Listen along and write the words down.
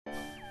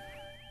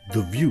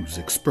The views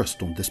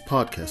expressed on this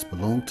podcast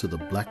belong to the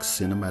Black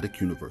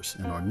Cinematic Universe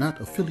and are not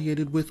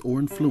affiliated with or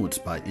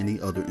influenced by any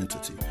other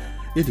entity.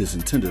 It is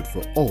intended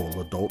for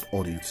all adult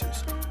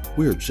audiences.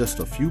 We are just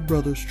a few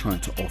brothers trying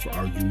to offer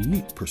our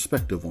unique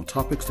perspective on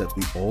topics that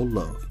we all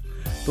love.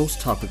 Those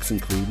topics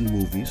include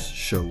movies,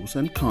 shows,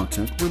 and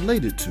content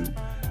related to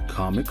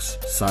comics,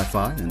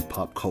 sci-fi, and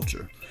pop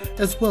culture,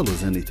 as well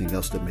as anything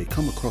else that may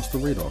come across the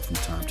radar from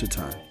time to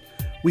time.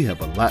 We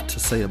have a lot to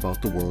say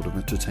about the world of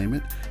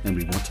entertainment, and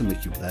we want to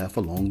make you laugh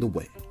along the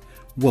way.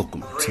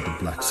 Welcome to the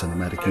Black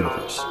Cinematic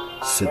Universe.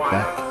 Sit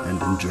back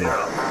and enjoy.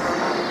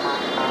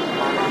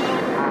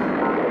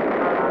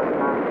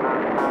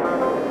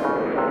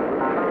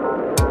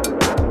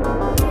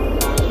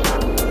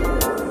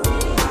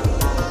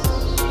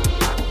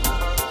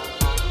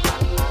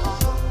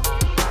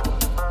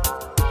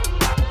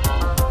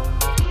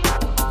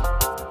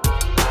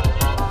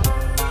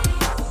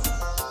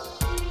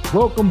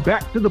 Welcome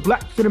back to the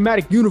Black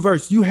Cinematic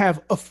Universe. You have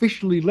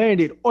officially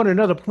landed on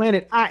another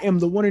planet. I am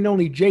the one and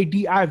only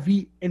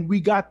JDIV, and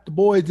we got the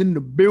boys in the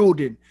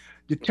building.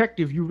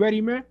 Detective, you ready,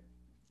 man?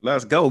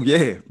 Let's go.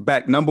 Yeah.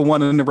 Back number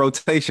one in the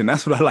rotation.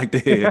 That's what I like to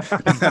hear.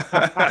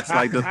 It's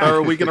like the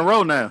third week in a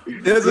row now.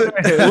 Is it?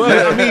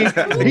 Well, I mean,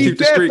 he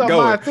said something.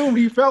 Going. I assumed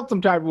he felt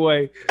some type of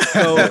way.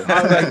 So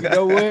I was like, you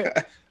know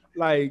what?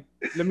 Like,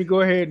 let me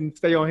go ahead and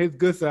stay on his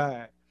good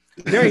side.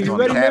 Dang, you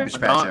ready, man?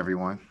 Cabbage Patch,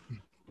 everyone.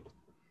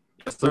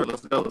 Yes, sir.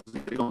 Let's go. Let's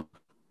get going.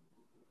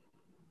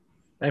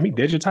 Damn, he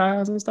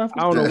digitized and stuff.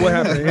 I don't know what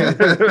happened to him.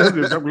 I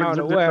don't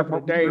know what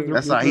happened to Dane.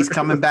 That's right. He's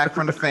coming back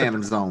from the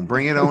Phantom Zone.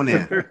 Bring it on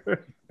in.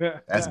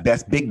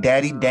 That's Big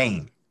Daddy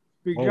Dane.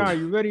 Big John,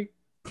 you ready?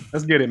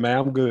 Let's get it, man.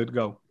 I'm good.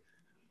 Go.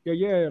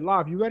 Yeah.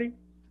 Live, you ready?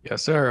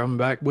 Yes, sir. I'm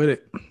back with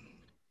it.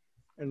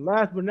 And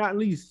last but not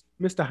least,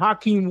 Mr.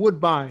 Hakeem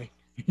Woodbine.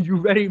 You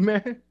ready,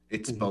 man?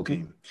 It's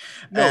spoken.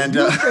 No, and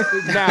you said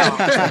it now.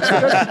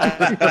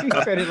 he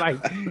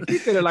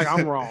said it like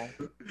I'm wrong.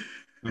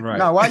 Right.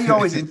 No, why you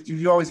always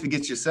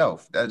forget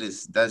yourself?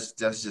 That's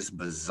just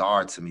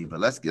bizarre to me. But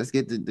let's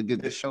get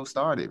the show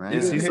started, man.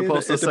 Is he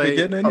supposed to say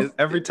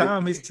every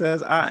time he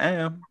says I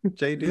am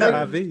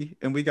JDIV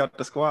and we got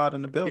the squad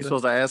in the building? He's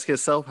supposed to ask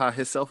himself how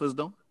himself is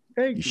doing?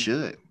 You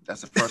should.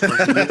 That's the first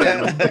person you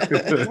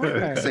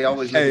get. Say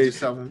always look at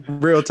yourself.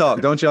 Real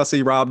talk. Don't y'all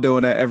see Rob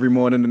doing that every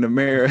morning in the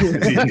mirror?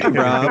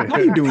 Rob, how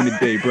you doing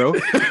today, bro?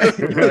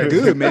 You're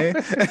good, man.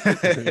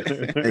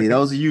 Hey,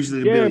 those are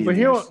usually the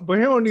but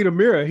he don't need a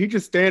mirror. He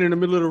just stand in the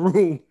middle of the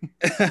room.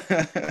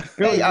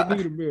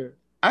 Need a mirror.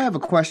 I have a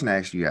question to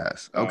ask you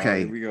guys.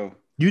 Okay, here we go.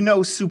 You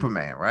know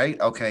Superman, right?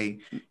 Okay,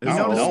 you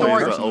know the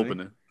story.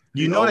 Opening.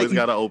 You know always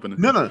got to open it.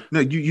 No.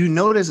 You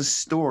know there's a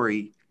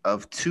story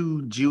of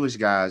two Jewish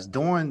guys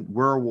during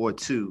World War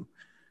II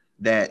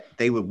that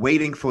they were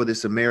waiting for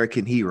this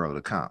American hero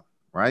to come,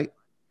 right?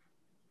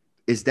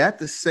 Is that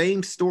the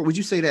same story? Would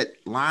you say that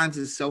lines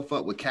itself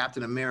up with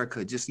Captain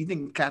America? You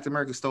think Captain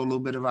America stole a little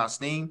bit of our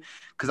steam?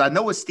 Because I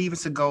know it's Steven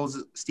Seagal's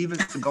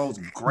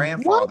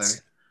grandfather.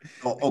 His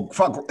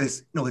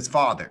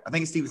father. I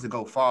think it's Steven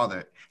Seagal's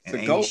father and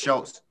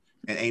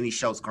Amy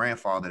Schultz's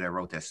grandfather that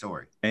wrote that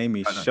story.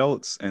 Amy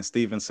Schultz and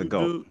Steven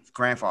Seagal.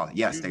 Grandfather.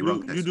 Yes, they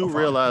wrote that. You do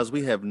realize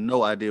we have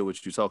no idea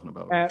what you're talking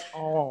about. At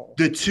all.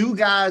 The two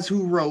guys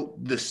who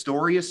wrote the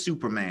story of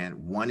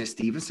Superman, one is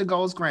Steven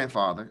Seagal's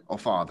grandfather or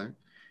father.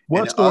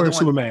 What story of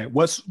Superman?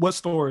 What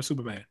story of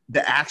Superman?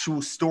 The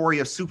actual story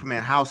of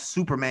Superman, how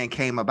Superman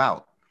came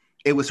about.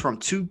 It was from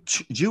two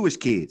Jewish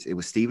kids. It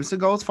was Steven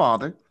Seagal's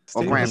father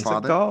or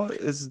grandfather. Seagal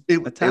is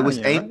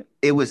Italian,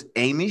 it was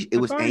Amy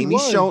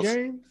Schultz.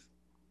 James.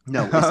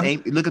 No, it's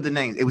Amy. Look at the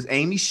names. It was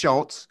Amy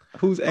Schultz.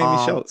 Who's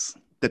Amy Schultz?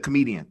 The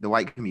comedian, the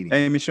white comedian.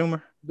 Amy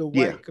Schumer. The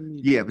white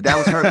comedian. Yeah, but that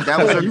was her. That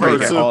was her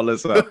great. All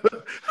this up.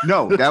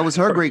 No, that was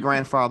her great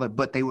grandfather.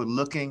 But they were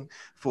looking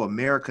for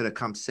America to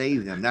come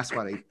save them. That's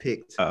why they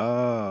picked.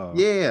 Oh,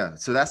 yeah.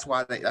 So that's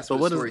why they. That's so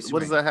what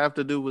does that have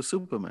to do with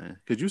Superman?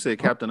 Because you said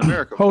Captain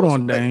America. Hold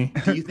on, Dane.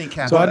 Do you think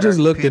Captain? So I just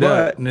looked it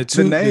up, and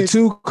the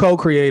two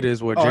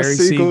co-creators were Jerry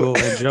Siegel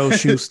and Joe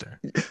Shuster.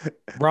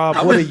 Rob,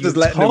 what are you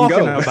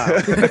talking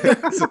about?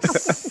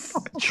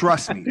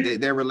 Trust me,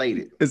 they're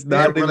related. It's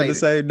not even the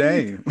same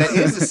name. That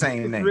is the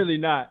same name. Really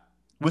not.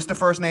 What's the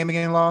first name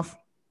again, Loft?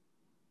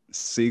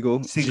 Siegel.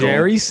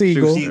 Jerry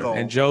Siegel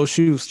and Joe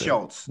Shuster.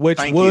 Schultz. Which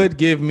would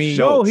give me.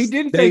 No, he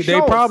didn't say They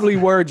probably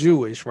were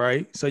Jewish,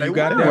 right? So you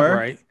got that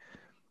right.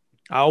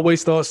 I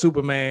always thought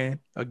Superman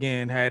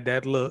again had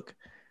that look,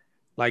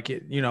 like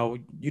it.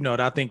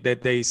 I think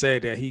that they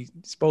said that he's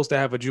supposed to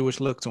have a Jewish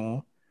look to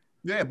him.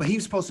 Yeah, but he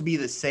was supposed to be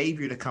the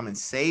savior to come and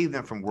save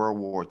them from World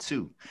War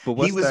II.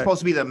 But he was supposed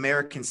to be the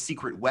American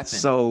secret weapon.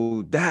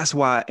 So that's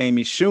why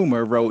Amy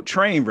Schumer wrote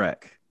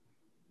Trainwreck.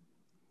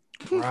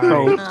 Right.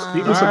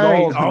 Steven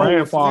Seagal's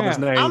grandfather's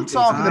name. I'm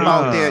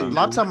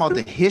talking about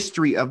the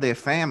history of their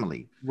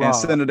family. And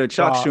Senator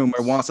Chuck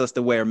Schumer wants us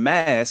to wear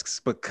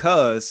masks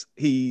because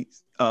he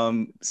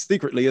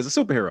secretly is a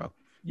superhero.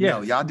 Yeah,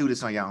 no, y'all do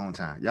this on your own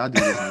time. Y'all do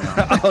this on your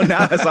own time. Oh,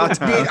 now it's our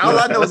time. All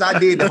I know is I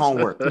did the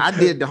homework.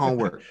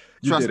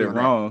 You did it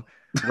wrong.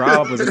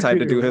 Rob was the type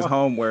to do his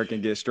homework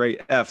and get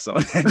straight F's on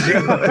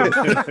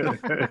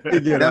that. He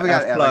get Never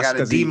got F F. I plus got a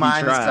 'cause D he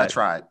minus. I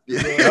tried.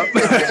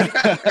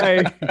 tried.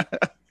 Hey,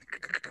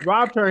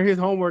 Rob turned his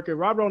homework, and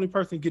Rob the only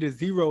person to get a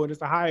 0, and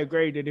it's a higher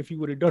grade than if he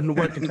would have done the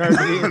work and turned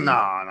it in.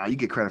 No, you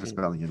get credit for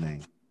spelling your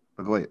name.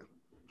 But go ahead.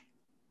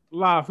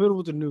 Live, fill it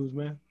with the news,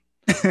 man.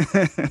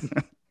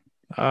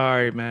 All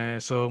right, man.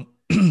 So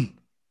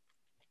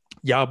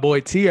y'all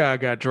boy T.I.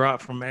 got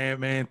dropped from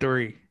Ant-Man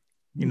 3.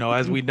 You know,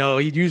 as we know,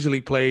 he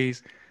usually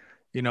plays,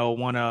 you know,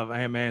 one of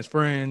Ant-Man's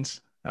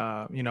friends,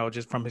 you know,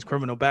 just from his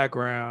criminal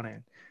background.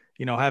 And,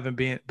 you know, having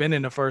been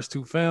in the first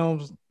 2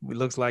 films, it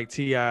looks like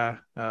T.I.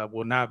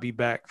 will not be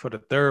back for the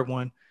third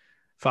one,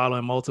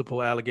 following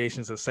multiple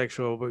allegations of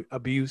sexual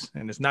abuse.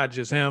 And it's not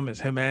just him, it's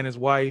him and his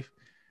wife.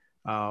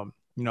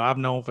 You know, I've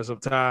known for some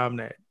time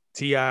that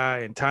T.I.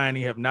 and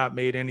Tiny have not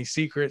made any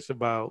secrets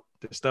about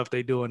the stuff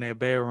they do in their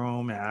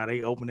bedroom and how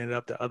they open it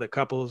up to other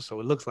couples.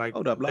 So it looks like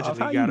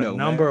allegedly got a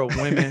number of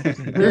women.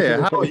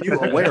 Yeah, how are you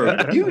aware of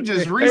that? You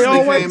just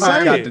recently came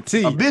back got the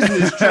tea. a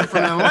business trip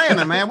from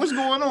Atlanta, man. What's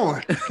going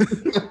on?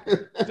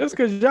 Just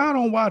because y'all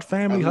don't watch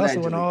Family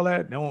Hustle and Allegedly. all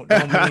that, don't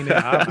mean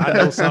that I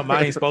know something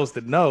I ain't supposed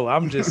to know.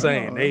 I'm just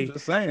saying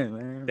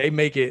man. they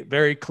make it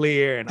very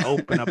clear and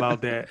open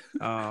about that.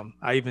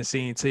 I even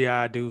seen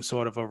T.I. do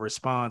sort of a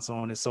response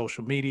on his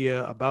social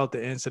media about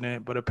the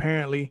incident, but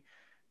apparently,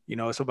 you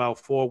know, it's about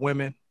 4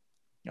 women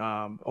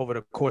over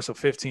the course of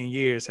 15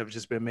 years have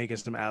just been making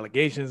some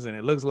allegations, and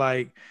it looks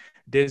like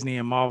Disney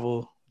and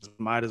Marvel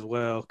might as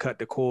well cut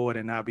the cord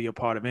and not be a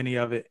part of any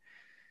of it.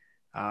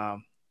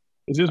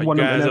 Is this Are one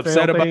you of guys them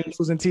upset NFL about things?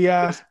 losing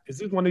T.I.? Is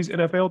this one of these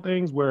NFL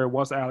things where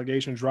once the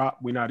allegations drop,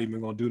 we're not even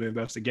going to do the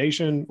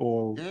investigation,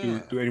 or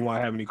do anyone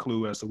have any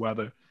clue as to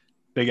whether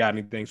they got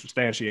anything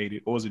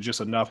substantiated, or is it just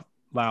enough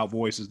loud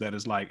voices that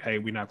is like, hey,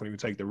 we're not going to even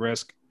take the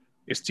risk?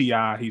 It's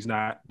T.I. He's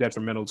not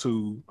detrimental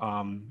to,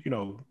 you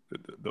know,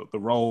 the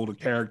role, the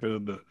character,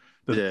 the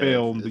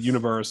film, the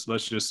universe.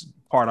 Let's just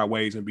part our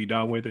ways and be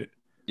done with it.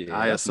 Yeah,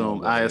 I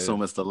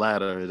assume it's the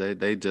latter.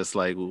 They just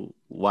like,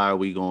 why are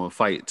we going to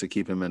fight to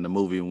keep him in the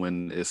movie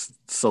when it's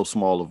so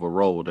small of a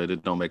role that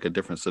it don't make a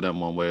difference to them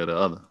one way or the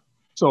other?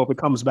 So if it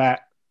comes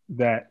back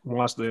that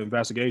once the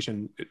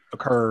investigation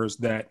occurs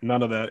that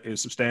none of that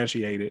is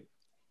substantiated,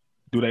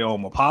 do they owe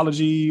him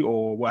apology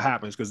or what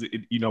happens? Because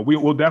you know,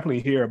 we'll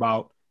definitely hear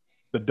about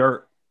the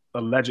dirt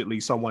allegedly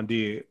someone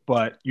did,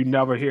 but you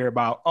never hear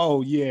about,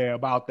 oh yeah,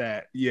 about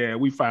that. Yeah,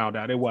 we found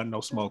out there wasn't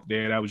no smoke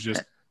there. That was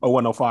just,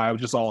 wasn't no fire. It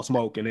was just all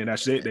smoke. And then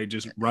that's it. They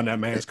just run that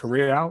man's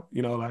career out,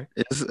 you know, like.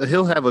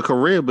 He'll have a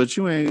career, but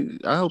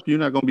I hope you're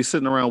not going to be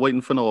sitting around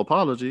waiting for no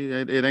apology.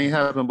 It ain't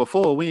happened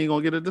before. We ain't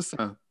going to get it this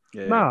time.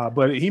 Yeah. Nah,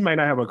 but he may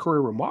not have a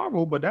career with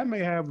Marvel, but that may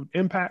have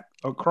impact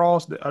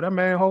across that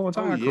man's whole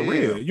entire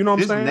career. You know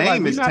what I'm saying? His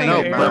name is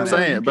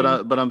tainted,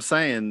 but I'm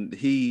saying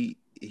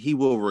he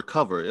will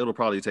recover. It'll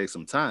probably take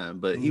some time,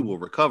 but he will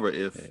recover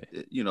if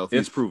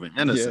he's proven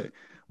innocent. Yeah.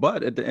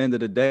 But at the end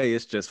of the day,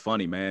 it's just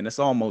funny, man. It's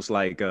almost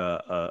like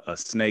a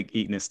snake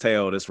eating its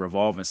tail, this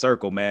revolving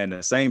circle, man.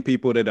 The same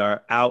people that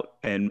are out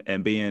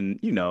and being,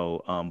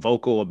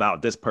 vocal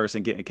about this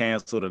person getting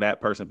canceled or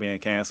that person being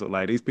canceled,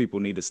 like these people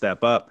need to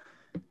step up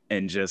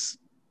and just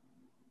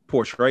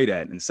portray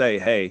that and say,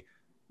 hey,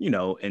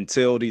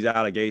 until these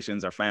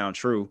allegations are found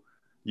true,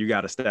 you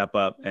got to step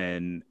up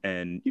and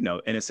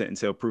innocent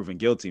until proven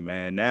guilty,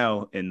 man.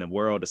 Now in the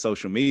world of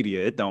social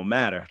media, it don't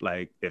matter.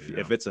 Like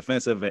if it's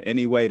offensive in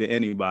any way to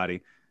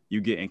anybody,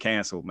 you getting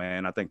canceled,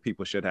 man. I think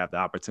people should have the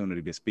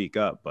opportunity to speak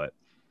up. But,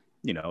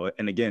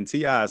 and again,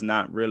 T.I. is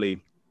not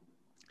really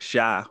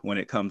shy when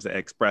it comes to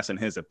expressing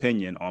his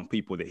opinion on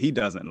people that he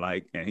doesn't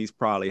like. And he's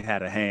probably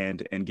had a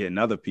hand in getting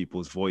other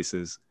people's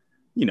voices,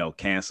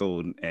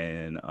 canceled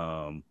and,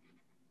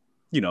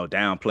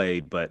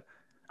 downplayed. But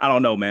I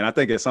don't know, man. I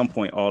think at some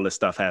point all this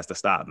stuff has to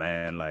stop,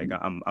 man. Like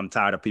I'm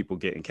tired of people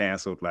getting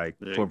canceled, like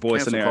for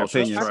voicing their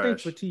opinions. I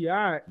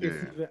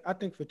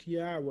think for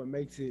T.I., what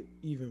makes it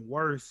even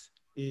worse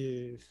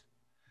is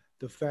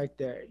the fact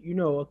that,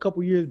 a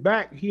couple years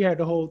back, he had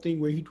the whole thing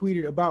where he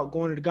tweeted about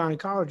going to the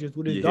gynecologist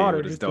with his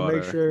daughter to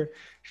make sure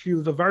she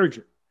was a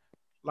virgin.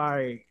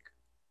 Like,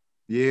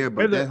 yeah,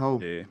 but that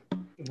whole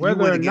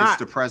whether or not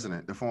the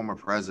president, the former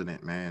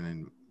president, man,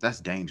 and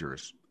that's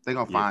dangerous. They're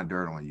gonna find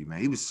dirt on you,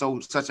 man. He was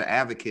such an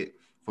advocate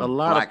for a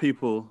lot of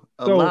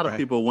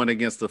people went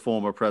against the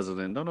former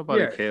president. Don't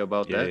nobody care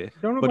about that.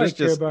 But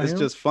it's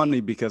just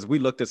funny because we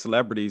looked at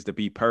celebrities to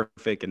be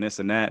perfect and this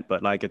and that,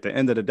 but like at the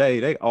end of the day,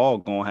 they all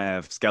gonna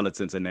have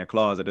skeletons in their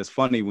closet. It's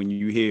funny when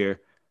you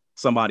hear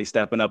somebody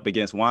stepping up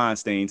against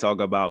Weinstein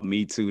talk about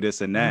Me Too,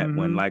 this and that,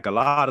 when like a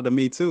lot of the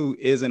Me Too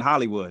is in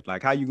Hollywood.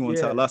 Like how you gonna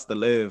tell us to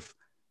live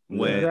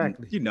when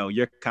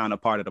you're kind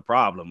of part of the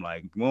problem?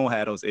 Like we don't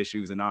have those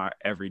issues in our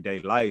everyday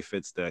life.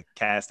 It's the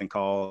casting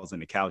calls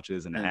and the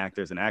couches and the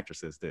actors and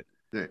actresses that.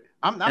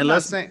 I'm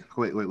not saying.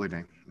 Wait,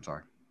 Dane. I'm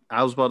sorry.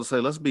 I was about to say,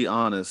 let's be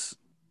honest.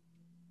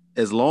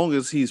 as long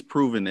as he's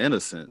proven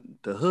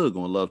innocent, the hood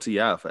gonna love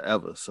T.I.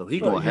 forever. So he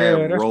gonna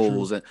have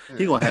roles and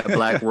he gonna have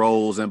black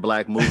roles and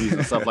black movies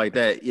and stuff like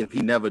that if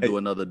he never do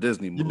another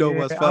Disney movie. You know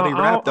what's funny?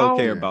 Rap don't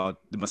care about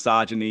the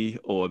misogyny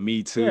or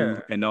Me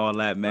Too and all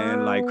that,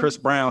 man. Like Chris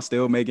Brown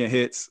still making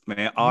hits,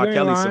 man. R.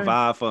 Kelly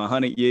survived for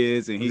 100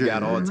 years and he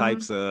got all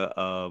types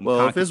of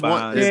well, if it's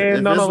one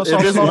nigga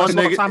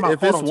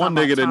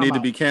that need to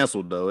be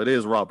canceled though, it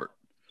is Robert.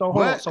 So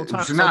hold on. So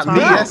not me.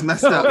 That's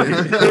messed up.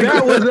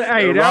 That was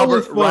that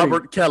was funny.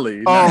 Robert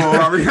Kelly. Oh,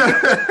 Robert. I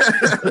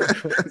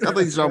think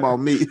he's talking about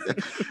me.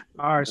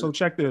 All right, so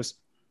check this.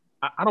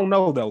 I don't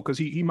know though, because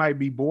he might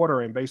be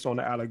bordering based on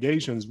the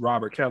allegations.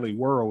 Robert Kelly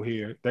world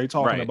here. They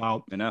talking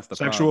about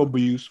sexual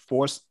abuse,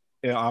 forced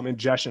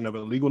ingestion of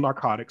illegal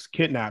narcotics,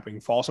 kidnapping,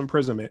 false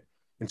imprisonment,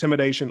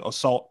 intimidation,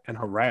 assault, and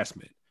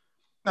harassment.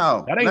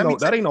 No,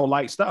 that ain't no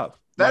light stuff.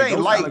 That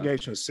ain't light.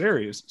 Allegations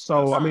serious.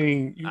 So I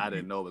mean, I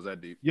didn't know it was that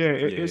deep. Yeah,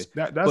 it's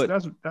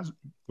that's.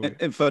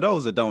 And for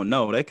those that don't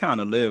know, they kind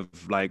of live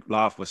like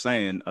Loft was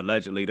saying,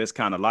 allegedly this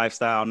kind of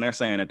lifestyle, and they're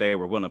saying that they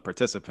were willing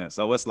participants.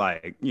 So it's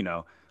like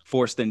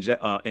forced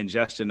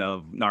ingestion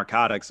of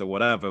narcotics or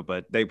whatever,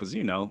 but they was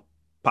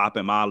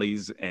popping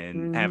mollies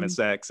and having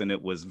sex, and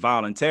it was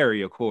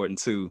voluntary according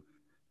to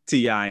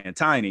T.I. and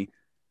Tiny.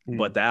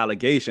 But the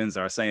allegations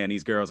are saying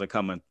these girls are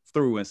coming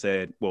through and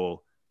said,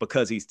 well,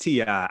 because he's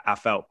T.I., I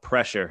felt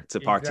pressure to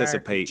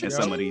participate in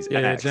some of these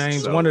acts.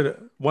 James, so, one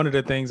of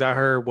the things I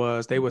heard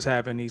was they was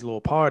having these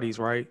little parties,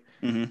 right?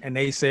 And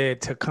they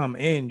said to come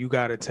in, you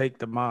got to take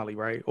the molly,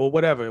 right? Or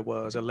whatever it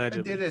was,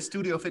 allegedly. They did it at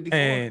Studio 54.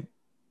 And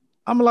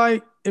I'm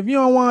like, if you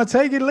don't want to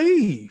take it,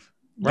 leave.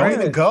 Don't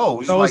even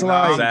go. So it's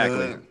like,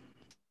 exactly.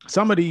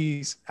 Some of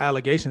these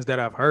allegations that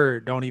I've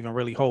heard don't even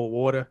really hold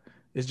water.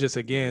 It's just,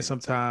 again,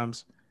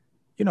 sometimes...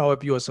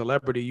 if you're a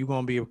celebrity, you're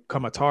going to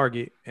become a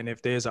target. And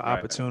if there's an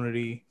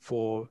opportunity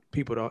for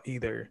people to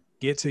either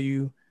get to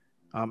you,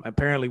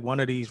 apparently one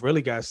of these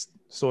really got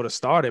sort of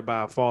started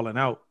by falling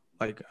out.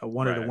 Like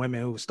one of the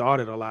women who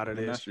started a lot of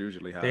this, that's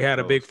usually how they had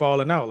a big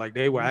falling out. Like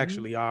they were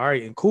actually all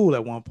right and cool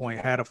at one point,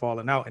 had a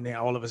falling out. And then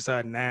all of a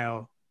sudden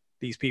now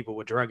these people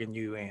were drugging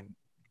you and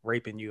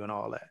raping you and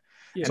all that.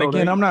 Yeah, and so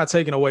again, I'm not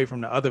taking away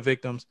from the other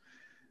victims.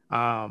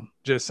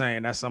 Just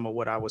saying that's some of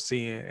what I was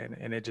seeing.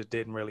 And it just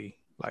didn't really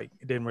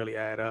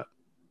add up.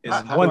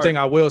 One thing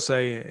I will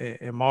say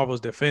in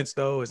Marvel's defense,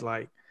 though, is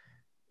like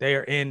they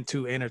are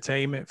into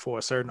entertainment for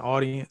a certain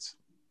audience.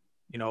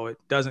 You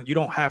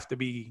don't have to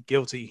be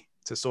guilty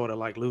to sort of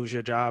like lose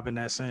your job in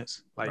that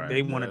sense. Like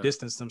they want to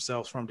distance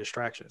themselves from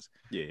distractions.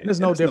 Yeah, and it's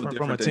no different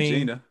from a team.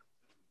 Gina.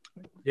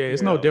 Yeah,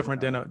 it's no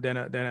different than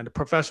a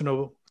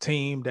professional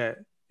team that,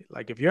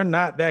 like, if you're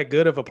not that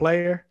good of a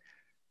player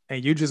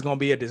and you're just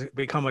gonna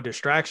become a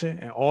distraction,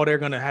 and all they're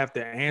gonna have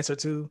to answer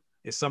to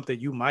is something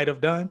you might have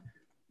done,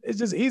 it's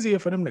just easier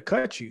for them to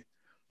cut you.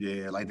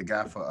 Yeah, like the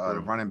guy for the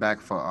running back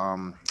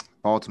for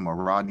Baltimore,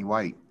 Rodney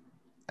White,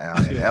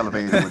 in the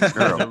elevator with the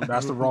girl.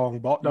 That's the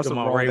wrong. That's the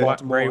wrong Ray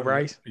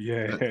Rice.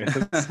 Yeah. But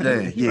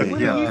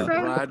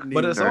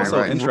it's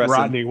also interesting.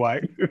 Rodney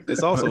White.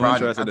 It's also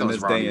interesting in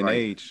this day and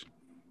age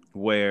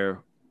where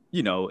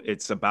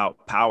it's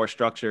about power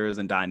structures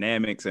and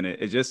dynamics, and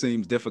it just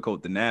seems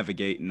difficult to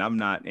navigate. And I'm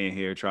not in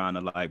here trying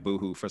to like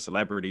boohoo for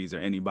celebrities or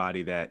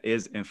anybody that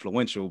is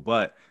influential,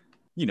 but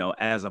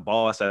as a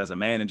boss, as a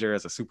manager,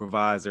 as a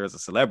supervisor, as a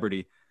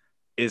celebrity,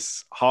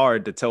 it's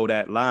hard to toe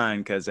that line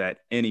because at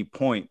any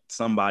point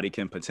somebody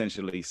can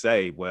potentially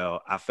say,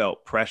 well, I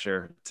felt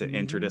pressure to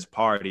enter this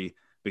party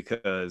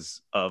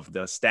because of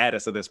the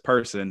status of this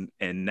person.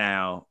 And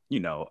now,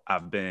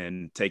 I've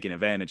been taken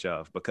advantage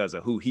of because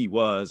of who he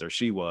was or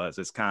she was.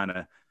 It's kind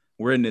of,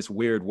 we're in this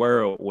weird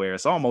world where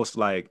it's almost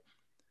like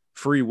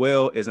free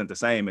will isn't the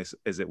same as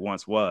it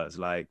once was.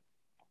 Like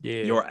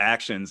your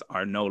actions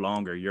are no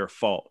longer your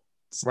fault.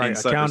 Right.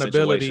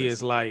 Accountability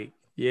is like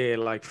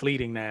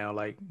fleeting now.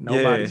 Like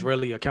nobody's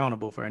really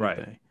accountable for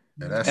anything. Right.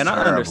 Yeah, and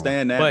I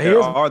understand that but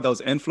there are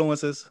those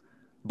influences,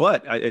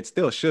 but it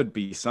still should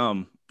be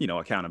some,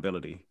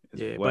 accountability.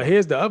 Yeah. Well. But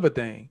here's the other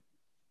thing.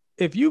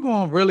 If you're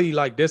going to really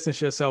like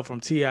distance yourself from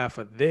T.I.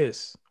 for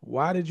this,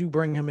 why did you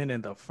bring him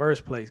in the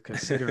first place,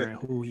 considering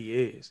who he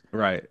is?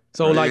 Right.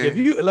 So like, if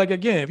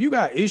you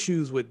got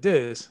issues with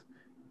this,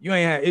 you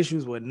ain't had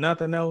issues with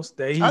nothing else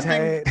that he's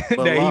had.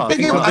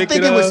 I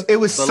think it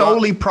was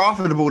solely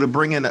profitable to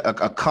bring in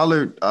a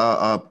colored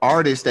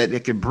artist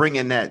that could bring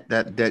in that.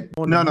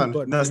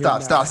 No,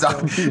 stop.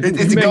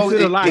 It's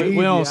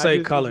we don't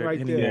say color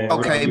anymore.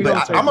 Okay,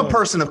 but I'm a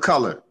person of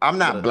color. I'm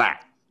not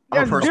black.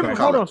 I'm a person of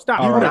color. Hold on,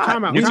 stop.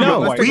 Time out.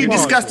 We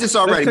discussed this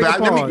already,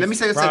 but let me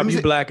say this. Rob,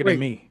 you blacker than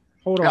me.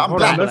 Hold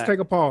on. Let's take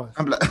a pause.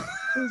 I'm black.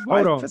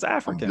 Hold on. It's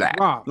African.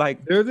 Rob,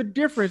 like there's a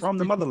difference from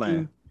the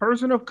motherland.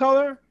 Person of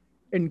color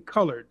and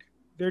colored.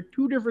 They're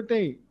two different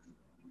things.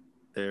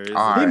 There is.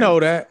 He know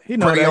that. He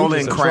know Crayola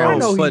and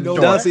crayons. But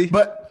does he?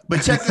 But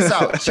check this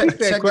out. Check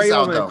this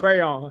out, though.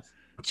 Crayons.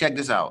 Check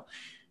this out.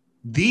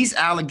 These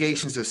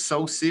allegations are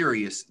so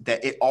serious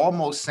that it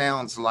almost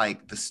sounds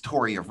like the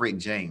story of Rick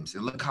James.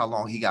 And look how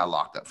long he got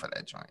locked up for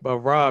that joint. But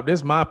Rob, this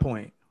is my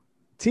point.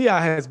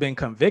 T.I. has been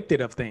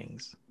convicted of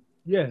things.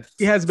 Yes,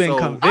 he has been So-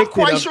 convicted. I'm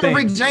quite of sure things.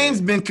 Rick James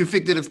been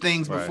convicted of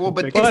things before,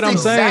 but, But it's the I'm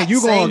saying exact you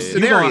same gonna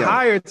scenario.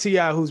 hire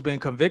T.I. who's been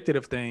convicted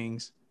of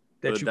things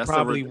that But you that's the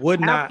probably re- would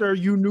not. after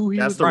you knew he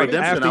That's was the Right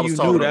redemption after I was you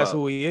knew talking that's about.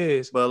 who he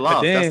is, But, but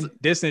Love, that's then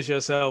distance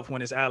yourself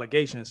when it's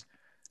allegations.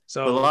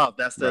 So But Love,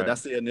 that's Right.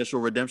 the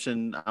initial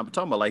redemption I'm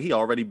talking about. Like he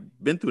already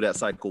been through that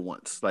cycle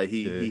once. Like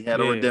he had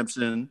a Yeah.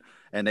 redemption,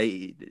 and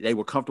they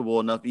were comfortable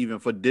enough even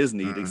for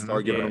Disney to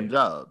start giving Yeah. him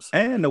jobs.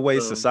 And the way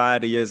So-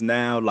 society is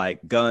now,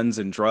 like guns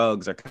and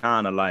drugs are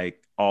kind of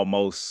like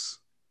almost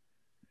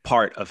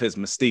part of his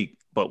mystique.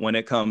 But when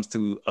it comes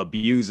to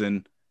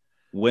abusing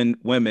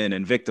women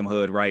and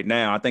victimhood right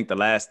now, I think the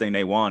last thing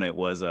they wanted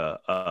was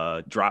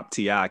a drop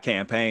T.I.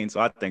 campaign. So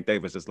I think they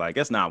was just like,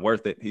 it's not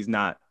worth it. He's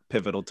not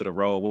pivotal to the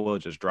role. We'll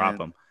just drop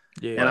him.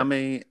 yeah, And I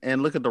mean,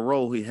 and look at the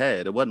role he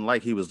had. It wasn't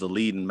like he was the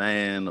leading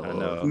man. Or,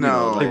 know. you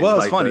No. like- It was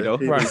like funny, the- though.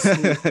 he Right.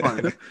 was-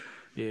 Funny.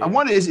 yeah. I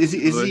wonder is he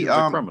he was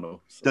a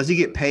criminal. does he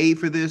get paid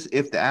for this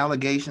if the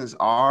allegations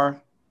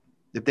are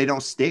if they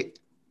don't stick?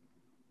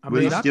 I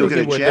Will he mean, I still think get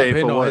it a would check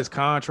depend for on what? his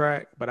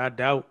contract, but I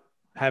doubt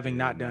having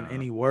not done no.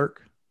 any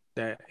work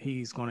that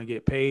he's going to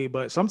get paid.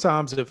 But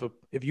sometimes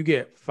if you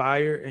get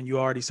fired and you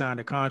already signed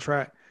a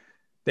contract,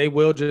 they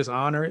will just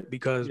honor it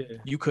because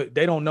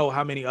they don't know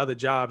how many other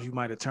jobs you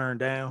might have turned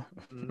down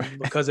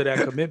because of that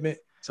commitment.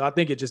 So I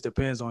think it just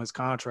depends on his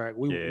contract.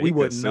 Yeah, We he could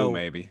wouldn't sue know.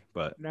 maybe,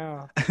 but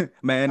now.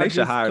 man, they I should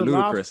just- hire to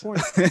Lob's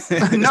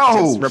Ludacris.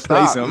 No, Just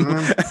replace stop,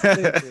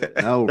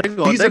 him. No, They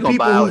gonna- these they are gonna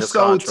people buy out who his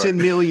sold contract. 10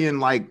 million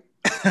like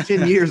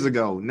 10 years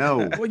ago.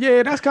 No, Well,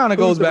 yeah, that's kind of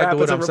Who's goes the back to rapper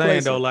what to I'm saying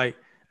replace though. him? Like,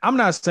 I'm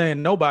not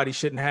saying nobody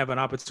shouldn't have an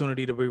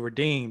opportunity to be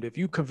redeemed. If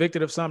you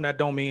convicted of something, that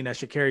don't mean that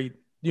should carry,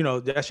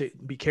 that should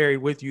be carried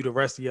with you the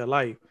rest of your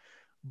life.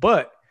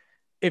 But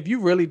if you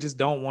really just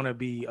don't want to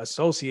be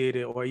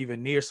associated or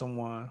even near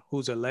someone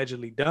who's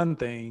allegedly done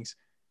things,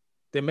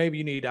 then maybe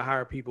you need to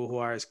hire people who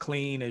are as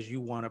clean as you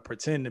want to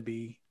pretend to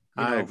be,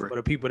 I agree. for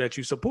the people that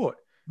you support.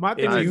 My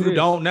thing If is you this.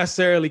 don't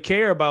necessarily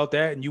care about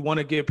that and you want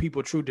to give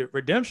people true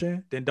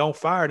redemption, then don't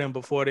fire them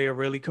before they are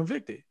really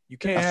convicted. You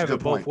can't That's a have good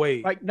it both point.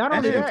 ways. Like, not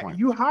That's only a good that, point.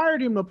 you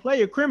hired him to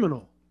play a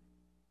criminal.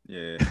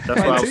 Yeah. That's what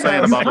I was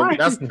saying about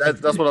the,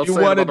 that's what I was You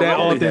saying wanted about the that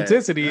role he had.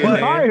 authenticity in But-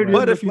 there. hired him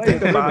But to if you play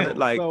think the about criminal. it,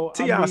 like So, I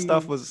T.I.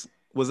 stuff mean-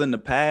 was in the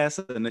past,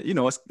 and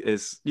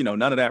it's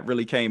none of that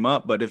really came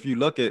up. But if you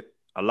look at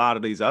a lot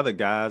of these other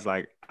guys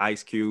like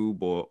Ice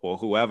Cube or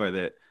whoever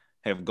that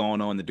have gone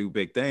on to do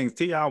big things,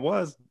 T.I.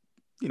 was,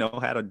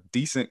 had a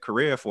decent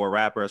career for a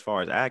rapper as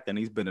far as acting.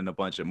 He's been in a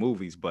bunch of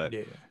movies, but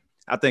Yeah.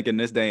 I think in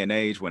this day and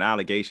age when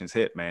allegations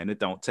hit, man, it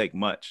don't take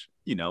much,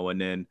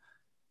 and then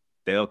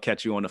they'll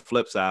catch you on the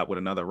flip side with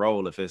another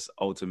role if it's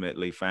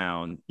ultimately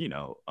found,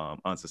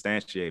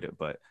 unsubstantiated.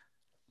 But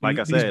like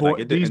I These said, boy-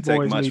 like it these didn't take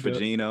boys much need for to-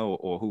 Gino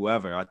or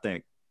whoever, I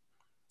think.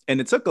 And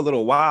it took a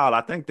little while.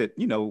 I think that,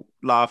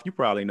 Lof, you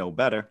probably know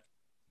better.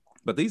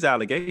 But these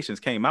allegations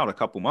came out a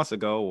couple months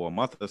ago or a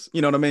month,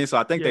 you know what I mean? So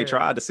I think they Yeah.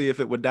 tried to see if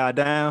it would die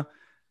down.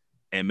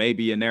 And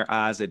maybe in their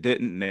eyes it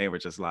didn't. And they were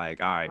just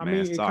like, all right, I man,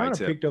 mean, it sorry, kind of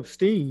Tip. picked up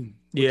steam.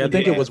 Yeah, I Within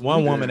think the it was last one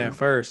week or woman two. at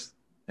first.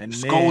 And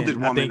Scolded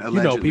then I woman, think,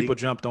 allegedly. people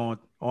jumped on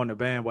the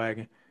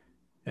bandwagon.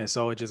 And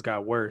so it just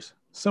got worse.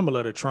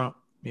 Similar to Trump,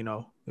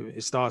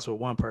 it starts with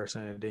one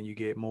person and then you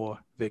get more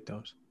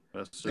victims.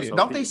 That's just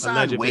Don't they sign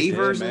Alleged victim. waivers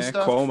Yeah, and man,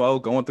 stuff? Cuomo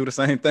going through the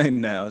same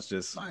thing now. It's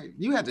just Like,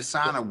 you had to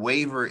sign a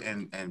waiver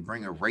and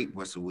bring a rape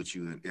whistle with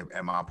you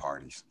at my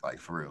parties, like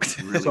for real.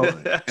 You really So-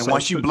 would. And so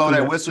once you to blow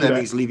that that- whistle, to that that-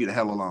 means leave you the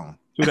hell alone.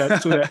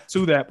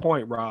 To that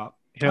point, Rob.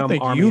 I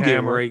think Army you get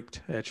Hammer.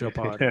 raped at your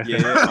party.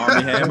 yeah,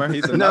 Army Hammer.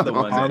 He's another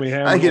No, one. Army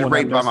Hammer I get on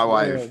raped that by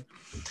my list.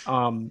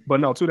 wife. But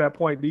no, to that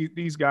point,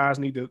 these guys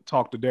need to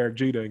talk to Derek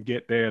Jeter and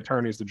get their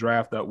attorneys to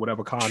draft up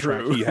whatever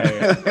contract True. he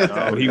had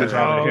when he was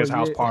having Oh, his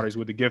house yeah. parties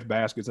with the gift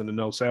baskets and the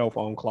no cell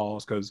phone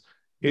clause, because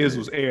his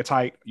was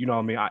airtight. You know what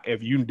I mean?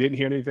 If you didn't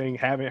hear anything,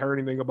 haven't heard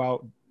anything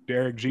about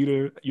Derek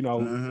Jeter,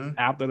 Mhm.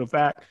 after the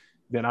fact,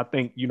 then I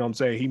think, you know what I'm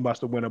saying, he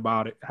must have went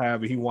about it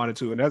however he wanted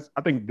to. And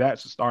I think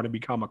that's starting to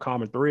become a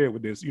common thread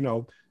with this,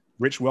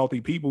 rich, wealthy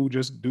people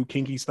just do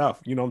kinky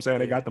stuff. You know what I'm saying?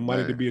 They got the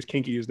money to Right. be as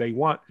kinky as they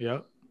want.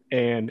 Yep.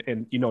 And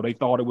they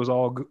thought it was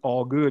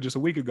all good just a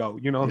week ago.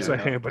 You know what I'm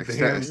Yeah. saying? But Makes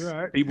then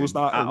sense. people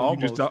start,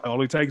 it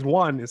only takes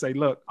one and say,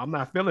 look, I'm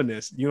not feeling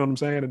this. You know what I'm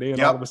saying? And then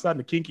Yep. all of a sudden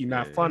the kinky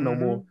not fun no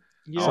more.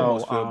 Yeah. I So,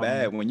 almost feel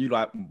bad when you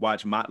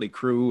watch Motley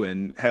Crue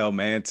and hell,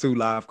 man, 2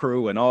 Live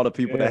Crew and all the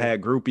people that Yeah.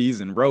 had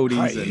groupies and roadies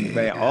Right. and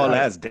man, all Right.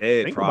 that's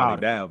dead Think probably about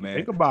it. now, man.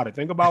 Think about it.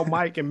 Think about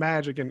Mike and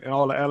Magic and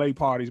all the LA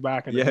parties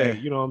back in the Yeah. day.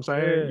 You know what I'm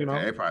saying? Yeah.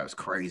 Yeah, it probably was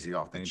crazy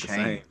off the Ain't the chain.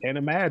 same. Can't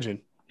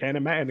imagine.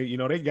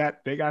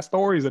 They got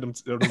stories of them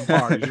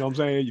parties. You know what I'm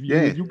saying?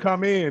 Yeah. You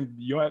come in,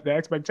 the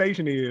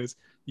expectation is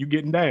you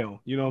getting down.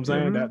 You know what I'm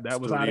saying? Mhm. That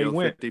was how they Studio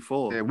went.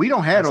 54. Yeah, we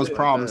don't have That's those it.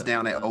 problems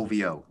down at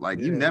OVO. Like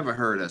you Yeah. never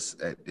heard us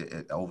at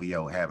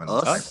OVO having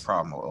those Us? type of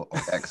problem or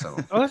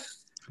EXO. Us?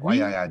 Why we-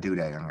 y'all gotta do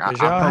that? Cause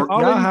y'all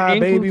always hire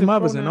baby inclusive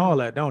mothers and pronouns. all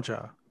that, don't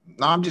y'all?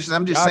 No, I'm just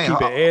Y'all saying.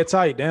 keep it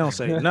airtight. They don't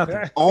say nothing.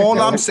 That's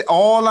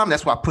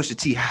why I push the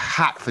T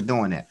hot for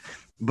doing that.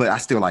 but I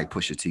still like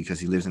Pusha T because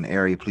he lives in the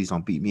area. Please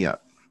don't beat me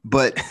up.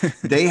 But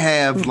they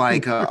have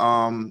like a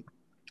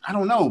I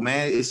don't know,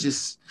 man.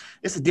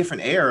 It's a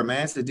different era,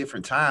 man. It's a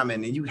different time,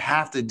 and you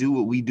have to do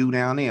what we do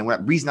down there. And the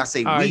reason I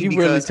say we, you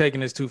because really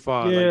taking this too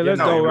far. Yeah, like, let's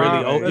go,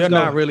 Rob. you're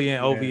not really in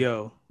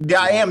OVO.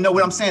 yeah, I am. No,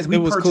 what I'm saying is we It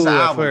was purchased cool the at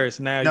album.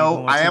 first. Now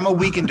No, I am a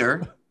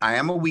Weekender. I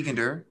am a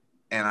Weekender,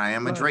 and I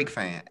am a Drake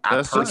fan. I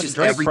That's purchased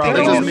Drake everything.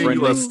 probably That just don't mean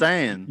you a mean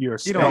stan. You're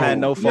He don't have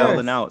no Yes.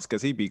 falling outs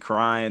because he be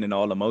crying and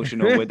all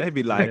emotional with. They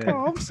be like, Yeah.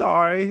 "Oh,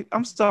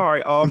 I'm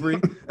sorry, Aubrey."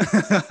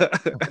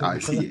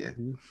 Yeah.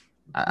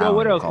 Yo,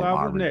 what else, Call him Rob?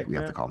 What's Aubrey. next, We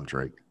have man? to call him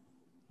Drake.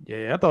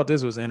 Yeah, I thought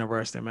this was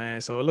interesting,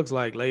 man. So it looks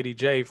like Lady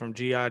J from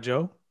G.I.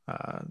 Joe,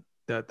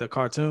 the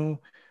cartoon,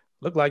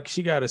 looked like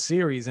she got a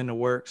series in the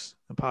works,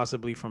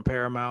 possibly from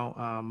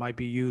Paramount, might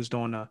be used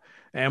on the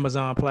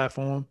Amazon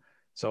platform.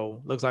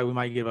 So looks like we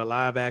might give a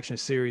live action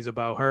series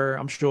about her.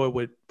 I'm sure it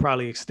would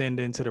probably extend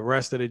into the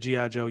rest of the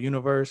G.I. Joe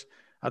universe.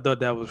 I thought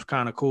that was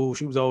kind of cool.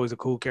 She was always a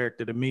cool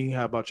character to me.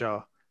 How about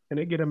y'all? Can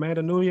they get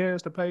Amanda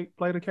Nunes to play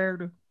the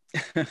character?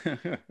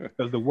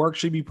 Because the work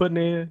she be putting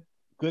in,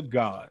 good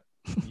God,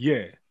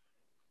 yeah.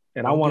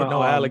 And I Don't want get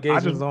no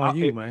allegations on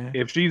you, man.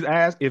 If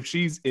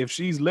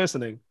she's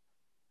listening,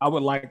 I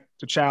would like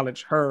to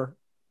challenge her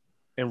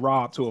and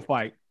Rob to a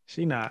fight.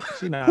 She not.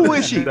 Who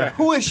is she?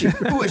 Who is she?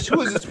 Who is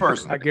this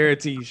person? I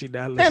guarantee you she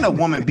not Ain't listening. a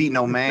woman beat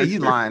no man. You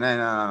lying.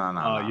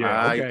 No.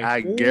 Yeah, okay.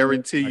 I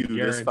guarantee you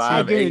this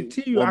I 5'8"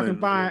 guarantee you I can woman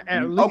find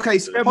at will least Okay,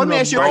 so seven let me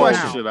of ask you a them beat right the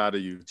question. shit out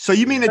of you. So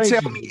you mean to Thank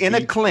tell you. me in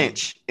a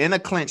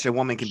clinch, a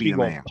woman can She beat a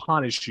gonna man?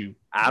 punish you.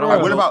 I All don't right,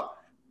 know. what about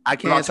I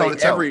can't say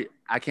toe-to-toe?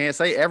 I can't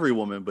say every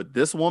woman, but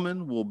this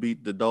woman will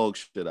beat the dog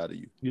shit out of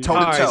you. toe All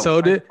to right, toe?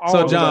 so all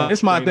so of John, them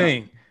it's my straight up.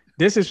 thing.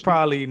 This is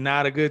probably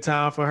not a good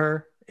time for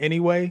her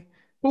anyway.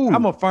 Ooh.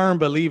 I'm a firm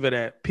believer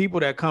that people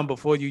that come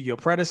before you, your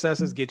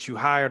predecessors, get you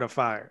hired or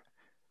fired.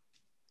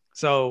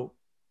 So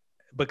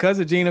because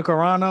of Gina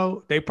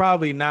Carano, they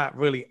probably not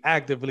really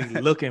actively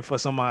looking for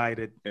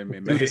somebody to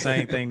do the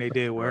same thing they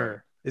did with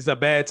her. It's a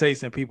bad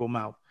taste in people's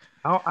mouth.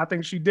 I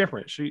think she's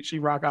different. She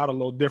rock out a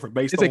little different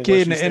based It's on a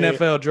kid in what the she said.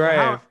 NFL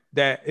draft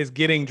that is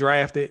getting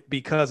drafted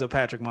because of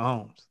Patrick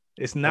Mahomes.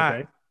 It's not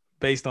Okay.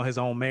 based on his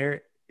own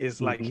merit. It's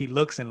like Mhm. he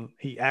looks and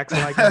he acts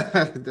like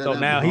him. So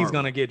now he's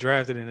gonna get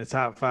drafted in the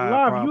top 5.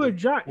 Rob,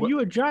 probably. you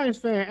a Giants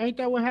fan? Ain't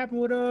that what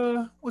happened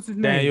with what's his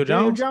name? Daniel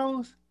Jones?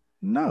 Jones.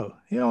 No,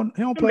 he don't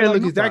That play man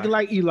like look exactly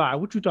nobody. like Eli.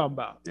 What you talking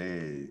about?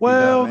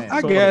 Well, man.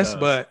 I Sorta guess, does.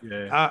 but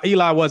Yeah.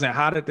 Eli wasn't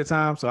hot at the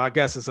time, so I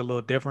guess it's a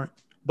little different.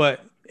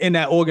 But in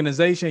that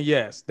organization,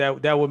 yes,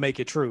 that would make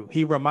it true.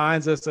 He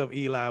reminds us of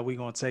Eli. We're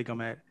gonna take him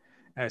at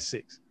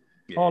 6.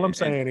 All I'm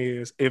saying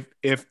is,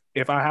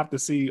 if I have to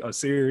see a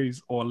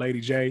series or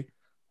Lady J,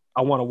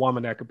 I want a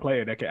woman that can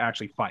play it, that can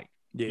actually fight.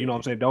 Yeah, You know what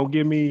I'm saying? Don't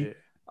give me Yeah.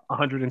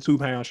 102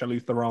 pound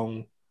Charlize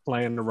Theron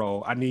playing the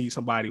role. I need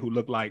somebody who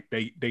look like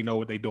they know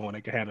what they're doing.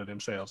 They can handle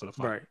themselves in the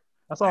fight. right.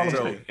 That's all I'm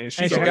So- saying. And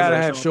she gotta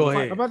have short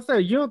hair. I'm about to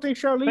say, you don't think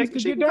Charlize Think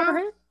could she get can down? cover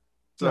him?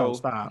 So No,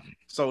 stop.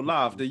 So,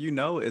 Lav, do you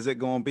know? Is it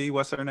going to be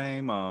what's her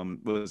name?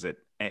 Was it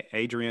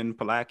Adrian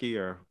Palacki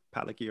or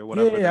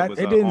whatever? Yeah, that was,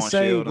 it didn't on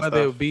say Shield and whether it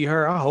stuff would be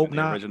her. I hope in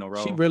the not. original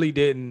role? She really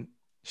didn't.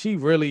 She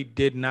really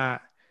did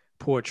not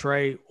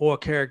portray or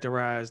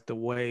characterize the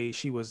way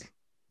she was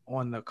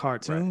on the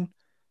cartoon.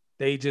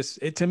 They just,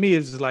 to me,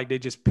 it's just like they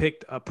just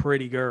picked a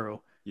pretty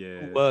girl Yeah.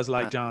 who was,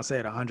 like John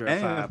said,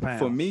 105 And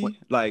pounds. for me,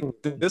 like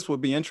this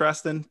would be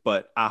interesting,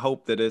 but I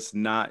hope that it's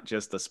not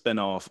just a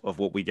spinoff of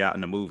what we got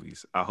in the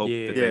movies. I hope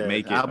Yeah. that Yeah, they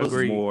make I it was-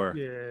 more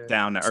Yeah.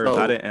 down to earth. So-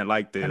 I didn't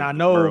like the And I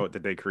know- world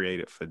that they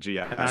created for GI.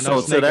 And I So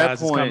know to Snake that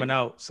Eyes is point- coming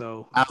out,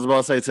 so I was about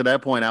to say, to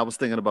that point, I was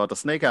thinking about the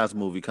Snake Eyes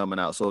movie coming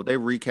out. So if they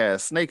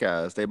recast Snake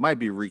Eyes, they might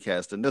be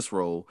recasting this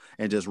role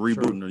and just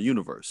rebooting the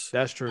universe,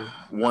 that's true.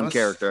 one That's-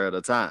 character at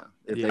a time.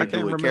 If Yeah. they I can't do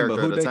a remember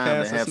character who at a they time, they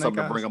cast as have Snake something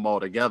to Eyes. bring them all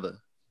together.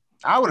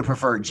 I would have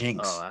preferred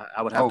Jinx.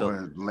 I would have to.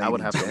 over I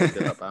would Lady have to J. look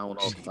it up. I don't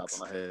know off the top of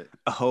my head.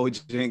 A whole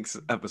Jinx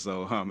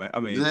episode, huh, man? I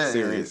mean, Yeah,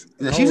 series.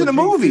 yeah, she's in the Oh,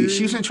 Jinx movie. series.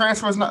 She's in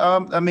Transformers.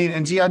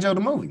 In G.I. Joe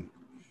the movie.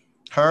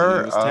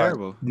 Her, It was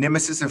terrible.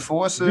 Nemesis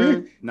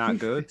Enforcer, Not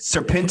good.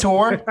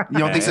 Serpentor. You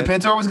don't think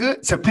Bad. Serpentor was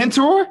good?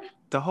 Serpentor,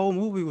 The whole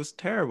movie was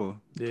terrible.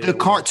 Yeah. the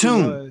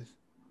cartoon.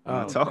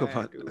 Oh, Talk bad.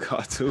 about the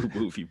cartoon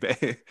movie, man.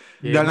 yeah,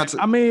 No, man. not-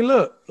 I mean,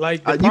 look,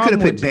 like the You could have problem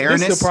put with- this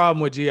Baroness. is the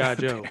problem with G.I.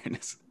 Joe.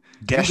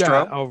 You got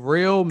Destro. a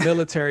real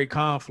military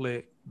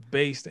conflict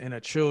based in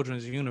a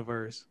children's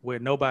universe where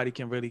nobody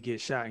can really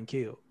get shot and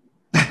killed.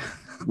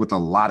 With a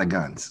lot of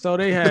guns. So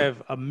they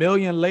have a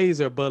million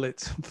laser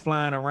bullets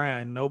flying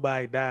around,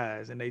 nobody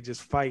dies, and they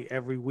just fight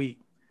every week.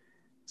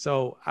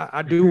 So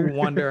I do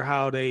wonder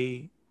how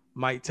they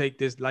might take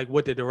this, like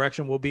what the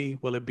direction will be.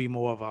 Will it be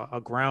more of a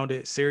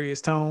grounded,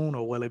 serious tone,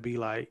 or will it be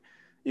like,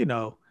 you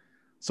know,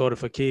 sort of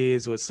for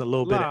kids with a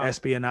little bit of Live.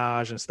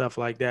 espionage and stuff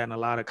like that and a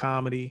lot of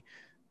comedy?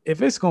 If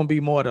it's going to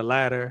be more the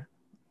latter,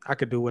 I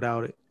could do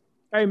without it.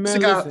 Hey man,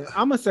 Cigar- listen,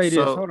 I'm gonna say this.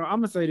 So- Hold on, I'm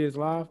gonna say this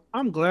live.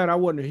 I'm glad I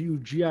wasn't a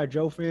huge GI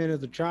Joe fan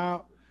as a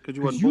child. Because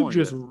you Cause wasn't you born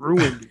just yet.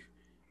 ruined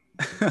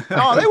it.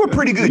 Oh, they were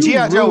pretty good. You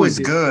G.I. Joe was ruined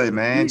it. good,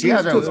 man. You G.I.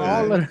 just Joe was took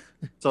all good. of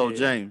So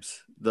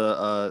James,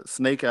 the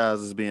Snake Eyes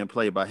is being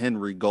played by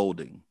Henry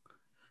Golding.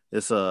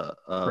 It's a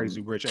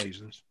Crazy Rich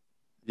Asians.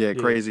 Yeah,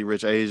 Crazy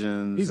Rich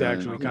Asians. He's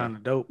actually kind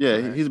of dope.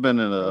 Yeah, he's been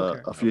in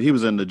a few. He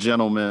was in The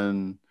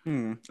Gentleman.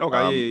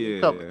 Okay,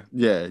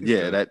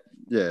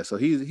 yeah. So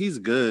he's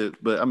good,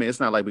 but I mean,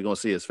 it's not like we're gonna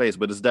see his face,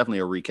 but it's definitely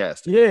a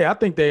recast. Yeah, I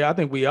think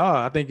we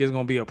are. I think it's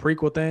gonna be a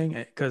prequel thing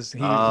because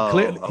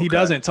he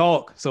doesn't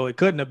talk, so it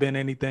couldn't have been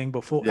anything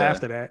before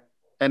after that.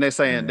 And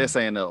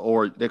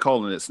they're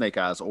calling it Snake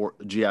Eyes or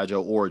G.I.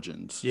 Joe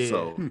Origins. Yeah.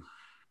 So,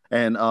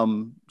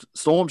 and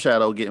Storm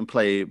Shadow getting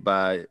played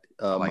by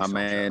my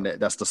man.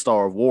 That's the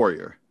star of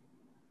Warrior.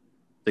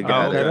 The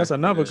guy that's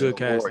another good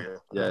cast.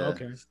 Yeah.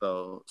 Okay.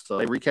 So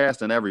they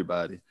recasting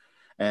everybody,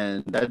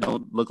 and that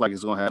don't look like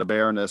it's gonna have the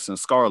Baroness and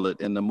Scarlet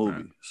in the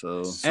movie.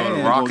 So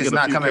The Rock is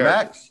not coming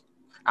back.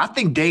 I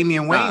think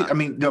Damian Wayne. I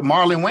mean, the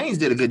Marlon Wayans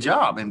did a good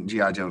job in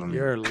G.I. Joe.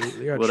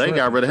 Well, they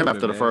got rid of him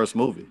after the first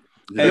movie.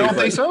 You don't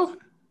think so?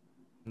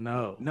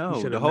 No,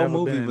 the whole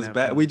movie was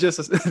bad.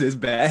 It's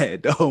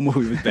bad. The whole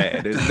movie was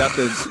bad.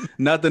 There's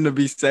nothing to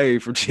be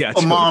saved from G.I.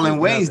 Joe. Marlon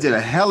Wayans did a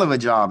hell of a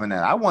job in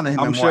that. I wanted him.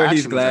 I'm sure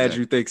he's glad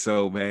you think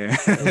so, man.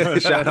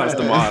 Shout outs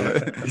to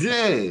Marlon.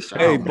 Yeah.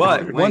 Hey,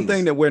 but one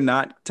thing that we're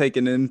not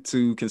taking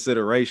into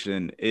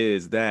consideration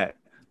is that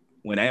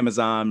when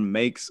Amazon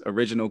makes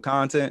original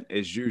content,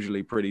 it's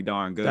usually pretty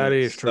darn good. That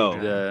is true.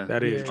 So,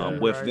 that is true.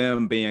 With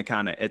them being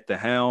kind of at the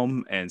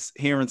helm and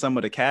hearing some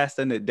of the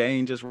casting that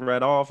Dane just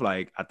read off,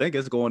 like I think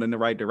it's going in the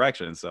right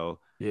direction. So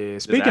yeah.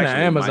 Speaking of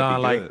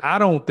Amazon, like I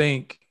don't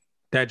think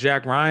that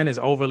Jack Ryan is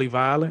overly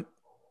violent.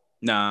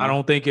 Nah, I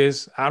don't think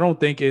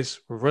it's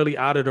really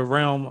out of the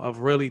realm of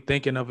really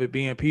thinking of it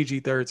being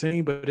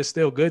PG-13, but it's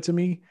still good to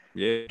me.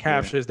 Yeah, it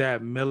captures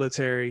that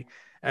military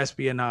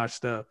espionage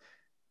stuff.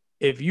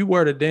 If you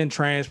were to then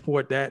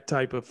transport that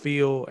type of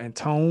feel and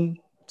tone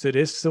to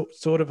this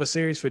sort of a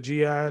series for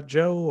G.I.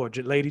 Joe or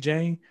Lady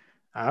Jane,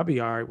 I'll be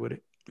all right with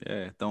it.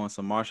 Yeah, throwing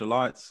some martial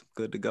arts,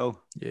 good to go.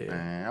 Yeah,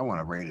 man, I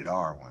want a rated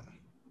R one.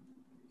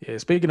 Yeah,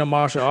 speaking of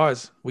martial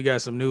arts, we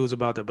got some news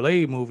about the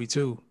Blade movie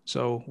too.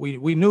 So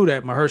we knew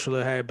that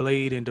Mahershala had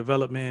Blade in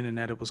development and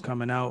that it was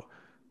coming out,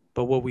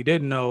 but what we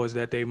didn't know is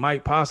that they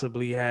might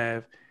possibly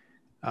have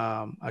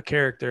a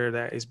character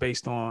that is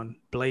based on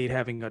Blade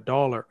having a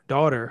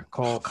daughter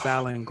called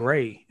Fallon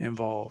Gray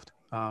involved.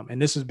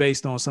 And this is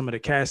based on some of the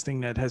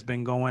casting that has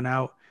been going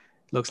out.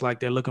 Looks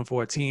like they're looking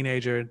for a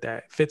teenager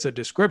that fits a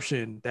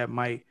description that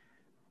might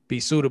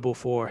be suitable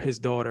for his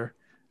daughter.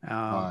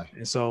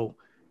 And so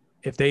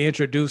if they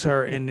introduce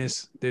her in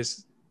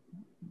this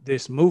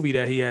movie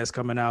that he has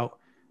coming out,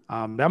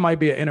 that might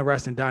be an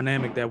interesting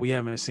dynamic that we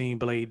haven't seen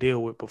Blade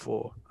deal with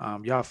before.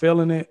 Y'all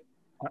feeling it?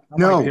 I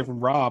like to hear from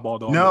Rob,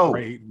 although I'm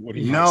afraid what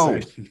he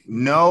might say.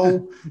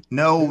 No.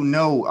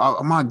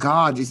 Oh my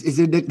God, is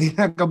there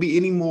not gonna be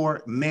any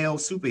more male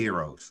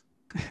superheroes?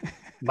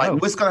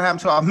 Like, what's gonna happen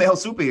to our male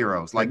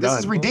superheroes? Like, this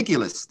is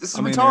ridiculous. This is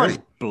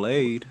retarded.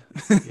 Blade.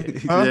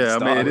 Yeah,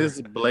 I mean, it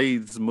is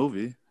Blade's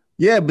movie.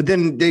 Yeah, but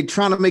then they're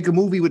trying to make a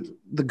movie with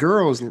the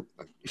girls.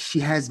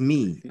 She has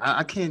me.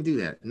 I can't do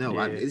that. No,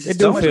 it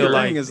do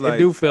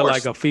feel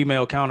like a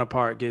female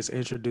counterpart gets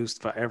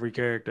introduced for every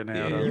character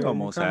now. Yeah, you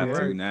almost have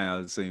to now.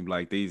 It seems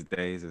like these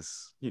days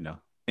it's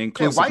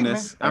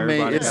inclusiveness. I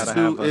mean,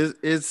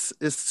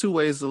 it's two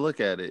ways to look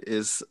at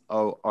it.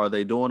 Are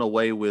they doing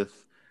away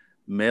with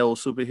male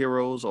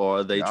superheroes, or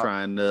are they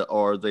trying to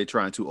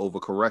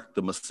overcorrect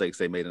the mistakes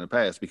they made in the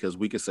past? Because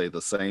we could say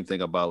the same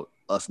thing about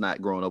us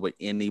not growing up with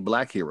any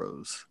black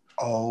heroes.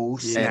 Oh,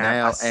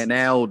 snap. And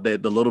now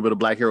that the little bit of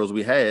black heroes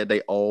we had,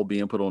 they all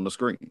being put on the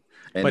screen.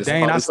 And but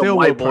Dane, I still some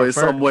white boy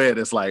somewhere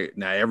that's like,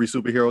 now every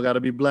superhero got to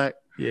be black.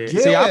 Yeah.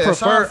 See, I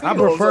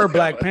prefer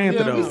Black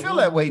Panther though. We feel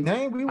that way,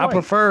 Dane. I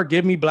prefer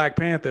give me Black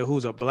Panther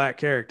who's a black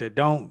character.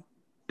 Don't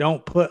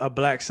put a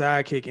black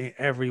sidekick in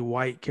every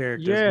white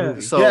character's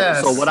movie.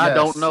 So what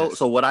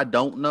I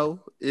don't know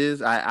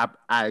is I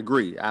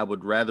agree. I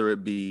would rather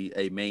it be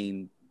a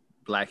main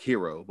black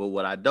hero, but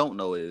what I don't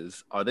know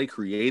is, are they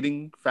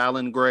creating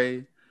Fallon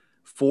Gray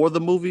for the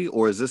movie,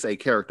 or is this a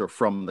character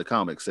from the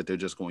comics that they're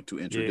just going to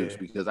introduce?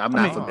 Because I'm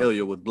not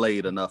familiar with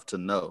Blade enough to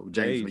know.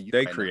 James,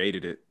 they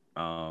created it.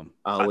 Oh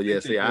well,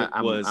 yeah. See, it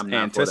was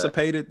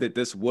anticipated that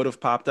this would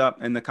have popped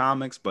up in the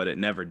comics, but it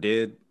never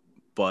did.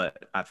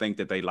 But I think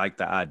that they like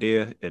the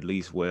idea, at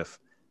least with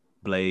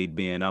Blade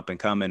being up and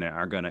coming, and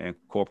are going to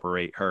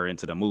incorporate her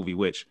into the movie.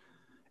 Which,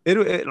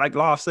 it like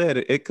Loft said,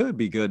 it could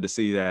be good to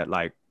see that,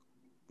 like,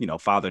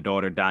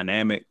 father-daughter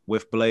dynamic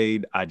with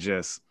Blade. I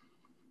just,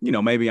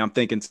 maybe I'm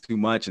thinking too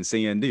much and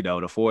seeing,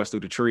 the forest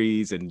through the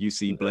trees, and you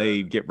see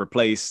Blade get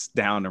replaced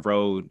down the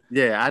road.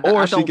 Yeah,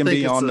 or she can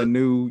be on the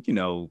new,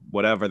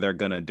 whatever they're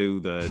gonna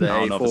do. I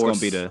don't know if it's gonna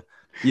be the.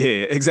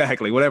 Yeah,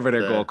 exactly. Whatever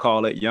they're gonna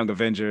call it, Young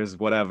Avengers,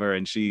 whatever,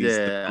 and she's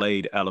the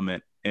Blade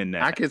element in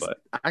that.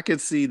 I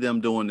could see them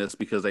doing this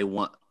because they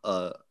want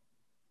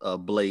a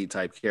Blade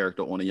type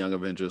character on the Young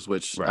Avengers,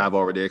 which I've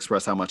already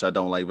expressed how much I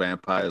don't like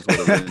vampires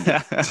with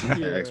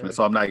Avengers.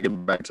 So I'm not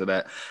getting back to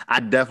that. I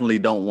definitely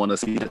don't want to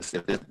see this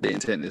if the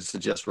intent is to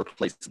just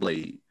replace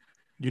Blade.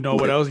 You know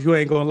what else you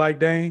ain't gonna like,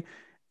 Dane?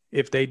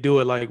 If they do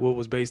it like what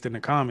was based in the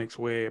comics,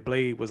 where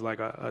Blade was like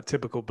a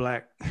typical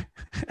black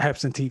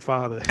absentee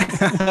father.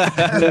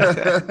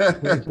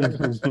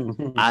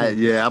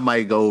 I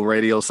might go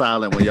radio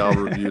silent when y'all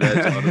review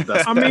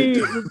that. I mean,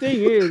 the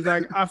thing is,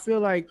 like, I feel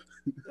like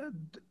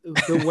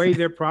the way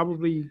they're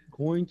probably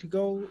going to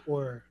go,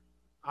 or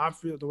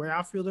the way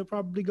I feel they'll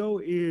probably go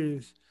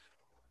is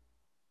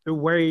the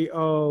way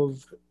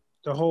of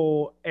the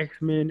whole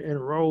X-Men and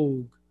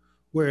Rogue,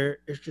 where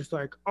it's just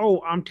like,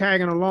 oh, I'm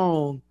tagging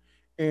along.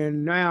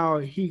 And now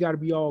he got to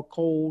be all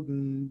cold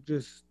and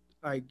just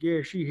like,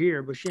 yeah, she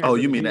here, but she. Oh,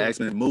 you mean the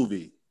X-Men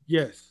movie?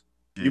 Yes.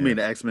 You mean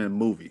the X-Men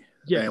movie?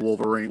 Yeah. And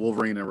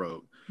Wolverine and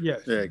Rogue.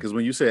 Yes. Yeah, because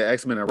when you said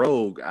X-Men and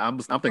Rogue, I'm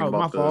thinking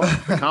about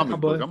the comic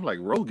book. I'm like,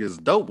 Rogue is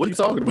dope. What are you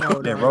talking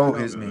about? That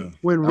Rogue is mean.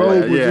 When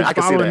Rogue was just I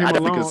can see following that.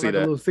 him I along see like that. a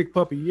little sick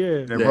puppy.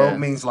 Yeah. The Rogue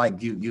means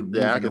like you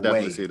I can moving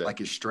away, see that. like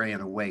you're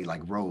straying away,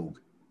 like Rogue.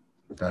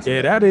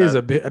 That is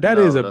a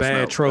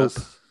bad trope.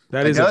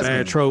 That is a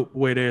bad trope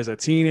where there's a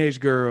teenage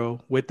girl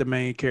with the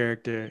main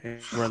character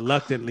and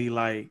reluctantly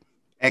like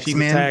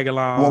X-Men, tag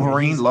along.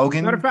 Wolverine,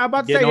 Logan. Not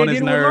about to getting say on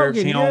his nerves.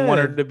 Logan, he don't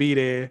want her to be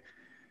there.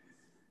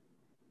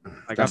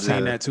 Like I've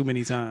seen that too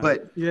many times.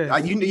 But yeah,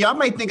 y'all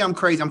may think I'm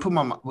crazy. I'm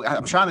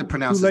trying to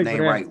pronounce his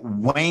name right.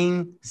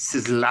 Wayne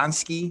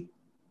Szymanski.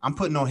 I'm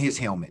putting on his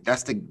helmet.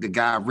 That's the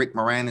guy Rick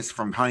Moranis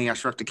from Honey, I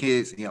Shrunk the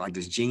Kids. He had like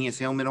this genius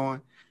helmet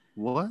on.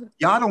 What?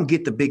 Y'all don't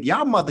get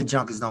y'all mother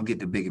junkers don't get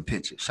the bigger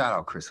picture. Shout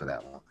out Chris for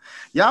that one.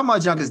 Y'all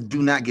mother junkers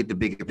do not get the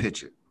bigger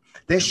picture.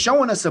 They're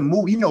showing us a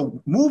movie. You know,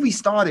 movie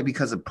started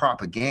because of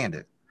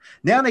propaganda.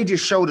 Now they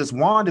just showed us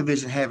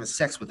WandaVision having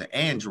sex with an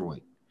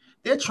android.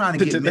 They're trying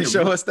to get. Did they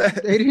show us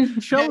that? They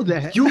didn't show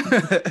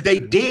that. They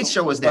did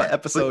show us that. What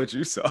episode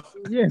you saw?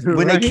 Yeah,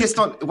 when they kissed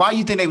on. Why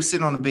you think they were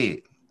sitting on the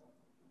bed?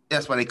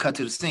 That's why they cut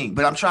to the scene.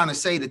 But I'm trying to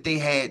say that they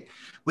had.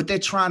 What they're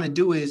trying to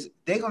do is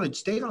they're gonna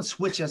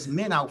switch us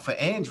men out for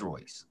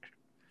androids.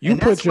 You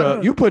put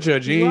your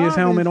genius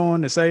helmet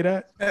on to say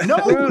that? No,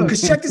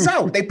 because check this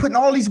out. They putting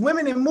all these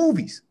women in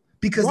movies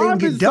because they can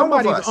get done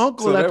with us.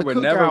 So there were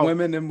never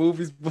women in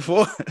movies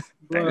before.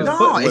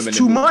 No, it's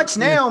too much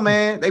now,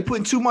 man. They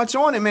putting too much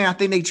on it, man. I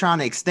think they trying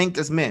to extinct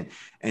us men.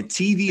 And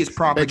TV is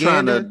propaganda. They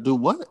trying to do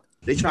what?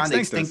 They trying to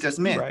extinct us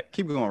men. Right.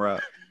 Keep going,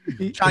 Rob.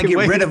 Trying to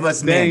get rid of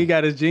us, man. He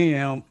got his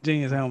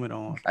genius helmet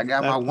on. I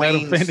got my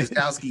Wayne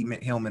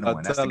Szymanski helmet on.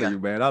 I'm telling you,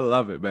 man. I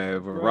love it,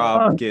 man. But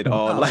Rob get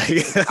all like.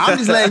 I'm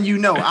just letting you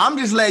know.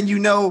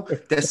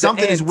 That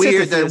something is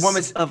weird. That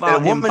a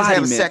woman's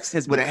having sex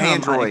with an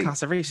android.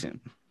 Conservation.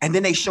 And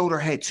then they showed her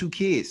had 2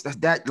 kids.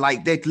 That's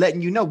like they're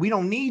letting you know we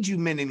don't need you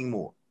men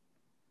anymore.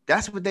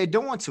 That's what they're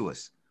doing to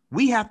us.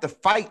 We have to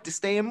fight to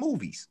stay in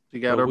movies.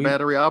 She got her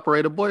battery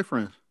operated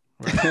boyfriend.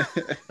 Right.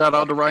 Shout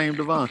out to Raheem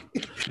Devon.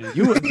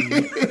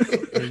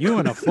 You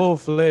in a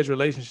full-fledged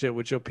relationship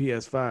with your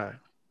PS5.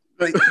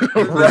 Right.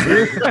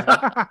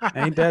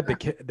 Ain't that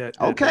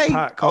the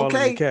pot calling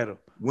the kettle?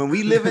 When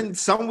we living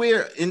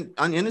somewhere in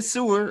a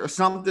sewer or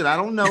something, I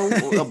don't know,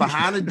 or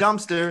behind a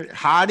dumpster,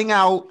 hiding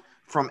out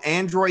from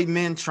android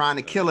men trying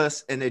to kill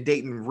us, and they're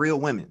dating real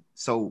women.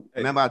 So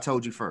remember, I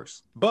told you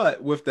first.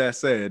 But with that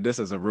said, this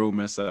is a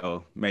rumor,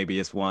 so maybe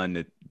it's one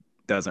that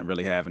doesn't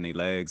really have any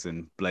legs,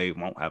 and Blade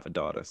won't have a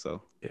daughter.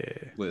 So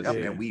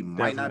and we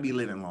might not be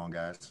living long,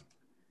 guys.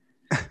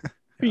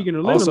 Speaking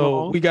of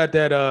also, we got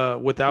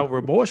that Without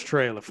Remorse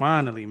trailer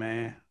finally,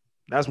 man.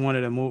 That's one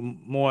of the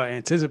more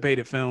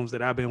anticipated films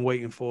that I've been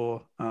waiting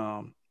for.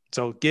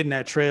 So getting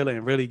that trailer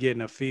and really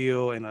getting a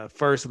feel and a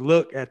first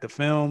look at the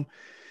film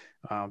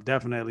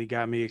definitely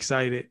got me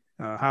excited.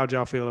 How'd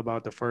y'all feel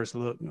about the first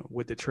look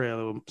with the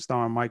trailer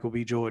starring Michael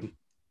B. Jordan?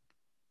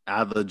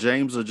 Either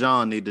James or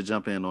John need to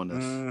jump in on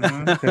this.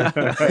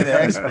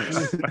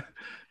 Mm-hmm.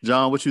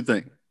 John, what you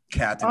think?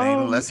 Captain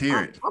Anal, let's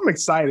hear it. I'm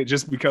excited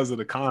just because of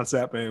the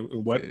concept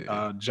and what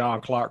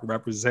John Clark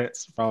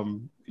represents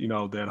from,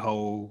 that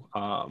whole,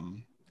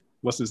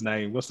 what's his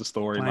name? What's the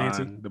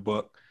storyline? The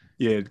book.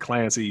 Yeah,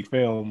 Clancy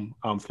film,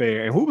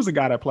 Fair. And who was the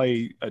guy that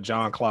played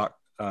John Clark,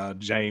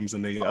 James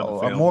in the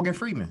other film? Morgan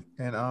Freeman.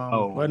 And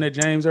wasn't it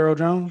James Earl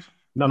Jones?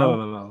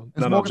 No.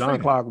 John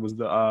Freeman. Clark was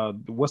the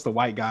what's the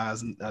white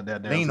guys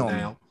that Lean on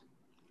down.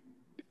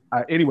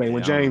 Anyway,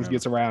 when James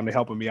gets around to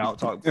helping me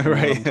out, what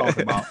I'm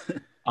talking about.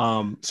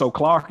 So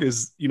Clark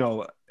is,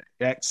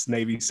 ex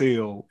Navy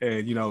SEAL,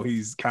 and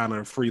he's kind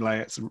of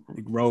freelance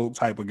rogue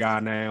type of guy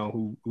now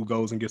who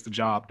goes and gets the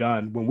job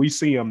done. When we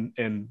see him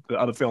in the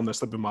other film that's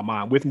slipping my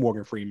mind with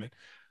Morgan Freeman,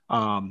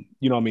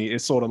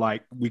 it's sort of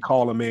like we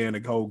call him in to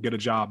go get a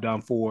job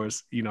done for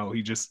us.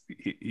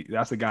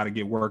 That's the guy to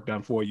get work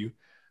done for you.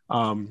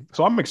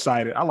 So I'm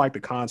excited. I like the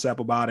concept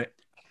about it.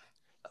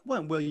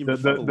 Wasn't William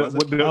Dafoe, was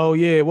it? Oh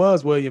yeah, it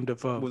was William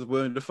Dafoe. Was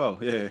William Dafoe?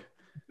 Yeah.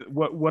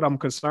 What I'm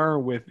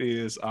concerned with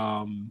is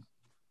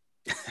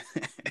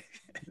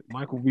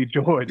Michael B.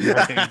 Jordan.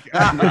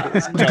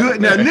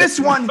 Good. Now this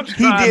one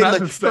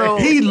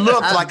he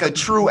looked like a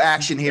true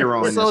action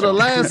hero. So the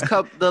last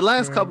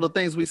couple of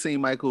things we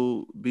seen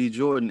Michael B.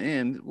 Jordan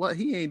in,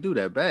 he ain't do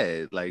that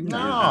bad. Like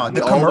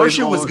the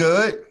commercial was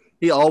good.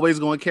 He always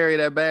going to carry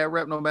that bad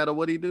rep no matter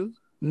what he do.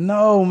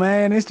 No,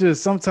 man, it's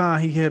just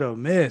sometimes he hit or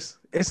miss.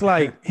 It's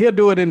like he'll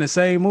do it in the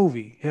same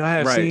movie. He'll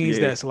have scenes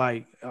that's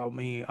like, I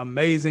mean,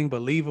 amazing,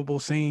 believable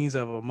scenes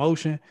of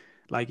emotion.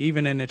 Like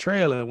even in the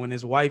trailer, when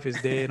his wife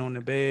is dead on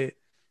the bed,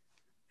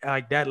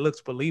 like that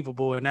looks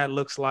believable, and that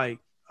looks like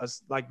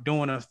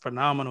doing a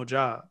phenomenal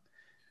job.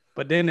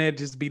 But then there'd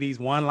just be these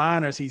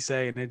one-liners he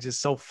say, and it's just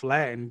so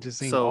flat and just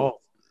seems off.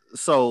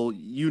 So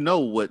you know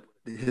what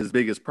his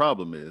biggest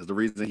problem is? The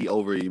reason he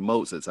over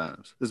emotes at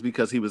times is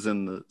because he was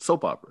in the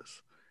soap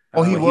operas.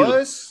 Oh, he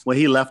was? When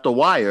he left The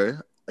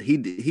Wire,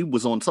 he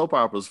was on soap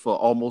operas for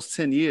almost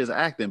 10 years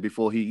acting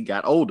before he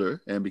got older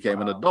and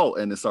became an adult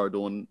and then started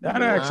doing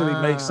that. Actually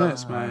makes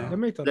sense, man. That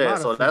makes a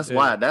lot of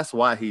sense. That's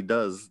why he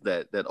does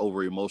that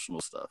over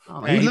emotional stuff.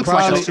 Oh, and he looks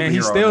like a superhero, and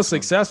he's still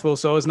successful,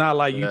 so it's not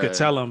like you could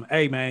tell him,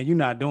 hey man, you're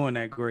not doing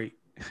that great.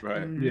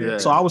 Right. Yeah.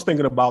 So I was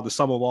thinking about The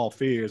Sum of All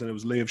Fears, and it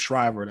was Liv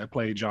Schreiber that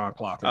played John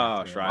Clark.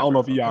 Oh, Schreiber. I don't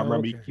know if y'all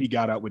remember, he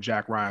got up with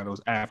Jack Ryan, it was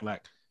Affleck,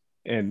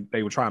 and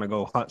they were trying to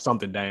go hunt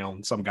something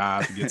down, some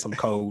guys to get some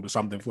code or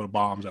something for the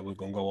bombs that was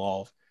going to go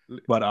off.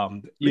 But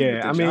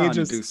yeah, I mean, it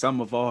just do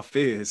Sum of All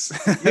Fears.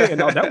 Yeah,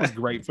 no, that was a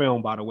great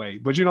film, by the way.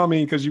 But you know what I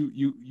mean? Because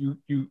you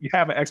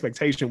have an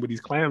expectation with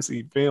these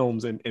Clancy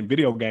films and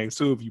video games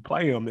too. If you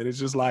play them, and it's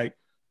just like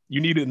you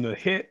need it in the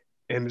hit,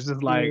 and it's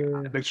just like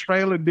the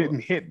trailer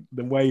didn't hit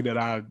the way that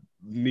I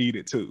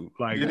needed to.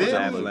 Like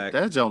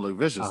that don't look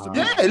vicious to me.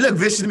 Yeah, it looked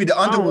vicious to me. The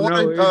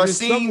underwater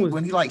scene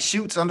when he like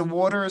shoots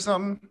underwater or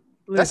something.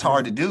 Listen, that's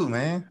hard to do,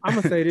 man. I'm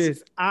gonna say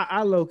this.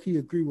 I low key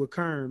agree with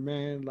Kern,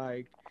 man.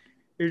 Like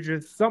it's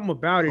just something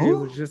about it. It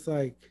was just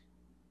like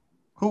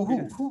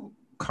who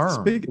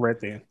Kern right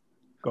there.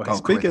 Go ahead.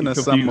 Speaking of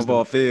Sum of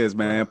All Fears,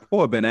 man,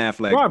 poor Ben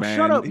Affleck, Rob, man.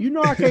 shut up. You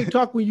know I can't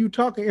talk when you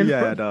talking. He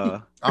had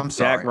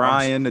Jack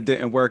Ryan that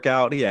didn't work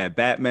out. He had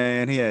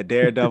Batman. He had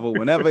Daredevil.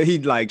 Whenever he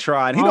like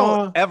tried, he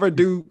don't ever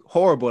do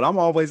horrible. I'm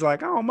always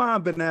like, I don't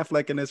mind Ben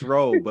Affleck in this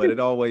role, but it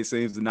always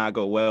seems to not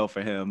go well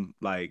for him,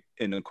 like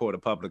in the court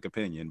of public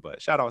opinion.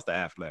 But shout outs to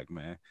Affleck,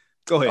 man.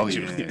 Go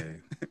ahead.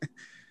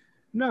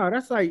 No,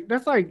 that's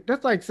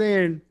like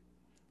saying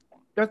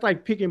that's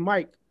like picking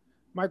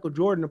Michael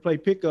Jordan to play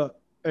pickup.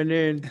 And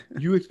then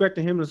you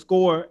expected him to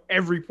score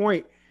every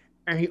point,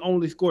 and he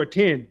only scored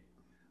 10.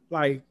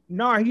 Like,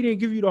 no, he didn't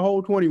give you the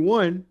whole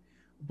 21,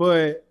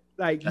 but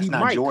like that's he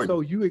might. Jordan.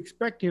 So you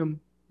expect him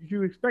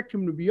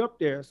to be up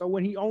there. So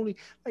when he only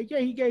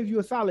he gave you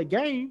a solid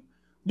game.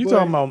 You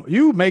talking about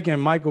you making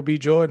Michael B.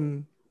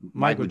 Jordan,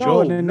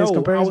 Jordan in this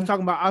comparison?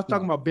 I was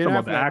talking about Ben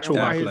Affleck, the actual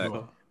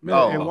Affleck.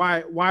 And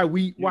why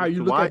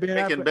you look at Ben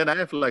Affleck? Ben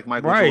Affleck,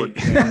 Michael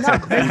Jordan. I'm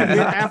not making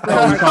Ben Affleck.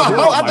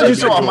 I thought you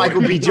saw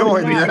Michael B.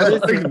 Jordan.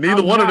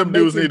 Neither one of them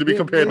dudes need to be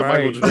compared to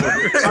Michael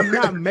Jordan. I'm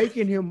not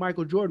making him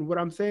Michael Jordan. What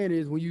I'm saying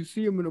is, when you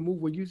see him in a movie,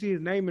 when you see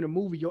his name in a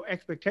movie, your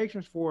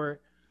expectations for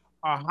it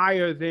are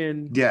higher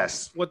than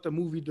what the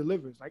movie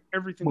delivers. Like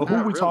everything. Well, who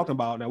are we talking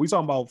about now? We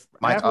talking about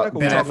Affleck?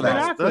 Ben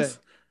Affleck.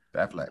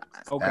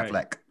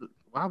 Affleck.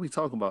 Why are we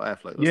talking about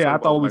Affleck? I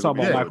thought we were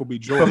talking about Michael B.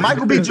 Jordan. But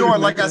Michael B. Jordan,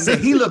 like I said,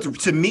 he looked,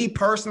 to me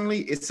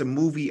personally, it's a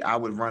movie I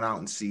would run out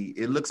and see.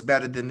 It looks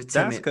better than The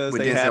Tenant. That's because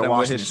they had him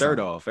with his shirt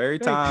off. Every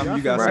time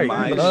you got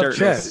somebody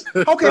shirtless.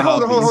 Okay,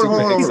 hold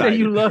on. You say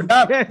you love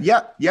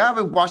y'all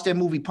ever watched that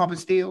movie Pumping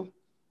Steel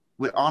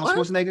with Arnold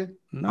Schwarzenegger?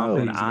 No.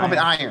 Pumping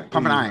Iron.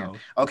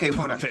 Okay,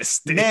 hold on.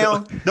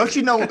 Now, don't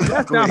you know?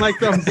 That sounds like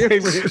something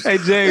different. Hey,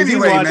 James, you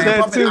watched that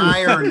Pumping too.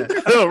 Iron.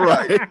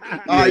 Right.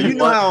 You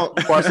know how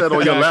watch that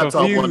on your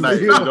laptop one night.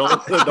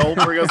 Don't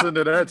bring us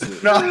into that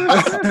shit.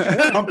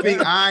 No.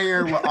 Pumping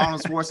Iron with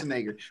Arnold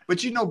Schwarzenegger.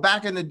 But you know,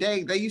 back in the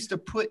day, they used to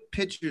put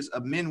pictures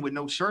of men with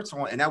no shirts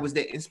on, and that was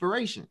their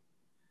inspiration.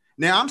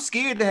 Now I'm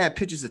scared to have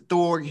pictures of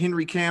Thor,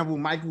 Henry Cavill,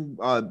 Michael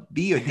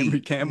B. or D.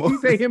 Henry Cavill. You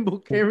say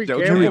Campbell,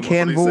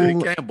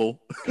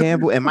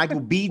 and Michael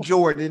B.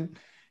 Jordan.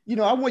 You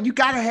know, you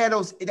gotta have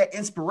that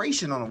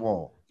inspiration on the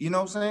wall. You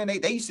know what I'm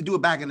saying? They used to do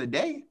it back in the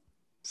day.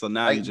 So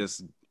now you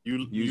just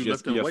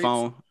use your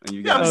phone and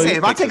you got. I'm saying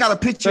if I take out a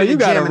picture, you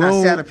got and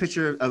I set a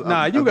picture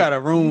of. You got a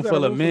room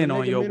full of men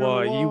on your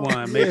wall. You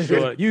want to make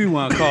sure you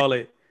want to call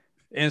it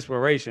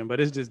inspiration, but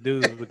it's just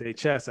dudes with their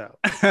chests out.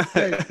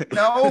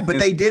 No, but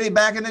they did it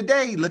back in the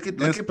day. Look at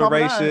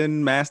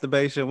inspiration,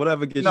 masturbation,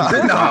 whatever gets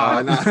you.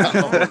 No.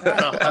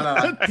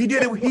 He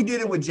did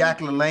it with Jack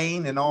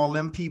LaLanne and all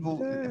them people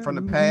from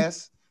the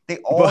past. They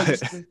all.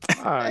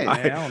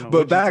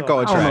 But back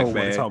on track,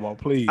 man. About,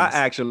 please. I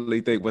actually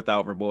think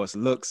Without Remorse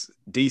looks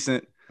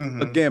decent.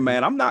 Mm-hmm. Again,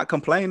 man, I'm not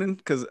complaining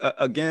because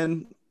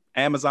again,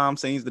 Amazon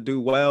seems to do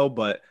well,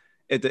 but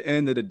at the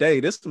end of the day,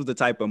 this was the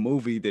type of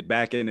movie that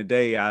back in the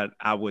day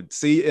I would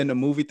see in the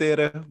movie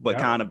theater, but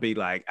kind of be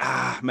like,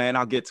 man,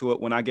 I'll get to it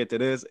when I get to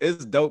this.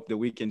 It's dope that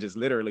we can just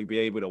literally be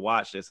able to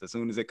watch this as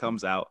soon as it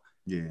comes out.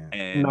 Yeah.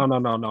 And no.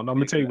 Let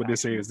me tell you what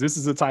this is. This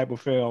is the type of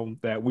film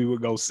that we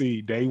would go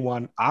see day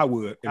one. I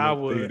would in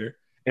the theater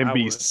and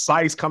be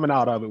psyched coming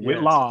out of it with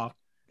Law.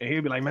 And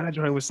he'd be like, man, that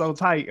joint was so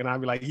tight. And I'd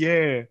be like,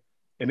 yeah.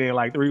 And then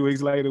like 3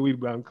 weeks later, we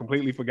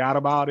completely forgot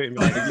about it. And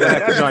like,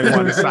 that joint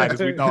wasn't as tight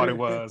as we thought it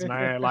was,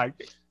 man. Like,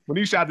 when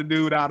he shot the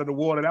dude out of the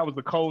water, that was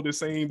the coldest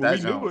scene. But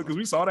we knew it because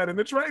we saw that in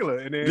the trailer.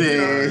 And then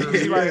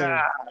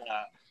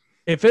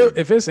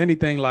if it's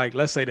anything like,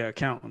 let's say, The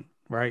Accountant,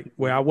 right,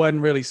 where I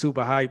wasn't really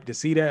super hyped to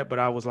see that, but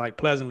I was like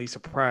pleasantly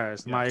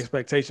surprised. Yes. My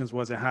expectations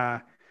wasn't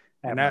high,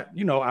 and that,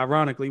 you know,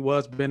 ironically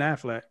was Ben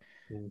Affleck.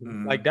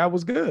 Mm-hmm. Like, that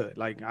was good.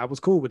 Like, I was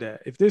cool with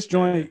that. If this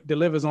joint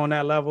delivers on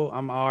that level,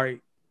 I'm all right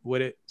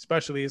with it.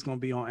 Especially it's gonna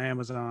be on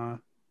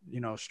Amazon, you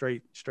know,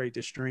 straight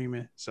to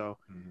streaming. So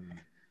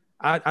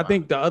I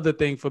think the other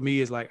thing for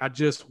me is, like, I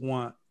just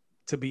want,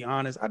 to be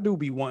honest, I do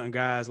be wanting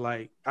guys,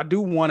 like, I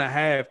do want to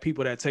have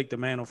people that take the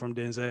mantle from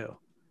Denzel.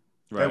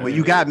 Right. Well,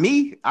 you got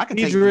me. I can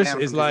take Idris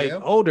is like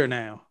older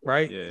now,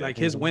 right? Yeah. Like,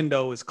 his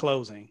window is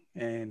closing,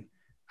 and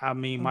I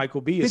mean,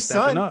 Michael B is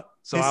stepping up.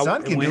 So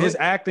when his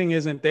acting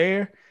isn't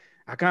there,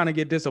 I kind of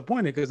get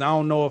disappointed because I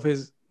don't know if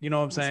his, you know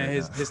what I'm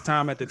saying, his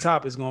time at the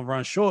top is going to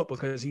run short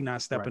because he's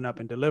not stepping up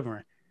and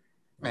delivering.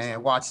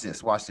 Man, watch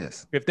this.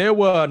 If there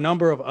were a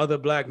number of other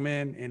black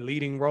men in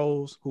leading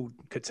roles who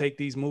could take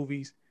these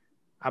movies,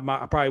 I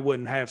probably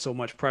wouldn't have so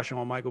much pressure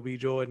on Michael B.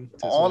 Jordan.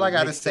 All I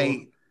got to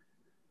say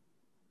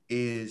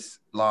is,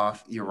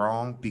 Loft, you're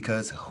wrong,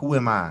 because who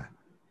am I?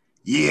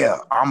 Yeah,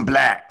 I'm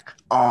black.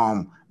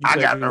 I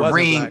got a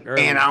ring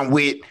and I'm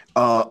with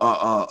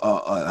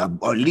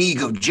a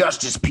League of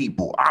Justice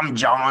people. I'm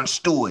Jon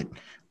Stewart.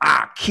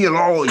 I kill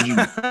all you.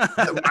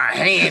 Put my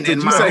hand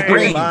in my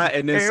ring.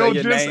 And then say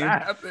your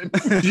name.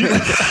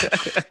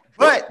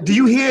 But do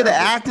you hear the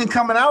acting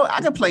coming out?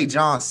 I can play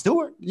Jon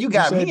Stewart. You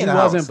got me in the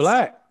house. Wasn't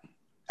black.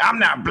 I'm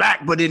not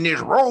black, but in this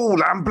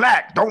role, I'm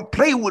black. Don't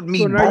play with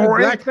me, boy. You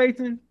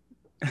blackfacing?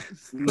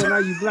 So now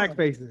you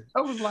blackfacing.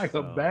 That was like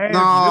a bad.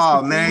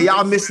 No, man,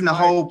 y'all missing the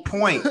whole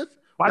point.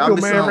 Like your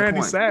man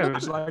Randy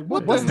Savage. Like,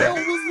 what the hell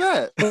was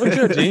that? Put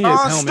your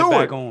genius helmet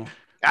back on.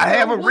 I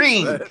have a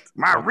ring.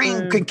 My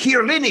ring can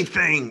kill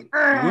anything.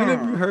 When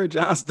have you heard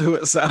Jon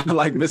Stewart sound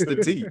like Mr.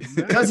 T?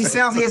 Because he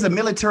has a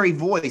military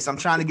voice. I'm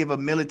trying to give a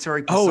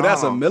milmilitary persona. Oh,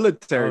 that's a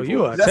military voice.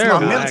 You are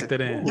terrible actor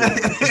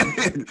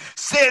then.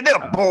 Sit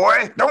up,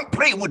 boy. Don't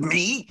play with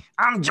me.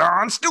 I'm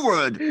Jon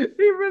Stewart. He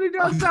really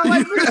does sound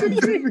like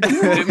Mr. T.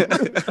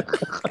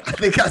 I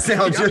think I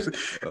sound just.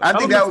 I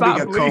think that would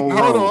be a cold.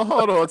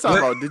 Hold on. Talk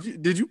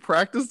about. Did you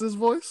practice this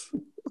voice?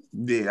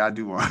 Yeah, I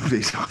do want to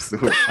be Jon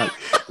Stewart.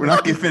 When I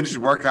get finished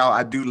workout,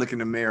 I do look in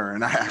the mirror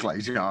and I act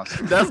like Jon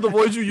Stewart. That's the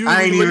voice you use.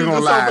 I ain't even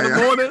gonna lie. In the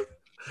morning?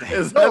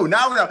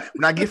 No,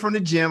 when I get from the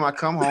gym, I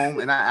come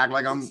home and I act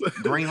like I'm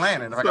Green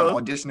Lantern, like I'm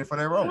auditioning for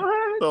that role.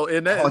 So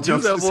in that,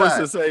 use that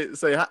voice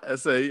and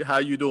say how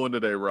you doing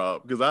today,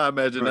 Rob? Because I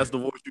imagine that's the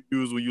voice you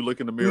use when you look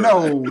in the mirror.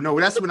 No,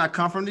 that's when I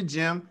come from the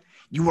gym.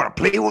 You want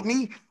to play with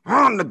me?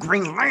 I'm the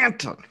Green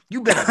Lantern.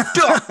 You better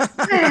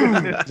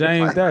duck.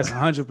 James, that's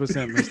 100%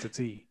 Mr.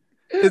 T.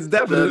 It's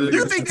definitely.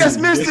 You think that's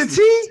Mr.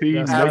 T?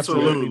 That's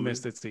absolutely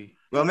Mr. T.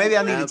 Well, maybe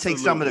I need to take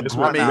some of the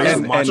grunt out.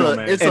 And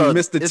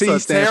Mr. T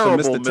stands for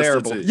Mr.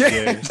 Terrible.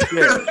 Yeah.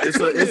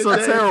 It's a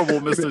terrible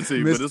Mr.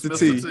 T, but it's Mr.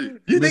 T.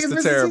 You think it's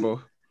Mr.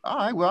 Terrible? All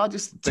right, well, I'll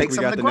just take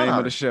some of the name out.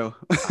 of the show.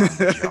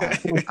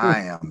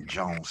 I am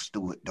Jon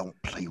Stewart.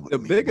 Don't play with me.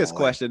 The biggest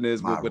question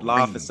is what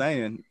Loft is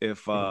saying.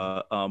 If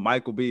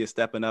Michael B is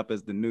stepping up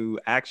as the new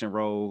action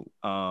role,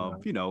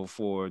 you know,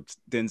 for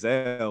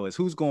Denzel, is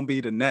who's going to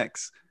be the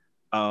next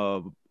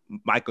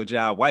Michael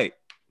Jai White?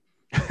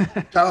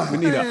 We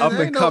need an up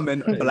and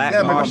coming black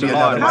martial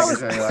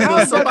artist.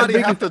 Does somebody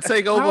have to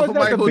take over for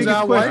Michael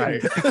Jai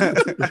White?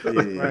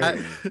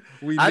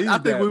 I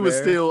think we would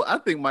still. I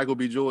think Michael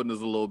B. Jordan is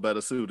a little better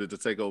suited to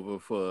take over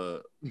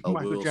for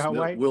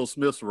Will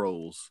Smith's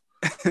roles,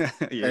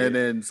 and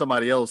then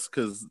somebody else,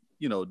 because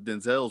you know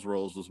Denzel's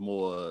roles was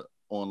more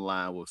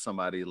online with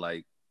somebody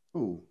like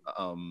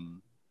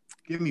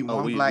give me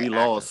one black. We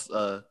lost.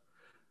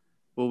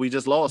 Well, we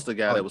just lost the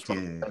guy that was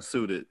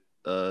suited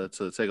to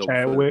take over.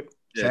 Chadwick.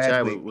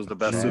 Chadwick was the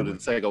best suited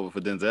to take over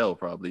for Denzel,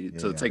 probably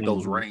to take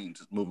those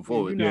reins moving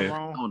forward. You're not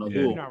wrong. I don't know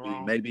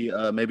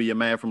who. Maybe your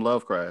man from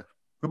Lovecraft.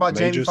 What about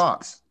Jamie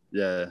Foxx?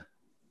 Yeah.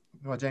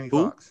 What about Jamie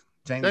Foxx?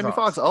 Jamie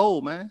Foxx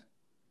old, man.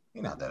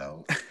 He's not that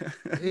old.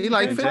 He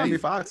like 50. Jamie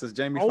Foxx is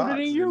Jamie Foxx. Older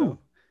than you. Know?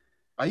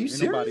 Are you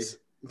serious?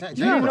 You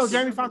didn't know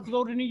Jamie Foxx was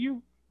older than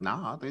you? No,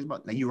 I think he's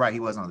about. You're right. He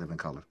was on Living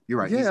Color. You're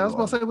right. Yeah, I was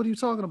about to say, what are you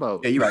talking about?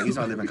 Yeah, you're right. He's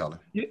on Living Color.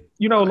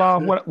 You know,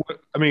 Lon, what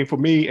I mean for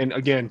me, and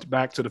again,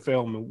 back to the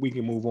film, and we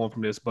can move on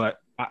from this. But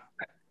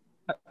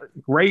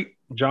great,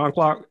 John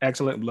Clark,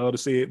 excellent. Love to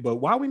see it. But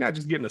why are we not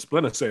just getting a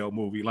Splinter Cell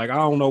movie? Like, I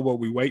don't know what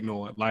we're waiting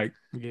on. Like,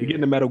 you're getting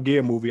the Metal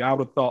Gear movie. I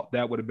would have thought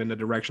that would have been the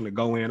direction to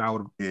go in. I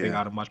would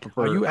have much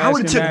preferred. I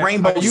would have took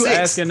Rainbow Six. Are you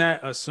asking that,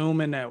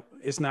 assuming that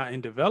it's not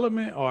in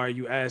development, or are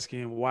you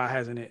asking why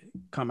hasn't it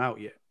come out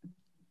yet?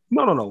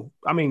 No.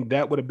 I mean,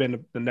 that would have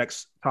been the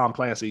next Tom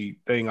Clancy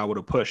thing I would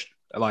have pushed.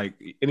 Like,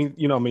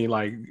 you know what I mean?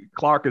 Like,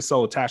 Clark is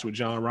so attached with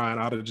John Ryan.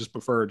 I would have just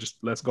preferred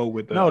let's go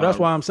with the... No, that's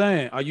why I'm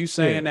saying. Are you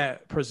saying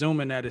that,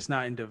 presuming that it's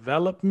not in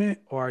development,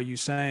 or are you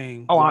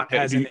saying...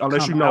 unless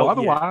you know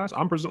otherwise,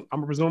 I'm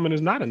presuming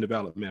it's not in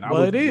development.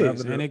 Well, it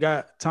is, and it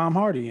got Tom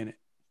Hardy in it.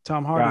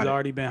 Tom Hardy's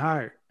already been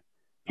hired.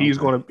 He's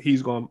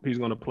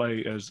gonna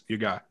play as your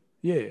guy.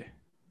 Yeah.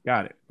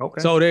 Got it.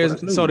 Okay. So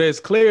Well, there's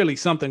clearly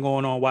something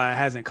going on why it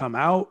hasn't come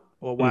out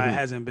or why it Mhm.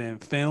 hasn't been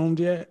filmed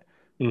yet,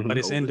 Mhm. but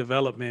it's in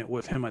development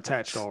with him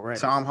attached already.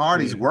 Tom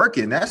Hardy's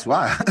working. That's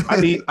why.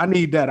 I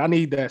need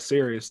that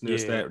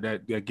seriousness Yeah.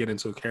 that get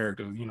into a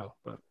character,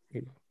 but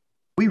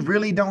we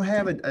really don't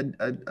have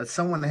a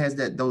someone that has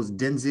those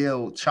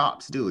Denzel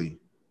chops, do we?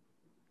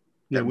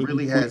 yeah, That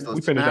really has we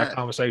those. finished that Nah.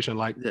 conversation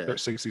like Yeah.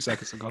 60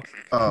 seconds ago.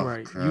 Oh,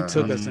 Right. You God.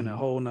 took us in a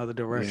whole nother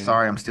direction.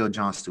 Sorry, I'm still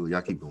John Stewart.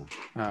 Y'all keep going.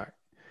 All right.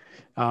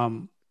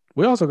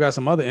 We also got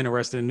some other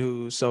interesting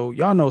news. So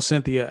y'all know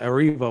Cynthia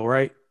Erivo,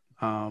 right?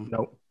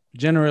 Nope.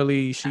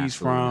 Generally,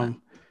 she's Absolutely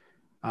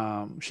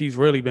she's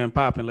really been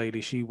popping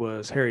lately. She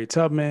was Harriet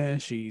Tubman.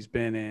 She's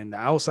been in The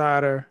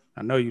Outsider.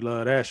 I know you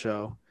love that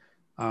show.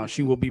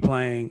 She will be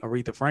playing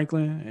Aretha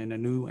Franklin in a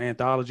new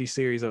anthology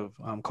series of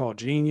called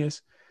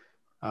Genius.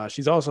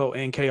 She's also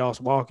in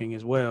Chaos Walking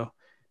as well.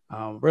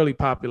 Really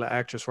popular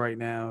actress right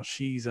now.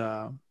 She's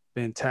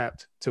been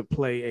tapped to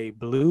play a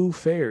blue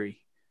fairy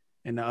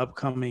in the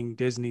upcoming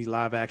Disney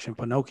live action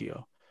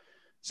Pinocchio.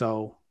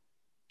 So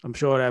I'm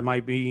sure that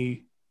might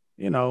be,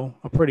 a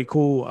pretty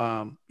cool,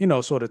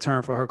 sort of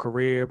turn for her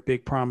career,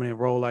 big prominent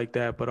role like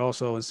that, but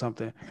also in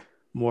something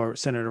more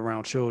centered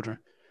around children.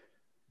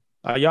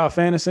 Y'all a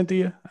fan of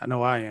Cynthia? I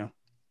know I am.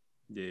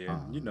 Yeah,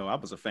 I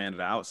was a fan of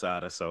The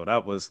Outsider, so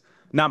that was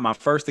not my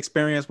first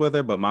experience with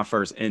her, but my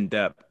first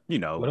in-depth,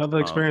 What other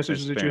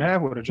experiences did you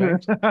have with her,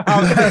 James? Hell.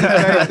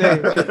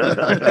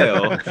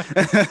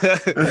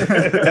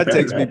 That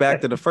takes me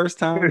back to the first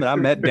time that I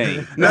met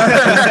Dane.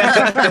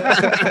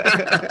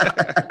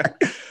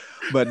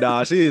 But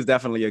nah, she is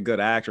definitely a good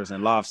actress.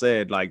 And Love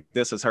said, like,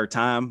 this is her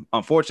time.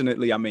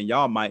 Unfortunately, I mean,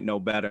 y'all might know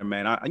better,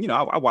 man.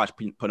 I watched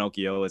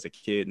Pinocchio as a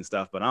kid and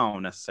stuff, but I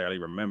don't necessarily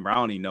remember. I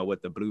don't even know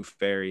what the Blue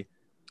Fairy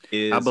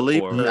is. I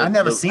believe I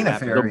never seen a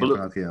fairy in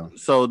Pinocchio.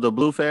 So the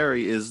blue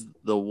fairy is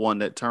the one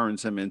that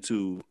turns him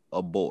into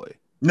a boy.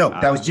 No,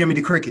 that was Jimmy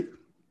the Cricket.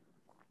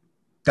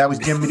 That was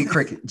Jimmy the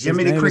Cricket.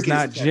 Jimmy the Cricket.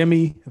 Not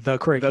Jimmy the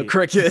Cricket. The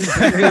Cricket.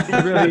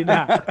 Really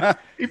not.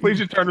 He please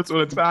should turn into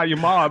an Italian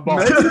mob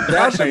boss.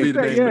 That should be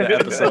the name of the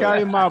episode.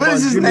 What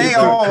is his name?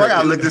 Oh, I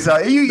gotta look this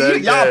up.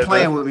 Y'all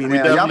playing with me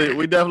now.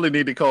 We definitely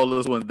need to call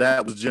this one.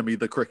 That was Jimmy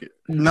the Cricket.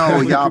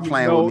 No, y'all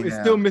playing with me it's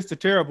now. still Mr.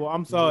 Terrible.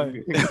 I'm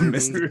sorry.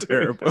 Mr.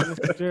 Terrible.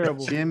 Mr.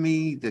 Terrible.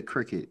 Jimmy the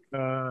Cricket.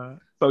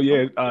 So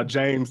yeah,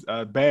 James,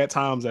 Bad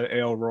Times at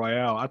El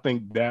Royale. I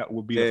think that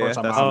would be the first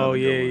time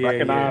I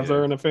recognize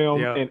her in the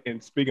film. Yeah.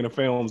 And speaking of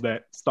films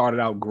that started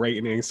out great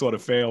and then sort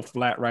of fell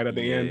flat right at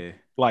the end,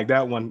 like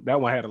that one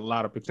had a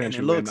lot of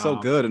potential. And it looked so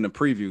good in the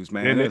previews,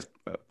 man. It was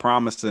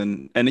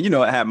promising. And it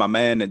had my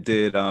man that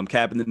did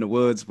Cabin in the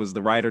Woods was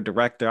the writer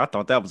director. I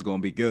thought that was going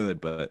to be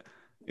good, but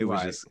it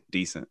was just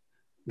decent.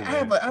 I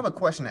have a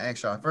question to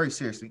ask y'all very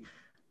seriously.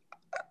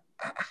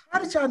 How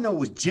did y'all know it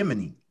was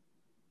Jiminy?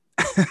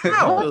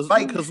 Because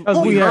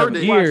we heard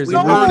it. years.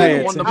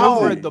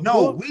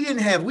 No, we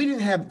didn't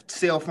have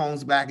cell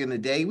phones back in the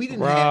day. We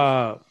didn't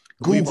have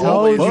we Google.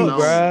 told you,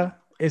 books. bruh.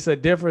 It's a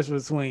difference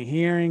between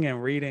hearing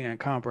and reading and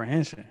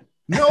comprehension.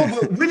 No,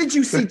 but when did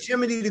you see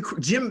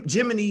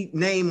Jiminy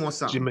name on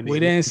something? Jiminy. We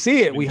didn't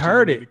see it. We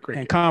heard it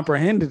and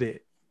comprehended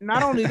it.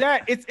 Not only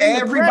that, it's in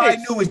Everybody the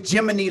knew it was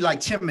Jiminy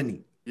like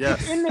chimney.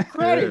 Yes. in the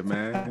credits.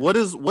 man. What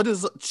is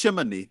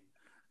chimney?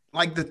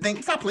 Like the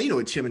thing, stop playing. You know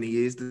what chimney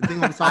is. The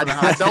thing on the top of the I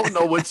house. don't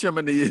know what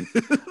chimney is.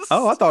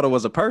 Oh, I thought it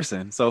was a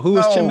person. So who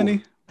is No.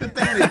 Chimney? The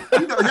thing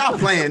is, y'all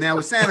playing now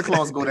with Santa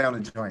Claus go down the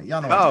joint.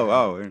 Y'all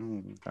know.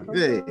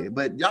 Yeah,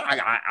 but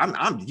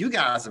y'all, you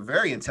guys are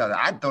very intelligent.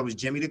 I thought it was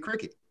Jimmy the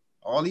Cricket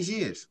all these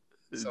years.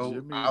 So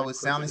Jimmy I the was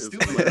sounding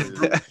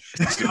Cricket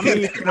stupid. I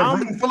mean, in a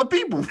room full of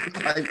people.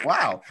 Like,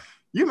 wow,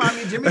 you remind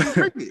me of Jimmy the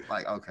Cricket.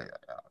 Like, okay,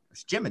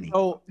 it's Jiminy.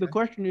 So the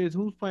question is,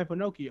 who's playing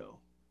Pinocchio?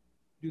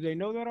 Do they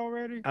know that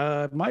already?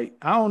 I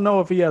don't know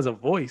if he has a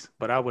voice,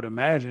 but I would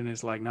imagine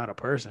it's like not a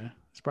person.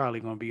 It's probably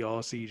gonna be all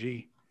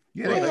CG.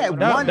 Yeah, they had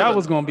That, one. that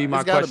was gonna be my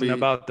It's gotta question be.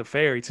 about the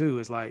fairy too.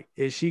 Is like,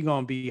 is she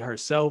gonna be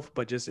herself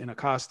but just in a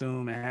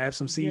costume and have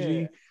some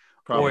CG,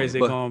 or is it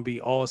But- gonna be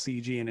all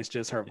CG and it's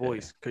just her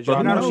voice? Because But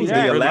y'all Not no, know only she's the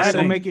that, really are they Aladdin-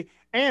 gonna sing. make it?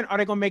 And are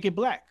they gonna make it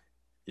black?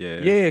 Yeah,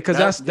 because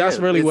that's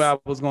really it's- where I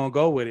was gonna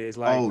go with it. It's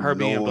like Oh, her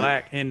being Lord.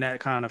 black in that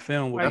kind of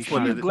film would Like, be That's what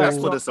kind it- of that's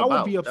cool. what it's I would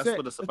about. be That's upset.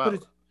 what it's That's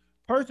about.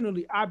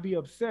 Personally, I'd be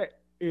upset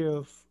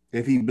if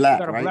If he you black,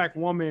 got a right? black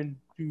woman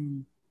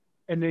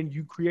and then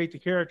you create the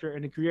character,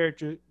 and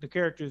the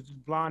character is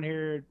blonde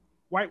haired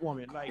white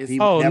woman. Like, It's- He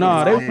Oh never no,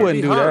 was they on here.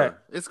 wouldn't do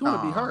that. It's going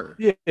to be Aw. her.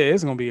 Yeah,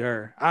 it's gonna be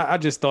her. I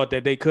just thought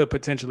that they could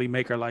potentially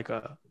make her like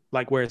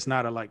where it's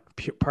not a like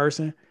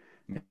person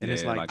and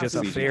it's like just a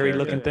CG fairy character.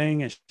 looking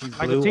thing and she's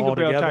like a blue Tinkerbell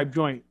altogether. type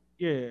joint.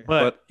 Yeah.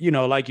 But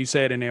like you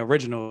said in the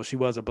original, she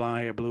was a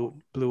blonde haired,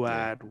 blue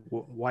eyed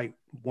white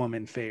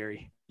woman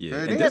fairy. Yeah, Yeah,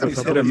 and they had a Disney's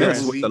hit or couple miss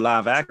years with the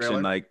live action.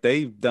 trailer. Like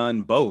they've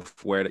done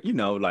both, where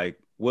like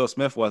Will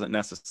Smith wasn't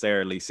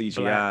necessarily CGI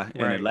Black,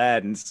 in right.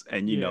 Aladdin's,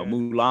 and Yeah.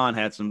 Mulan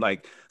had some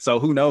so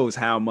who knows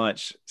how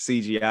much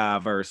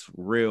CGI versus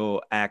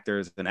real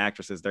actors and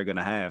actresses they're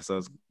gonna have. So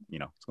it's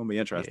it's gonna be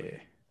interesting.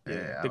 Yeah.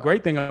 The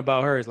great thing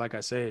about her is, like I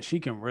said, she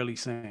can really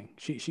sing.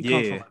 She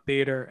comes from a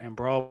theater and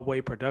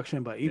Broadway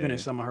production, but even in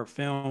some of her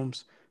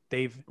films,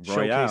 they've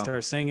showcased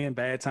her singing.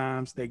 Bad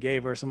Times, they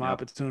gave her some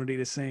opportunity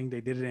to sing.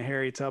 They did it in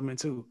Harriet Tubman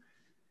too.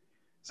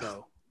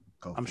 So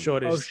I'm sure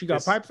this. Oh, she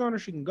got pipes on her.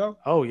 She can go.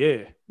 Oh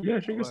yeah,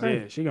 she can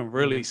sing. Yeah, she can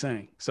really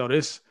sing. So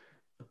this,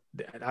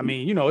 I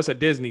mean, you know, it's a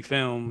Disney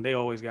film. They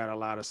always got a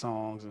lot of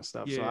songs and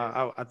stuff. Yeah.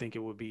 So I think it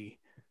would be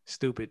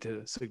stupid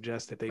to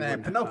suggest that they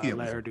wouldn't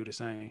let her do the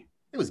same.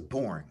 It was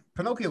boring.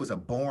 Pinocchio was a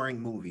boring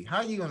movie. How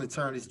are you going to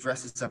turn this,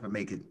 dress this up, and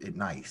make it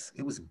nice?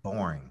 It was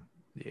boring.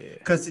 Yeah.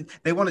 Because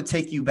they want to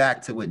take you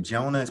back to what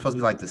Jonah. It's supposed to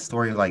be like the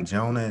story of like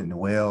Jonah and the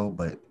whale,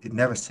 but it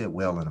never said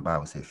whale in the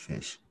Bible. It said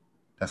fish.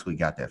 That's where we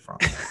got that from.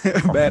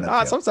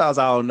 Man, sometimes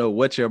I don't know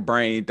what your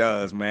brain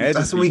does, man. It That's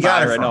just where we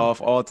got it firing from. off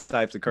all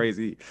types of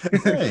crazy.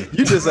 Hey.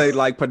 You just say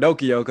like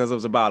Pinocchio because it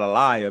was about a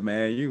liar,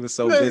 man. You was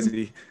so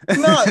busy.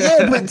 No,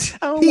 yeah, but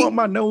I don't want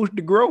my nose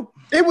to grow.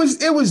 It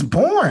was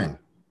boring.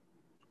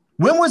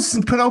 When was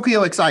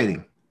Pinocchio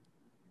exciting?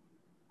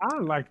 I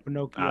liked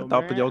Pinocchio. I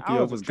thought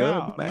Pinocchio was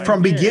good, man.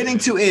 From beginning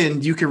to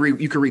end, you can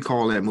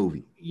recall that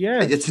movie.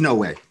 Yeah, it's no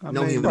way.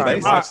 No human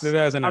being. Watched it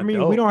as an adult. I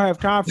mean, we don't have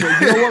time for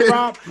it. You know what,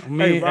 Rob?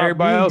 Rob,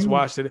 everybody else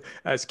watched it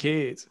as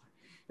kids.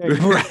 Hey,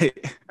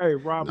 right. Hey,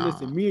 Rob,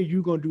 listen. Me and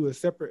you gonna do a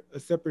separate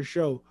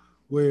show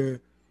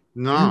where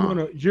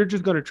you're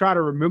just gonna try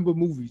to remember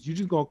movies. You're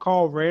just gonna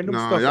call random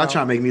stuff. No, y'all out.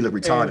 trying to make me look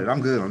retarded.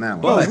 I'm good on that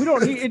one. But we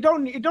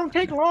don't. It don't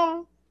take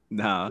long.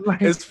 Nah,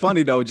 it's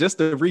funny though. Just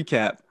to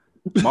recap,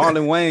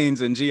 Marlon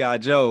Wayans and G.I.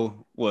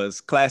 Joe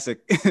was classic,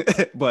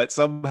 but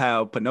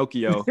somehow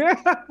Pinocchio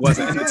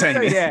wasn't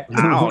entertaining. I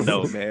don't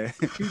know, man.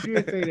 He did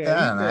say that.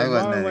 Yeah, it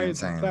wasn't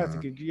entertaining.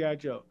 Classic in G.I.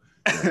 Joe.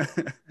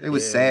 It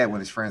was sad when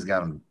his friends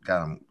got him,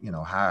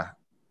 high.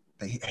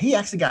 He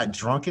actually got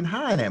drunk and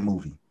high in that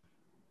movie.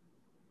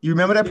 You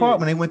remember that part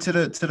when they went to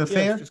the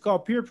fair? It's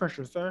called peer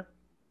pressure, sir.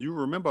 You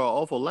remember an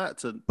awful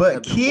lot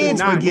But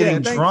kids were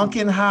getting drunk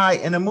and high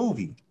in a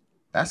movie.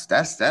 That's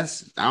I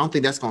don't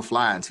think that's gonna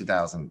fly in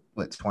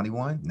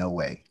 2021. No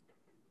way.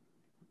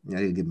 You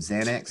know, they give them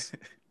Xanax,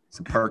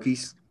 some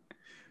Perkies.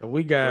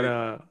 We got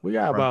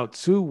about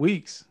 2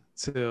 weeks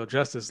till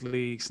Justice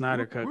League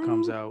Snyder Cut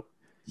comes out.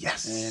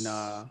 Yes.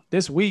 And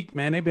this week,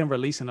 man, they've been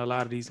releasing a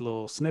lot of these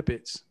little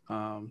snippets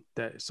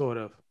that sort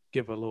of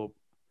give a little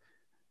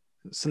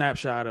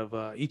snapshot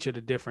of each of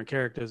the different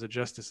characters of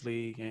Justice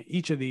League, and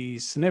each of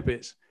these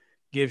snippets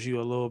gives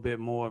you a little bit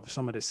more of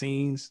some of the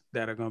scenes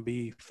that are going to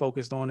be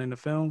focused on in the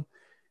film.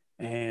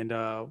 And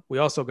we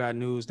also got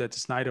news that the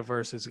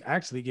Snyderverse is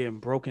actually getting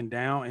broken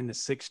down into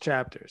 6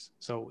 chapters.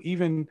 So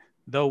even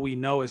though we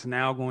know it's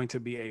now going to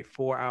be a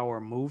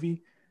 4-hour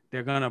movie,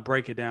 they're going to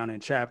break it down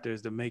in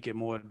chapters to make it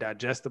more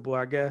digestible,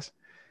 I guess,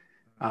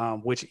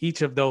 which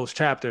each of those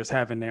chapters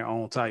having their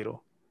own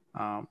title.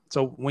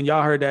 So when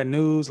y'all heard that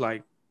news,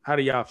 like, how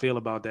do y'all feel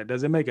about that?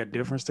 Does it make a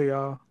difference to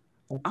y'all?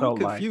 I'm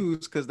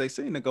confused because they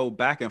seem to go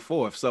back and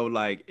forth. So,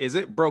 like, is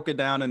it broken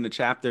down into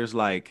chapters?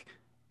 Like,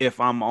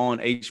 if I'm on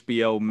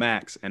HBO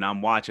Max and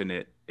I'm watching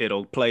it,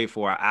 it'll play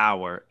for an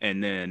hour,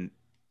 and then,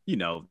 you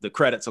know, the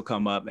credits will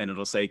come up and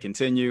it'll say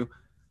continue.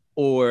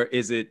 Or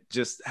is it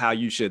just how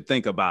you should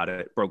think about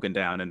it, broken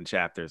down into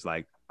chapters?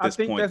 Like, this I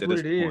think point that's to what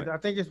this it point. is. I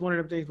think it's one of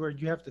them things where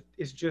you have to.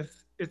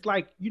 It's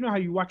like, you know how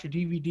you watch a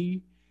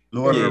DVD.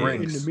 Lord of the In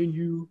Rings. the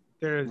menu,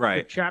 there's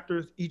the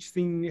chapters. Each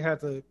scene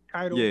has a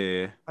title.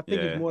 Yeah. I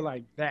think it's more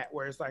like that,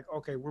 where it's like,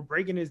 okay, we're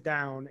breaking this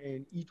down,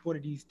 and each one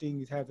of these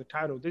things has a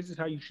title. This is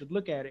how you should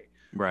look at it.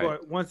 Right.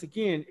 But once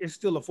again, it's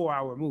still a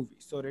 4-hour movie,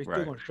 so they're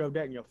still gonna shove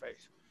that in your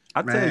face.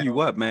 I tell you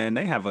what, man,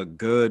 they have a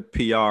good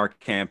PR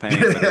campaign.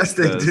 For Yes,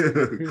 they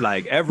do.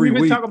 Like, every We've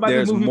been week, talking about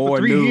there's this movie for more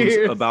 3 news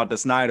years. about the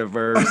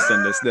Snyderverse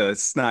and the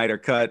Snyder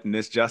Cut and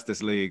this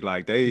Justice League.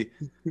 Like, they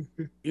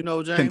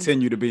James,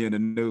 continue to be in the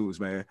news,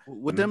 man.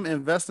 with them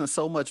investing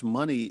so much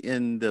money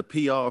in the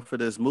PR for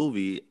this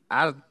movie,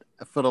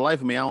 for the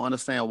life of me, I don't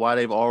understand why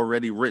they've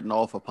already written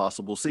off a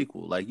possible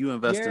sequel. Like, you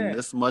investing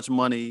this much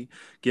money,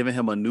 giving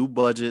him a new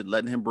budget,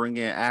 letting him bring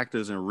in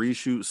actors and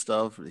reshoot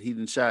stuff. He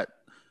done shot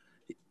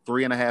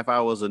 3.5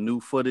 hours of new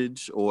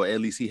footage, or at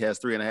least he has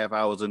 3.5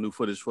 hours of new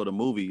footage for the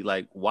movie.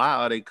 Like, why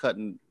are they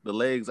cutting the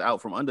legs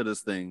out from under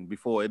this thing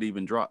before it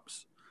even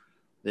drops?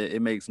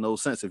 It makes no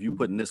sense if you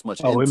putting this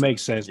much. It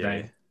makes sense,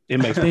 Dane. It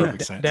makes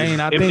perfect sense.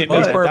 Dane, I think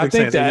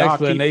the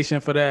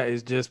explanation for that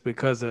is just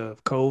because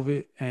of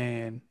COVID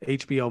and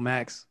HBO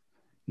Max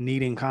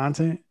needing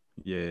content.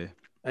 Yeah.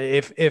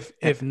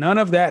 If none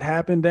of that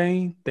happened,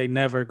 Dane, they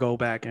never go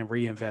back and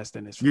reinvest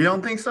in this. You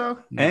don't think so?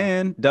 No.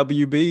 And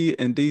WB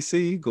in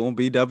DC gonna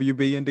be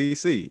WB in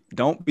DC.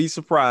 Don't be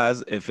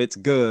surprised if it's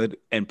good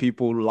and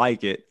people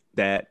like it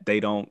that they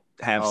don't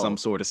have some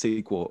sort of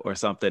sequel or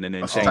something and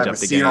then change up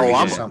the game.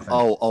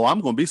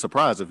 I'm gonna be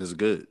surprised if it's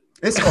good.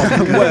 It's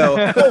gonna be well,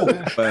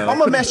 I'm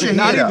gonna mess your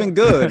not head even up.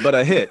 good, but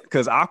a hit.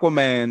 Because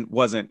Aquaman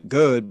wasn't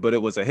good, but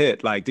it was a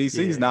hit. Like,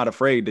 DC's not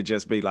afraid to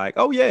just be like,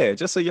 oh yeah,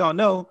 just so y'all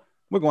know,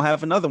 we're gonna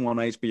have another one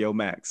on HBO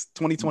Max.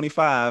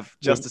 2025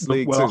 Justice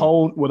League with 2. a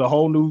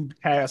whole new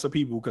cast of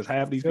people, because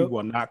half these people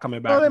are not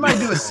coming back. Well, they might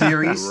do a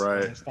series.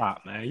 Right. Man,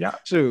 stop, man. Y'all,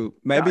 Shoot,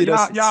 maybe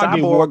y'all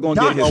Cyborg gonna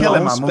get his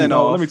killing own my movie.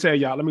 spinoff. let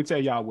me tell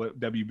y'all what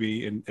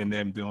WB and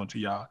them doing to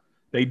y'all.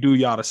 They do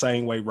y'all the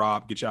same way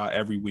Rob get y'all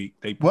every week.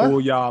 They pull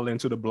y'all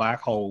into the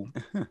black hole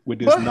with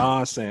this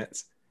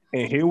nonsense.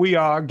 And here we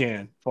are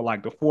again for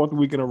like the fourth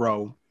week in a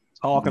row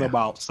talking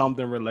about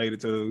something related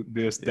to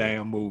this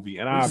damn movie.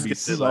 And I'll be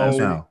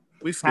so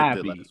we skipped happy.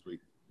 it last week.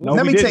 No,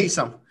 Let we me tell didn't. you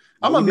something.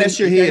 I'm gonna mess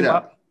your head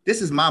up.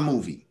 This is my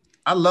movie.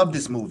 I love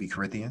this movie,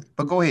 Corinthian.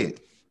 But go ahead.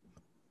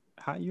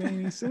 How you ain't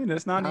even seen it?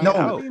 It's not No,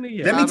 out. let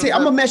me tell you,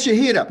 I'm gonna mess your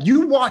head up.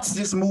 You watch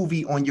this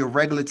movie on your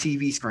regular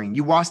TV screen.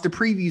 You watch the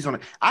previews on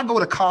it. I go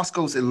to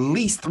Costco's at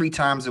least 3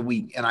 times a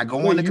week, and I go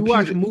on the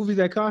computer. You watch movies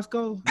at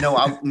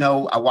Costco?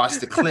 No, I watch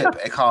the clip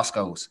at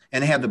Costco's,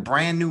 and they have the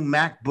brand new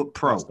MacBook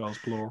Pro. Costco's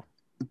plural.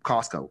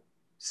 Costco.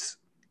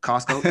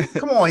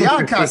 Come on,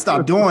 y'all can't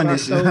stop doing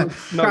this. No,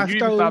 you need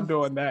to stop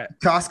doing that.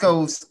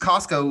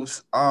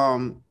 Costco's.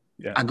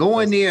 Yeah, I go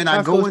in there and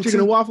I go Costco's into chicken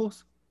and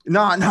waffles.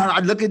 No, I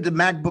look at the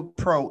MacBook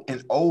Pro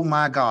and oh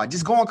my God,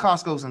 just go on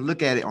Costco's and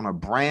look at it on a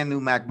brand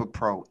new MacBook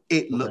Pro.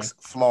 It looks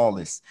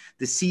flawless.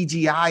 The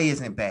CGI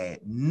isn't bad.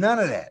 None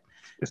of that.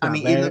 It's not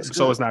bad, it looks good.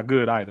 so it's not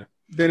good either.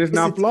 Then it's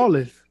not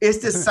flawless. It's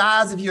the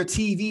size of your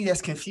TV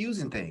that's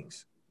confusing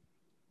things.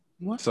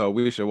 So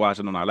we should watch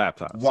it on our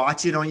laptops.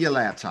 Watch it on your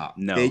laptop.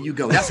 No. There you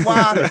go. That's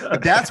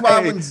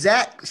why when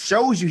Zach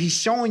shows you, he's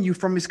showing you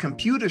from his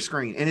computer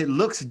screen and it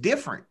looks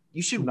different.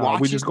 You should watch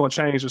we're it. just gonna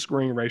change the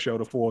screen ratio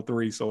to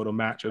 4:3 so it'll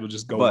match. It'll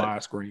just go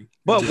widescreen.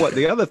 But what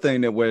the other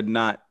thing that we're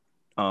not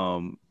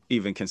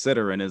even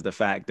considering is the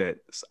fact that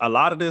a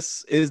lot of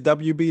this is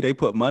WB. They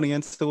put money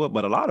into it,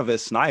 but a lot of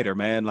it's Snyder,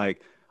 man.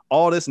 Like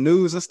all this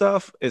news and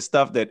stuff is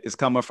stuff that is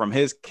coming from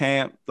his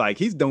camp. Like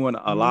he's doing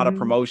a lot of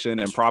promotion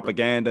and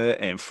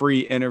propaganda and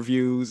free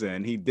interviews,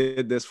 and he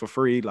did this for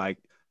free. Like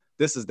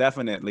this is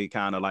definitely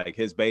kind of like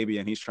his baby,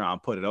 and he's trying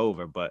to put it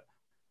over, but.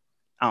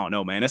 I don't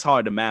know, man. It's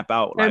hard to map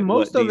out like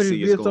most what of it DC is is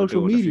via going to do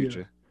social in the media.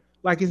 future.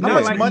 Like it's How not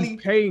much like money?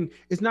 he's paying.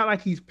 It's not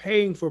like he's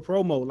paying for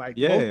promo. Like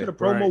most of the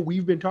promo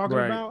we've been talking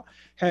about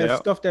has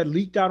stuff that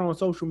leaked out on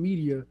social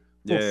media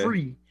for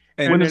free.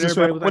 And when does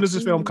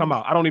this film come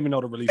out? I don't even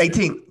know the release.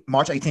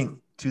 March 18th,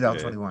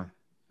 2021.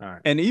 All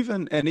right. And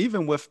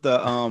even with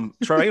the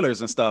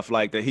trailers and stuff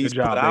like that he's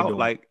put out,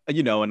 like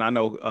and I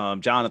know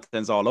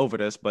Jonathan's all over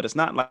this, but it's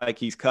not like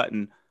he's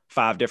cutting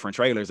 5 different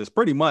trailers. It's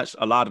pretty much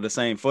a lot of the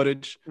same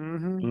footage,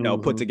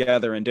 put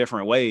together in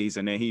different ways,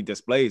 and then he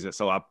displays it.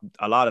 So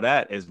a lot of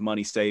that is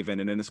money saving,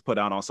 and then it's put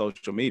out on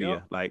social media.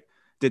 Yep. Like,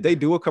 did they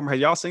do have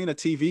y'all seen a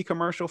TV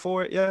commercial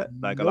for it yet?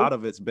 Like a lot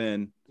of it's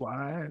been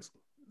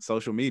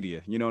social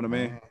media. You know what I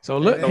mean? So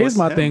look, here's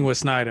my thing with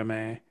Snyder,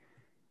 man.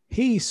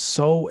 He's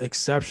so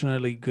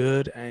exceptionally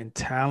good and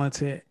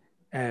talented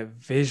at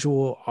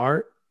visual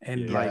art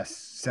and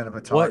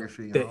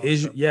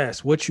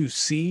cinematography. What you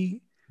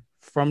see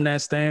from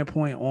that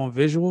standpoint on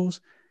visuals,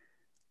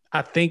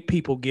 I think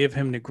people give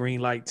him the green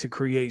light to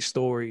create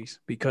stories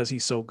because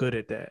he's so good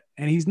at that.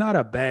 And he's not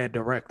a bad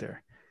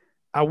director.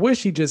 I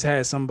wish he just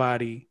had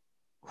somebody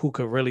who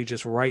could really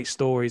just write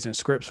stories and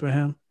scripts for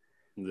him.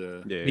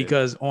 Yeah.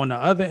 Because on the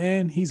other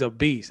end, he's a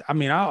beast. I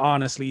mean, I'll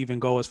honestly even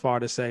go as far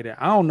to say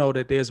that I don't know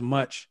that there's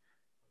much.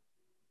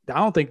 I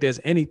don't think there's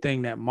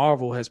anything that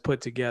Marvel has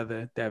put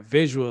together that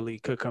visually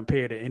could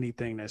compare to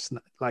anything that's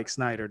like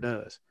Snyder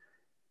does.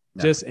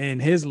 No. Just in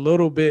his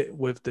little bit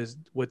with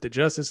the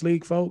Justice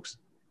League folks,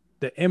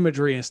 the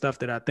imagery and stuff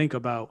that I think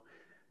about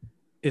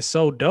is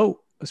so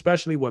dope,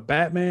 especially with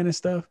Batman and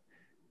stuff.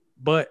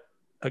 But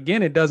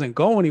again, it doesn't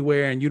go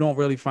anywhere and you don't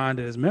really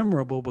find it as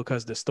memorable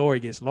because the story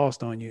gets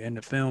lost on you and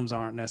the films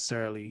aren't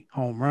necessarily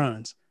home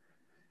runs.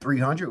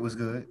 300 was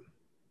good.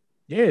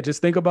 Yeah,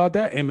 just think about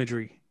that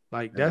imagery.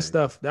 Like that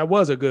stuff, that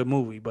was a good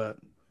movie, but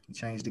he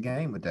changed the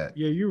game with that.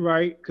 Yeah, you're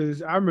right.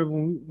 Because I remember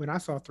when I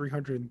saw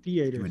 300 in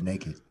theaters, you were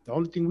naked. The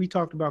only thing we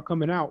talked about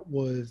coming out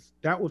was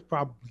that was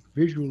probably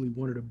visually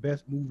one of the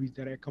best movies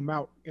that had come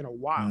out in a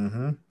while.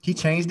 Mm-hmm. He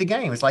changed the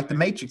game. It's like the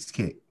Matrix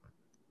kick.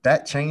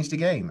 That changed the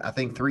game. I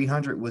think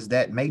 300 was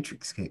that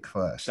Matrix kick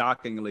for us.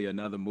 Shockingly,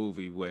 another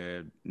movie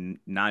where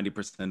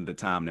 90% of the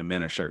time the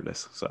men are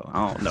shirtless. So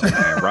I don't know,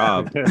 man.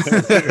 Rob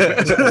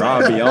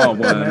be on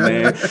one,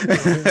 man.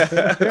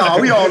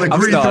 Oh, we all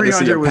agree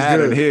 300 was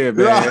good here,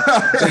 man.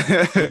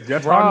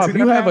 Rob,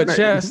 you have a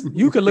chest.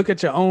 You could look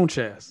at your own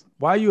chest.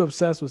 Why are you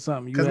obsessed with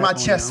something? Because my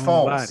chest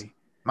falls. Body?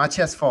 My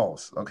chest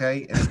falls,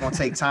 okay? And it's going to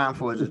take time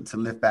for it to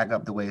lift back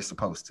up the way it's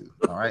supposed to,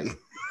 all right?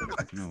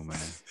 No, man.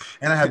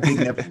 And I have big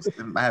nipples.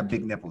 And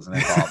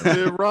that bothers me.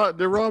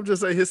 Did Rob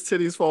just say his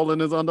titties fall in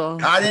his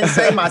underarm? I didn't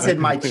say I said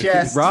my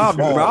chest.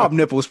 Rob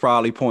nipples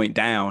probably point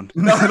down.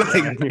 No,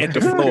 at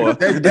the floor.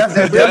 They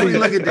definitely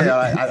look at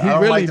that. He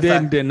really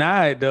didn't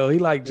deny it though. He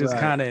just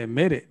kind of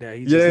admitted that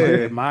he just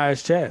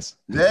admires chest.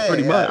 Yeah,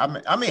 pretty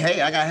much. I mean,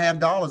 hey, I got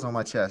 $50 on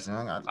my chest. You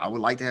know? I would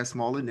like to have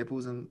smaller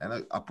nipples and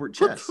an upward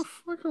chest.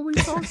 What the fuck are we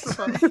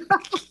talking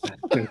about?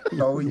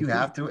 So you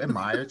have to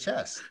admire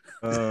chest.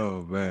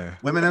 Oh man.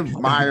 Women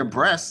admire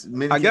breasts.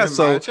 Men I guess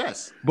admire so.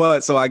 chest.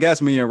 But so I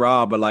guess me and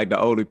Rob are like the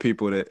only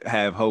people that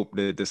have hope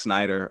that the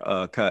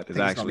Snyder cut is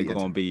actually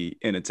going to be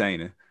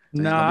entertaining.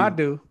 Nah, I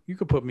do. You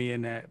could put me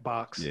in that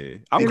box. Yeah,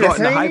 I'm caught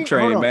in the hype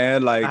train,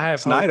 man. Like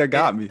Snyder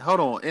got me. Hold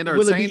on, entertaining,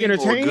 will it be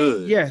entertaining? Or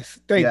good? Yes,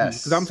 thank you.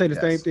 Because I'm saying the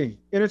same thing.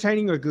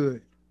 Entertaining or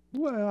good?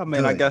 Well, I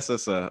mean, I guess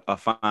it's a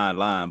fine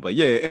line, but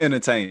yeah,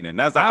 entertaining.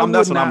 That's what I'm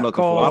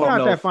looking for. I don't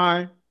know. That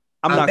fine.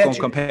 I'm not going to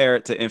compare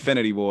it to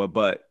Infinity War,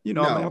 but I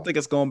don't think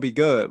it's going to be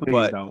good. Please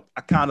but don't.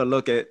 I kind of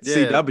look at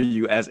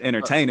CW as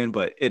entertaining,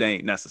 but it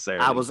ain't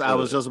necessarily. I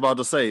was just about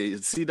to say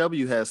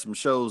CW has some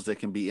shows that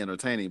can be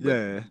entertaining,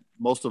 but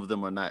most of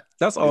them are not.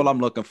 That's all I'm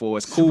looking for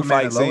is cool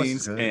fight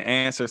scenes and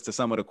answers to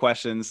some of the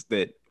questions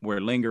that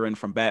were lingering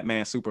from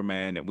Batman,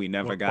 Superman that we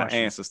never got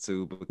answers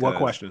to. What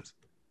questions?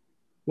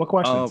 What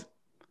questions?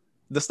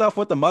 The stuff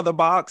with the Mother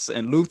Box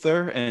and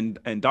Luther and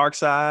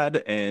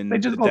Darkseid and they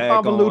just gonna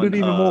convolute it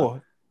even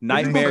more.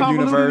 Nightmare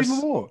Universe.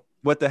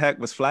 What the heck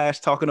was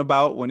Flash talking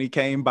about when he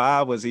came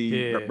by? Was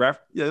he?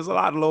 There's a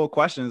lot of little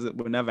questions that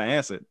were never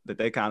answered that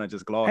they kind of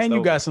just glossed and you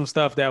over. Got some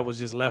stuff that was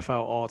just left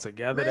out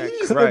altogether that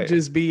could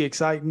just be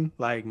exciting,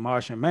 like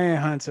Martian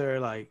Manhunter,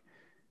 like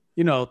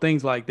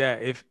things like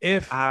that.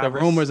 If the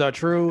rumors are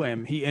true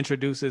and he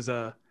introduces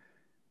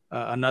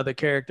another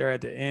character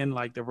at the end,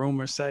 like the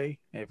rumors say,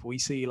 if we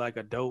see like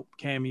a dope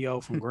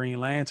cameo from Green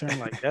Lantern,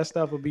 like that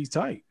stuff would be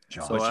tight.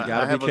 So but you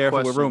gotta be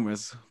careful with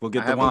rumors. We'll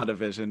get the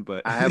WandaVision,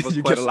 but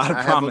you get a lot of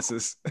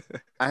promises.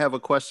 I have a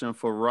question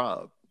for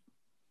Rob.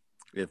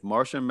 If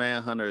Martian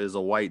Manhunter is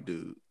a white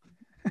dude,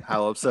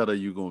 how upset are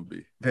you gonna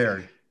be?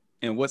 Very.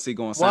 And what's he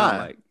gonna sound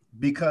like?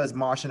 Because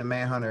Martian the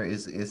Manhunter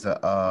is a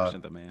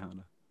Martian the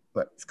Manhunter.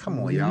 But come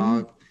on,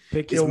 y'all.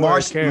 Pick your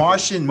Martian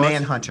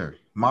Manhunter.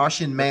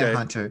 Martian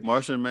Manhunter. Okay.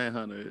 Martian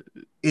Manhunter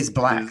is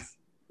black.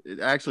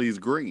 Actually, he's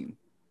green.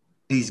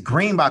 He's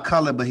green by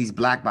color, but he's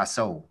black by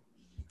soul.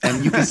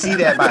 And you can see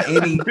that by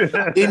any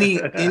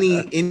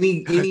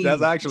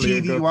That's actually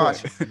TV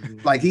watch.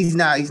 Like he's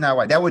not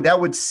white. That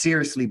would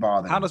seriously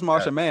bother me. How does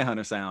Martian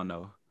Manhunter sound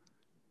though?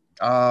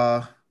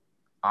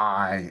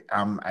 I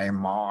am a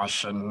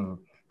Martian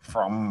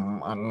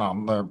from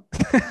another.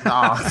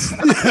 I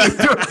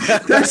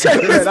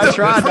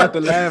tried not to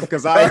laugh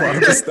because I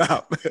wanted to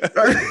stop.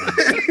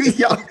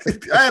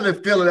 I had a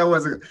feeling that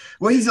wasn't.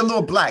 Well, he's a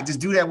little black. Just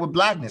do that with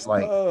blackness,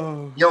 like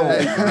you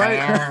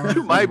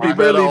might be better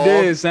really off.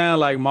 Did sound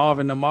like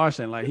Marvin the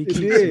Martian. Like he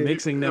keeps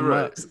mixing them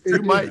up.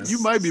 You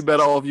might be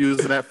better off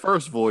using that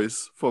first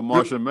voice for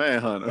Martian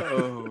Manhunter.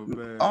 Oh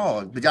man.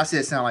 Oh, but y'all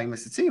said it sound like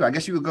Mr. T. I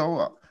guess you would go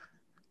up.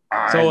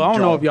 So I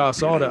don't know if y'all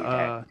saw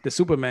the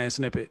Superman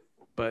snippet.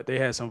 But they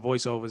had some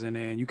voiceovers in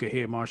there, and you could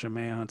hear Martian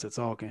Manhunter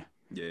talking.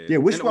 Yeah.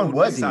 Which one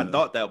was he? I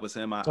thought that was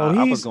him. I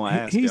was going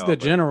to ask. He's the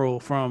general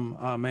from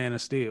Man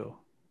of Steel,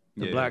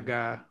 the black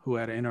guy who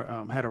had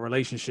a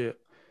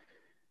relationship,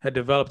 had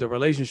developed a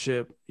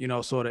relationship.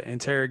 Sort of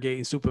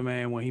interrogating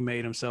Superman when he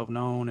made himself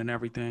known and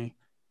everything.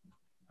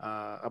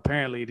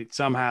 Apparently,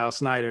 somehow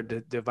Snyder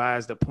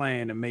devised a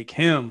plan to make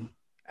him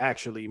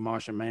actually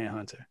Martian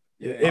Manhunter.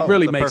 It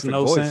really makes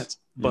no sense.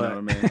 But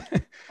I mean?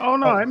 Oh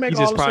no, it makes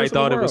he just probably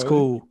thought it was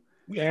cool.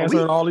 We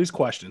answered all these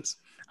questions.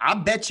 I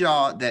bet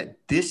y'all that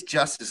this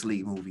Justice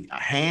League movie,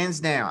 hands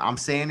down, I'm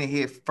saying it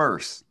here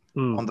first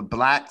on the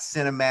Black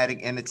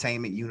Cinematic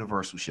Entertainment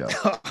Universal show.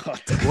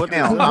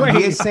 Now, I'm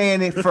here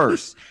saying it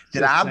first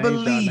that I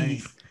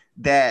believe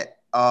that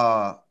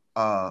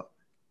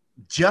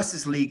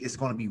Justice League is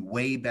going to be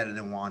way better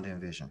than Wanda and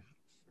Vision.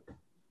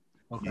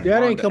 Okay.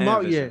 That ain't come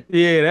out yet.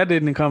 Yeah, that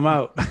didn't come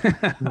out.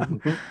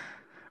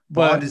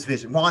 Wanda's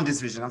Vision.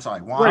 I'm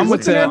sorry.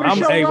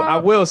 I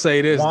will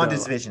say this.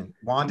 Wanda's Vision.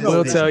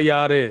 We'll tell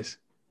y'all this.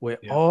 With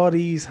all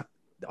this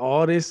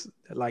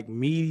like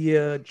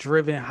media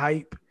driven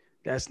hype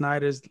that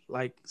Snyder's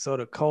like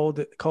sort of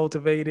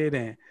cultivated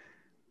and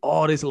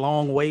all this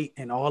long wait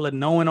and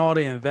knowing all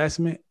the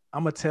investment,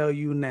 I'm gonna tell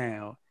you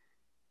now,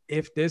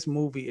 if this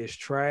movie is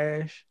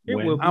trash,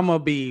 I'm gonna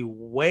be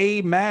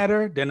way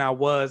madder than I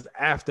was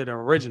after the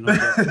original.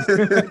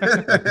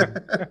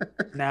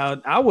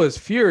 Now, I was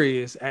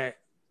furious at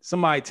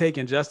somebody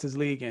taking Justice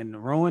League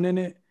and ruining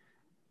it.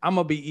 I'm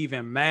gonna be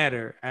even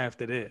madder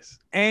after this.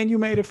 And you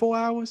made it 4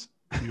 hours.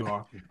 You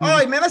are. All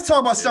right, man. Let's talk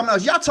about something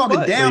else. Y'all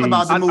talking down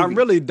about the movie. I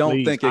really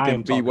don't think it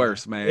can be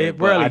worse, man.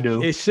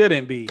 It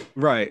shouldn't be.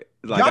 Right.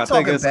 Like y'all I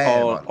think it's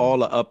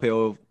all an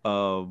uphill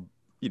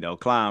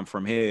climb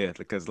from here,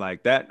 because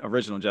like that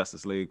original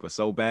Justice League was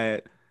so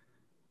bad.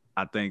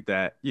 I think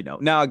that,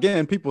 now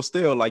again, people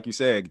still, like you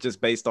said, just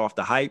based off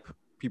the hype,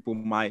 people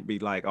might be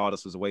like, oh,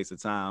 this was a waste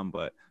of time.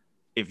 But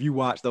if you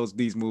watch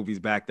these movies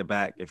back to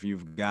back, if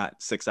you've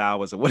got 6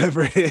 hours or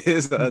whatever it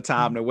is, a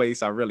time to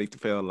waste, I really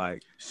feel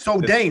like. So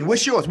Dane,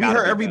 what's yours? We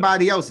heard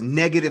everybody else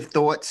negative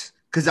thoughts.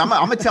 Because I'm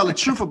gonna tell the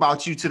truth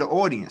about you to the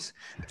audience.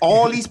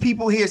 All these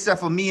people here,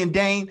 except for me and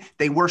Dane,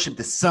 they worship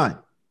the sun.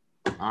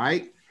 All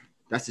right,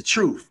 that's the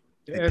truth.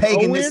 They're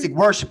paganistic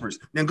worshipers.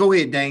 Then go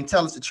ahead, Dane.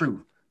 Tell us the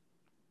truth.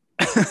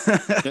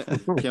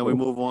 Can we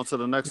move on to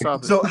the next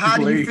topic? So, how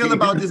do you feel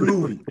about this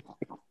movie?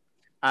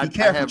 Be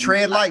careful,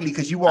 tread lightly,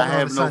 because you walking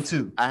on the sun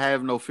too. I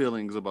have no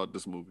feelings about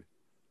this movie.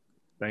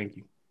 Thank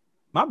you.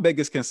 My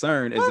biggest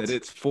concern is that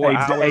it's 4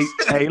 hours.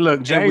 Hey,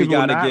 look, James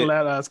will not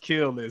let us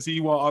kill this. He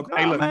won't.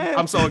 Hey, look, man.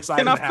 I'm so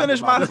excited. Can I finish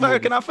my story?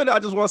 Can I finish? I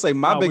just want to say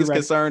my biggest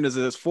concern is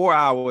that it's 4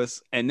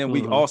 hours, and then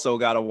we also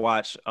got to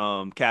watch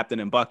Captain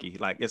and Bucky.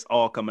 Like, it's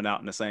all coming out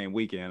in the same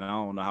weekend. I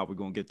don't know how we're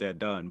gonna get that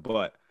done,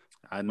 but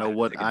I know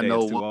what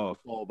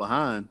fall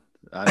behind.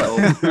 I know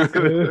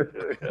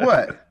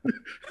what.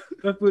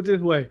 Let's put it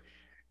this way: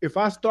 if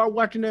I start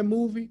watching that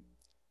movie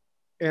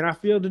and I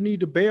feel the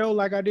need to bail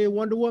like I did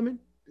Wonder Woman,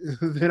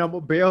 then I'm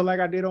gonna bail like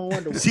I did on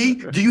Wonder Woman. See,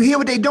 do you hear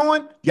what they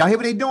doing? Y'all hear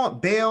what they doing?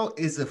 Bail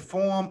is a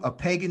form of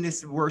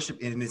paganistic worship,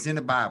 and it's in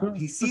the Bible.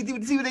 See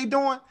what they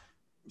doing?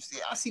 See,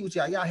 I see what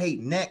y'all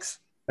hate. Next,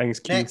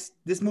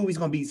 this movie's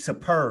gonna be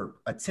superb.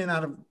 A 10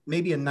 out of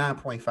maybe a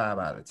 9.5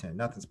 out of 10.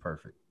 Nothing's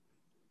perfect.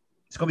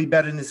 It's gonna be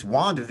better than this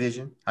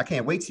WandaVision. I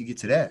can't wait till you get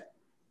to that.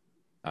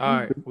 All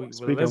right, let's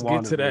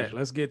get to that.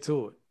 Let's get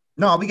to it.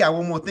 No, we got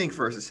one more thing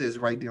first. It says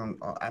right there.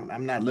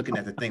 I'm not looking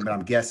at the thing, but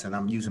I'm guessing.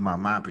 I'm using my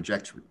mind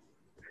projection.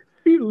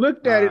 He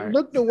looked at it,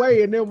 looked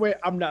away, and then went,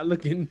 I'm not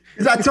looking.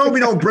 Because I told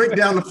me don't break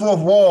down the fourth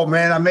wall,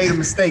 man. I made a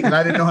mistake, and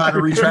I didn't know how to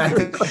retract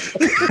it.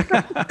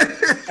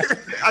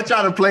 I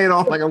tried to play it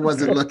off like I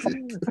wasn't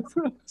looking.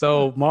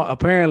 So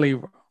apparently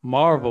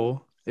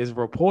Marvel is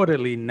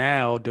reportedly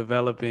now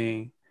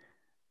developing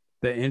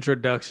the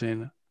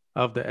introduction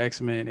of the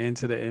X-Men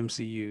into the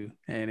MCU,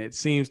 and it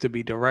seems to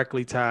be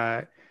directly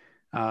tied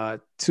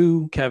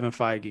to Kevin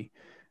Feige.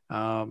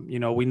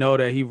 We know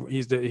that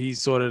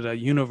he's sort of the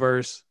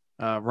universe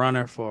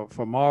runner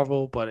for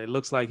Marvel, but it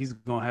looks like he's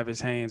going to have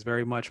his hands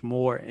very much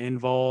more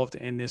involved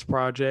in this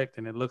project,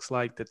 and it looks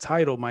like the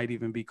title might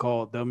even be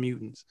called The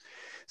Mutants.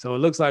 So it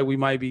looks like we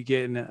might be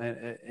getting,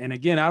 and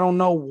again, I don't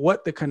know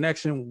what the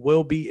connection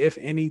will be, if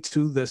any,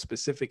 to the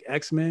specific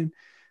X-Men,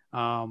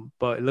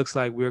 but it looks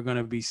like we're going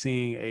to be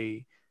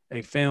seeing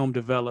a film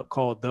developed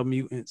called The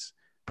Mutants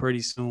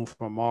pretty soon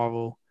from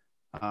Marvel.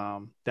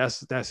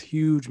 That's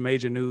huge,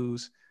 major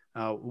news.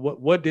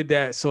 What did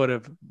that sort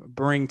of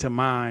bring to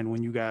mind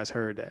when you guys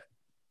heard that?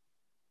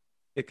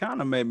 It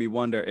kind of made me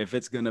wonder if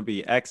it's going to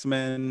be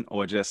X-Men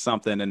or just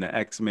something in the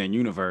X-Men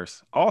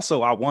universe.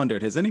 Also, I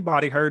wondered, has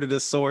anybody heard of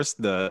this source,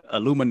 the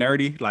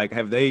Illuminati? Like,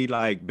 have they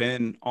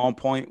been on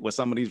point with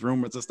some of these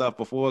rumors and stuff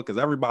before? Because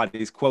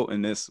everybody's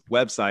quoting this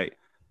website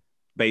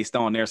based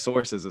on their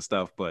sources and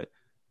stuff. But,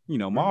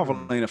 Marvel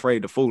ain't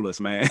afraid to fool us,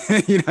 man.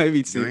 He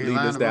lead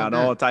us down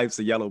all types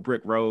of yellow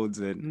brick roads.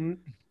 And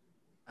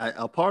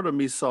a part of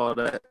me saw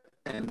that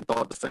and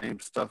thought the same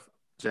stuff,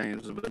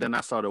 James, but then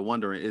I started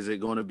wondering, is it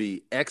going to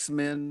be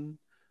X-Men,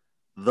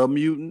 The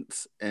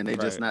Mutants, and they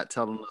just not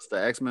telling us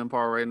the X-Men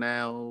part right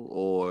now?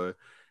 Or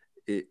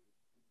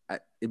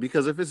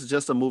because if it's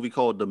just a movie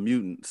called The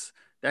Mutants,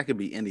 that could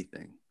be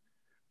anything.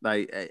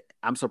 Like,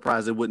 I'm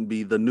surprised it wouldn't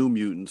be The New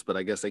Mutants, but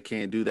I guess they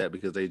can't do that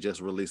because they just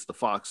released the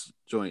Fox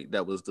joint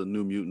that was The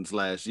New Mutants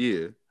last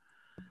year.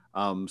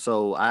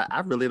 So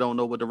I really don't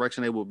know what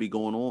direction they will be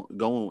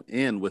going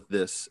in with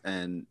this,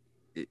 and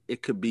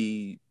it could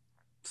be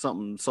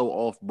something so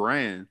off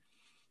brand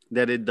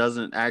that it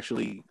doesn't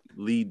actually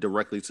lead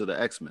directly to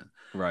the X-Men.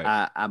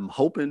 Right. I'm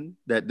hoping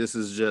that this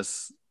is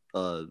just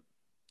a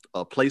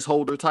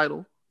placeholder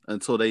title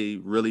until they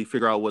really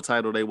figure out what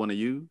title they want to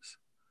use.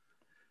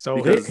 So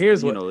because,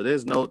 here's what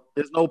there's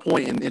no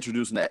point in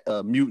introducing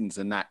mutants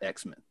and not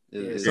X-Men.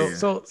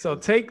 So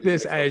take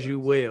this as you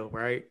will,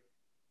 right?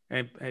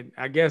 And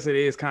I guess it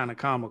is kind of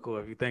comical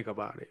if you think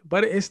about it,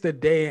 but it's the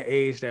day and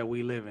age that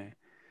we live in.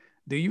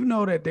 Do you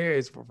know that there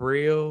is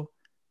real,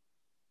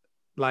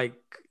 like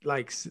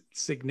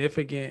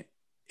significant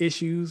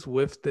issues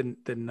with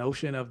the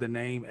notion of the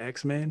name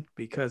X-Men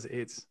because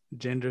it's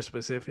gender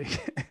specific?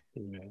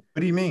 What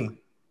do you mean?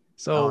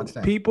 So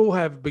people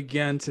have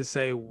begun to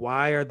say,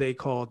 why are they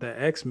called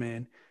the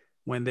X-Men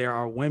when there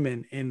are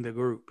women in the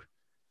group,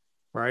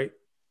 right?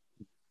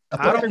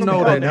 I don't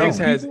know that X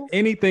has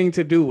anything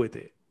to do with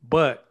it,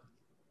 but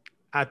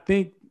I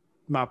think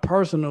my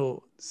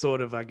personal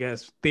sort of,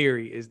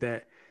 theory is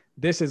that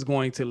this is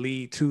going to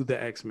lead to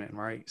the X-Men,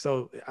 right?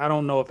 So I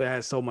don't know if it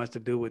has so much to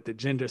do with the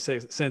gender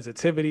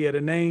sensitivity of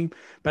the name,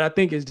 but I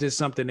think it's just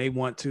something they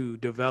want to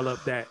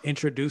develop that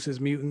introduces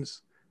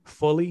mutants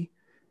fully.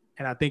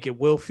 And I think it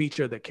will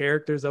feature the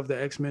characters of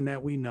the X-Men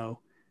that we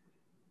know,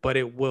 but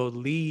it will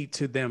lead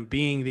to them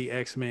being the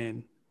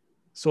X-Men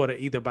sort of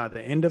either by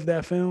the end of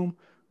that film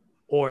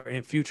or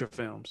in future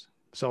films.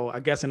 So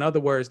I guess in other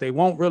words, they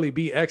won't really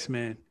be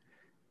X-Men.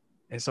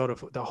 And sort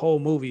of the whole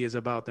movie is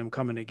about them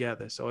coming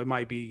together. So it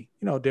might be,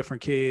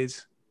 different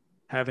kids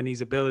having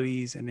these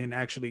abilities and then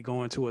actually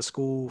going to a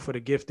school for the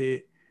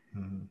gifted.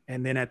 Mm-hmm.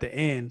 And then at the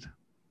end,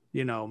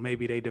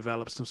 maybe they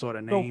develop some sort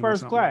of name. So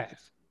first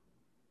class.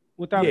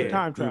 Without the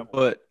time travel.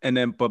 But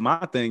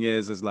my thing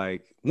is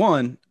like,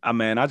 one,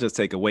 I just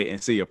take a wait and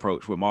see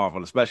approach with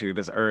Marvel, especially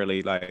this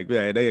early. Like,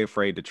 they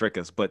afraid to trick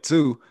us. But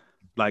two,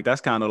 like,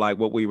 that's kind of like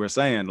what we were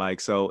saying.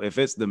 Like, so if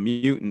it's the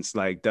mutants,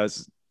 like,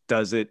 does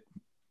it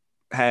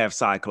have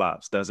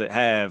Cyclops? Does it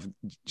have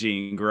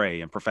Jean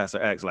Grey and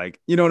Professor X? Like,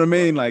 you know what I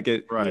mean? Like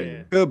it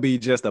could be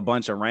just a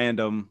bunch of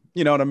random,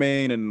 you know what I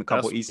mean? And a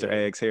couple Easter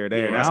eggs here or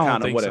there. Yeah, That's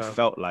kind of what it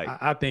felt like.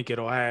 I think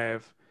it'll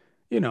have,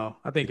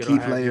 I think it'll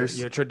have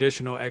your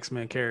traditional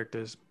X-Men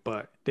characters,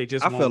 but they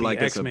just won't feel be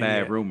like X-Men it's a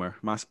bad yet. rumor.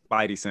 My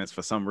spidey sense,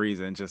 for some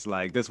reason, just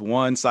like this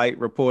one site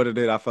reported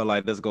it. I feel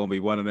like this is going to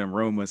be one of them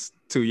rumors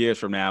 2 years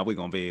from now. We're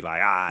going to be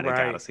like, they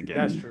got us again.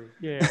 That's true.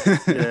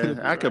 Yeah.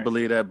 I could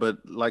believe that. But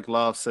like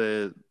Love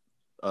said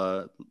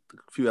a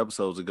few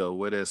episodes ago,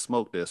 where there's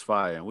smoke, there's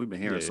fire. And we've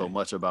been hearing so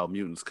much about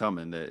mutants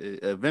coming that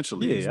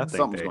eventually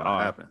something's going to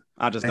happen.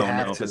 I just don't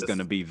know if it's going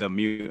to be the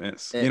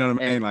mutants. You know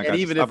what I mean? Like,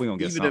 even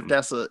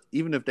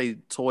if they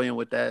toying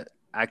with that,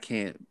 I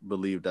can't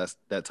believe that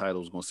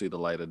title is going to see the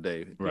light of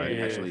day. Right.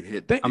 Actually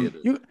hit.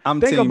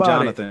 I'm Team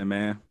Jonathan,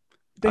 man.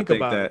 Think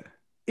about it.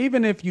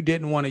 Even if you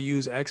didn't want to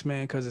use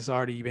X-Men because it's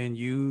already been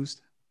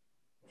used,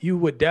 you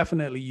would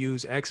definitely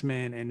use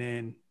X-Men and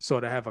then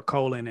sort of have a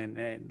colon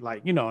and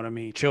like, you know what I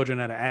mean? Children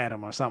of the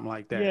Atom or something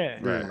like that.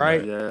 Yeah.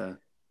 Right. Yeah.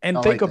 And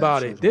think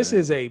about it. This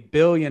is a $1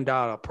 billion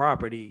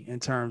property in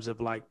terms of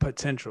like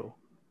potential.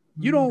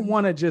 You don't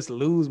want to just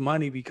lose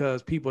money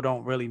because people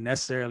don't really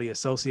necessarily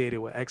associate it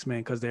with X-Men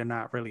because they're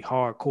not really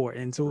hardcore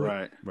into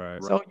it.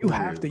 Right. So you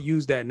have to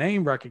use that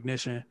name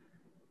recognition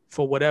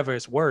for whatever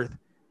it's worth.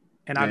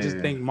 And I just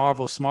think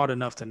Marvel's smart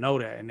enough to know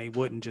that, and they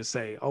wouldn't just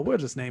say, "Oh, we'll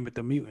just name it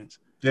the Mutants."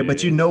 Yeah,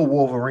 but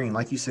Wolverine,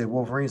 like you said,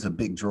 Wolverine's a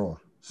big draw,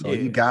 so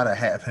you gotta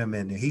have him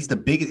in there. He's the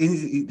biggest,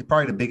 he's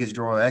probably the biggest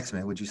draw of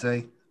X-Men. Would you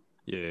say?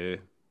 Yeah.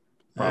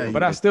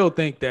 But I still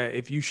think that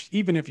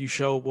even if you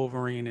show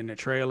Wolverine in the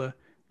trailer,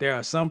 there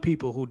are some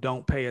people who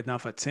don't pay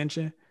enough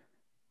attention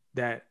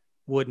that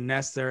wouldn't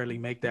necessarily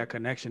make that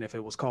connection if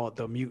it was called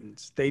the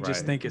Mutants. They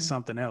just think it's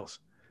something else.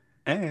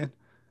 And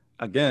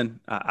again,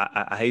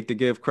 I hate to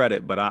give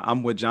credit, but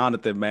I'm with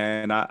Jonathan,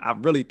 man. I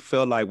really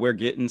feel like we're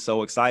getting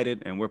so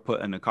excited and we're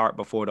putting the cart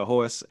before the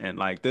horse. And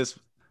like this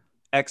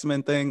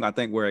X-Men thing, I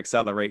think we're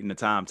accelerating the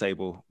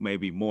timetable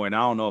maybe more. And I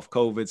don't know if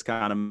COVID's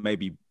kind of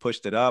maybe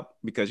pushed it up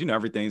because,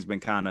 everything's been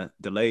kind of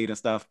delayed and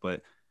stuff.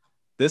 But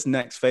this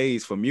next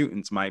phase for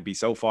mutants might be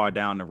so far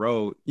down the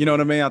road. You know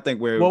what I mean? I think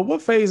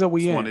what phase are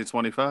we in?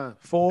 2025.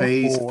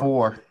 Phase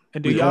 4.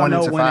 And do y'all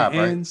know when it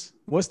ends?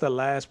 What's the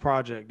last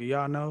project? Do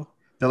y'all know?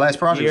 The last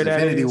project was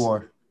Infinity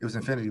War. It was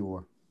Infinity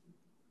War.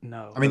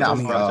 No. I mean,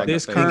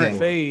 this current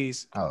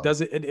phase,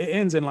 it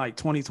ends in like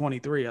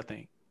 2023, I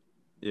think.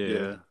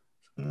 Yeah.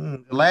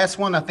 The last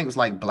one, I think, was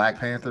like Black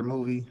Panther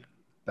movie.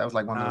 That was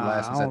like one of the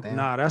last ones at the end.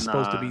 That's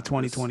supposed to be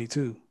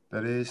 2022.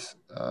 That is.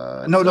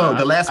 No.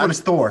 The last one is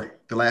Thor.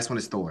 The last one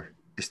is Thor.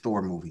 It's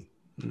Thor movie.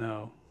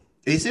 No.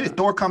 Is it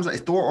Thor comes?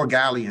 It's Thor or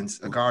Guardians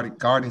of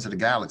the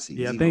Galaxy.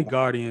 Yeah, I think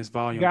Guardians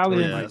Volume 3. Yeah, I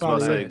was going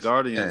to say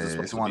Guardians is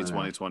supposed to be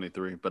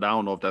 2023, but I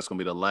don't know if that's going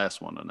to be the last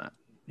one or not.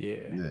 Yeah.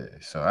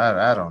 So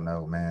I don't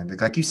know, man.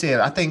 Like you said,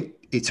 I think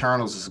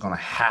Eternals is going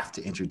to have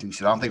to introduce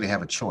it. I don't think they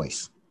have a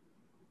choice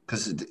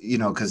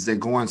because they're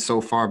going so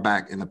far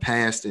back in the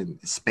past in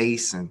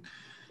space, and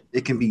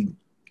it can be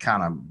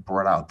kind of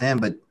brought out then.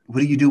 But what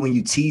do you do when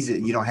you tease it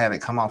and you don't have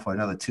it come out for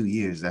another 2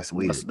 years? That's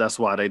weird. That's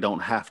why they don't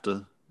have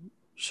to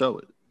show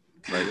it.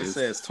 Like it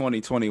says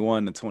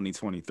 2021 to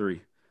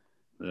 2023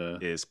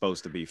 is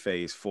supposed to be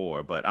phase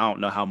 4, but I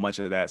don't know how much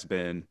of that's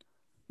been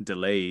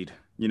delayed.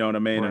 You know what I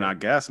mean? Right. And I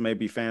guess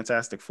maybe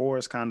Fantastic Four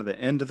is kind of the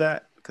end of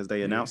that because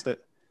they announced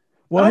it.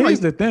 Well,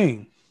 here's the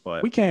thing.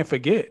 We can't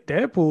forget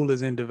Deadpool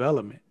is in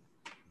development.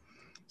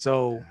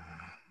 So,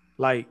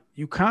 like,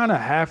 you kind of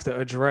have to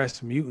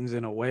address mutants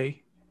in a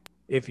way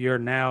if you're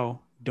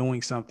now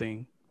doing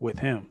something with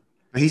him.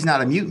 But he's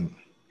not a mutant.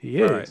 He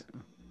is. Right.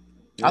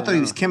 I thought he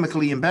was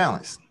chemically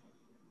imbalanced.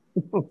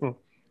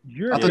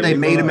 I thought they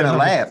made him in a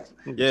lab.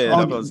 Yeah,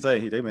 I was going to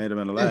say they made him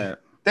in a lab.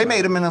 They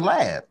made him in a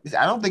lab.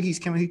 I don't think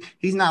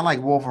he's not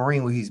like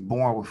Wolverine where he's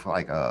born with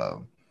like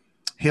a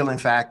healing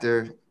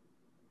factor,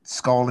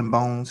 skull and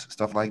bones,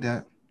 stuff like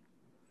that.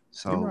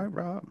 So you're right,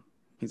 Rob.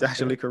 He's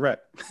actually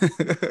correct.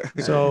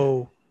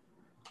 So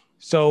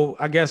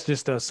I guess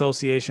just the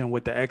association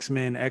with the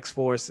X-Men,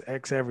 X-Force,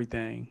 X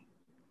everything,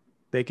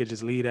 they could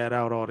just leave that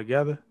out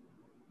altogether.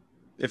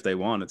 If they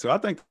wanted to. I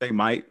think they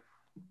might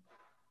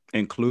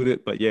include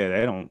it, but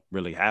they don't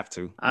really have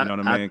to. You know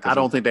what I mean? I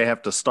don't think they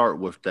have to start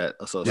with that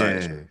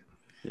association.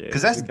 Yeah,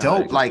 because that's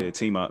dope. Like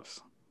team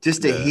ups,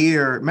 just to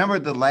hear. Remember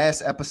the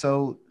last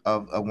episode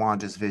of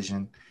Wanda's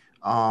Vision?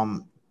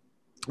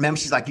 Remember,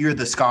 she's like, "You're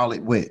the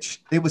Scarlet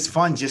Witch." It was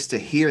fun just to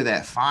hear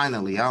that.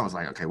 Finally, I was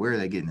like, "Okay, where are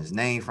they getting his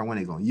name from? When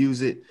are they going to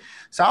use it?"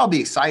 So I'll be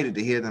excited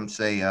to hear them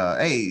say,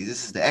 "Hey,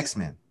 this is the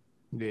X-Men."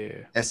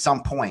 Yeah. At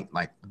some point,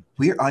 like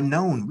we're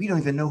unknown. We don't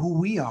even know who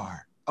we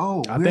are.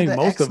 Oh, I think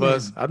most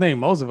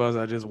of us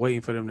are just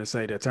waiting for them to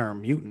say the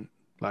term mutant.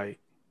 Like,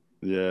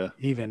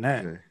 even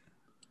that.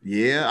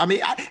 Yeah. I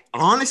mean,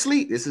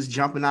 honestly, this is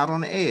jumping out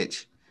on the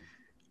edge.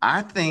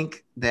 I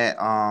think that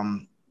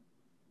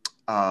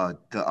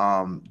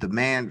the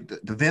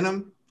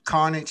Venom,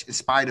 Carnage, and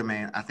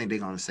Spider-Man, I think they're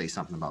gonna say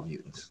something about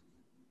mutants.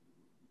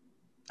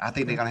 I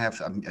think they're gonna have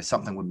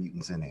something with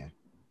mutants in there.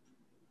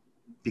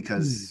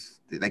 because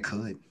they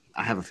could.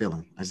 I have a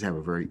feeling. I just have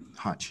a very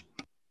hunch.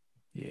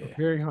 Yeah.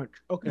 Very hunch.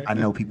 Okay. I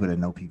know people that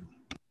know people.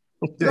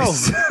 No.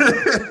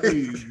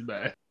 Please,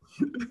 man.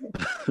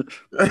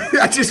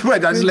 I just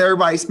let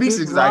everybody speak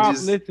because I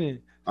just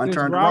listen.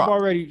 unturned the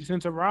rock.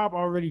 Since Rob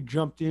already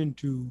jumped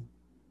into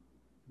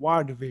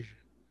WandaVision,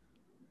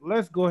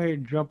 let's go ahead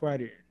and jump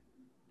right in.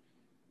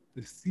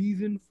 The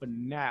season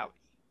finale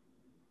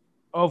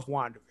of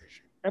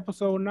WandaVision,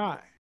 episode 9.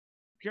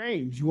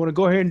 James, you want to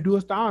go ahead and do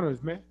us the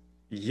honors, man?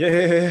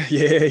 Yeah.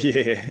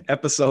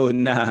 Episode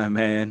 9,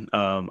 man.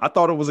 I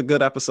thought it was a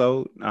good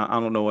episode. I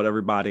don't know what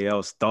everybody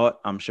else thought.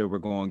 I'm sure we're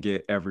going to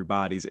get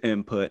everybody's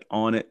input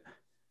on it.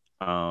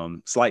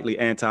 Slightly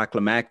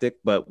anticlimactic,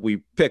 but we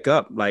pick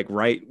up like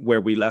right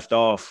where we left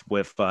off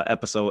with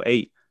episode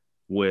 8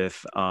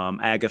 with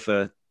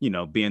Agatha,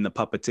 being the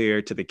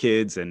puppeteer to the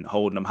kids and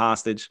holding them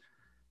hostage.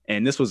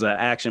 And this was an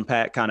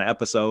action-packed kind of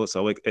episode.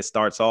 So it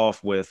starts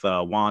off with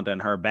Wanda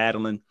and her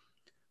battling.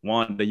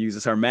 Wanda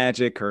uses her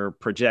magic, her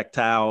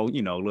projectile,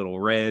 little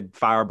red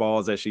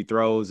fireballs that she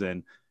throws.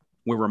 And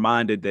we're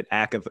reminded that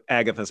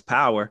Agatha's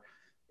power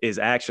is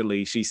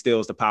actually, she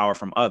steals the power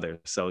from others.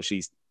 So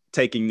she's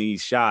taking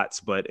these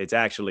shots, but it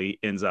actually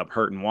ends up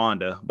hurting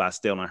Wanda by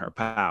stealing her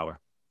power.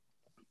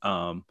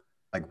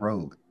 Like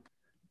Rogue.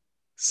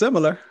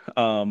 Similar,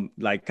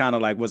 like kind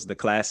of like what's the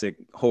classic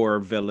horror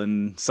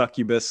villain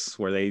Succubus,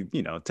 where they,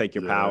 take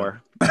your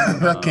power.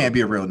 That can't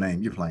be a real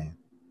name. You're playing.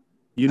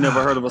 You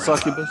never heard of a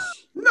succubus?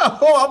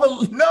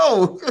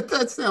 No,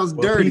 that sounds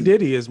dirty. P.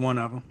 Diddy is one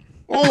of them.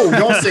 Oh,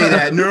 don't say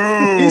that.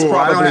 No, He's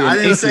probably I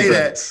didn't say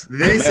that.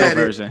 They said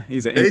version. it.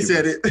 He's an They incubus.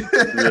 said it.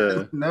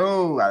 Yeah.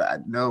 No,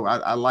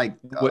 I like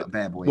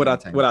Bad Boy. What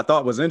I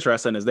thought was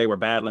interesting is they were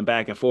battling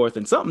back and forth,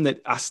 and something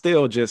that I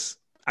still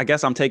I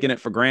guess I'm taking it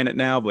for granted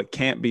now, but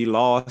can't be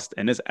lost.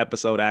 And this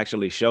episode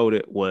actually showed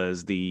it,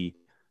 was the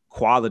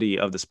quality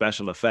of the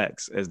special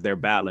effects as they're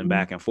battling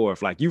back and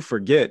forth. Like, you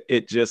forget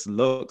it just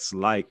looks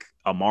like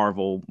a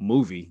Marvel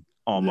movie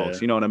almost.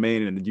 Yeah. You know what I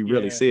mean? And you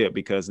really see it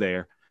because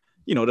they're,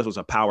 this was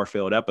a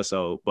power-filled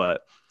episode.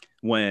 But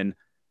when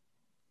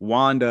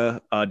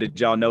Wanda, did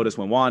y'all notice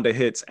when Wanda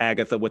hits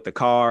Agatha with the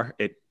car,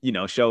 it,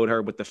 showed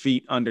her with the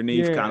feet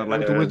underneath, kind of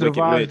like the Wizard of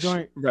Wicked Oz Witch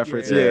joint.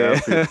 reference. Yeah, I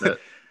think that.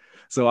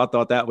 So I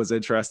thought that was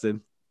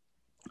interesting.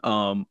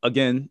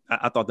 Again,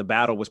 I thought the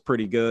battle was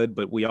pretty good,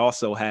 but we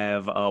also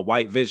have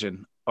White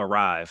Vision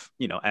arrive,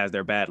 as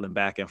they're battling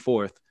back and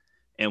forth.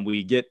 And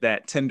we get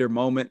that tender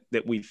moment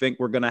that we think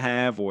we're going to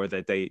have, or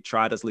that they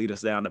try to lead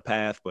us down the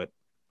path, but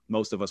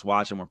most of us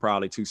watching were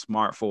probably too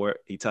smart for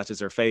it. He touches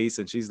her face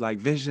and she's like,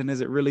 "Vision,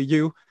 is it really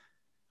you?"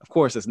 Of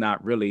course, it's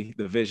not really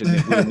the Vision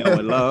that we know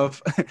and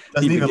love.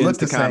 Doesn't even look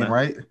the same,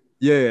 right?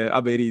 Yeah, I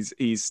mean,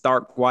 he's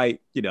stark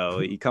white,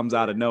 he comes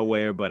out of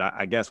nowhere, but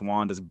I guess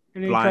Wanda's And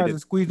then he blinded. tries to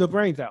squeeze the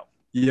brains out.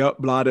 Yep,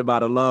 blinded by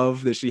the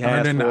love that she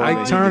has. Turned into for him.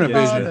 Ike Turner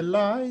vision. The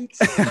lights.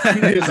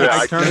 It's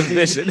Ike Turner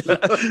vision.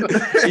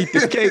 Eat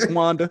the cake,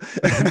 Wanda.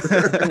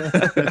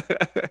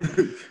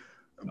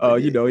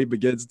 He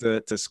begins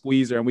to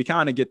squeeze her, and we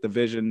kind of get the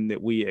Vision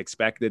that we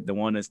expected, the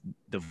one that's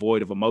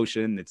devoid of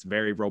emotion. It's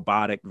very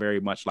robotic, very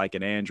much like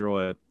an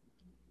android.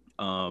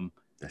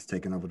 That's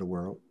taking over the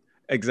world.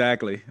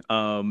 Exactly.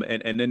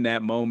 And in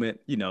that moment,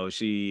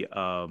 she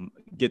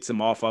gets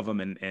him off of him,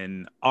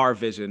 and our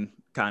Vision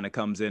kind of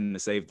comes in to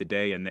save the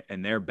day,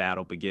 and their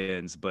battle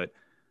begins. But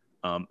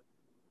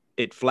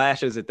it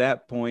flashes at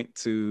that point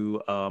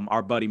to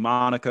our buddy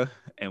Monica,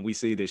 and we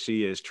see that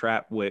she is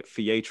trapped with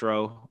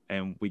Pietro,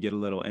 and we get a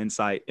little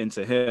insight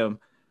into him.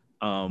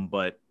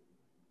 But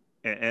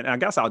I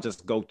guess I'll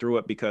just go through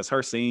it because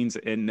her scenes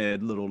in the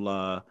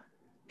little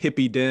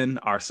hippie den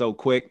are so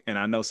quick, and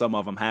I know some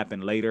of them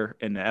happen later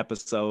in the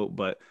episode,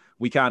 but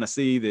we kind of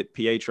see that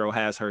Pietro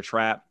has her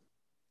trapped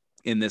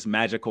in this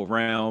magical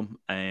realm,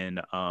 and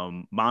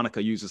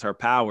Monica uses her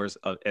powers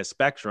as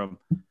Spectrum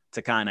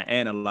to kind of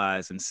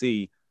analyze and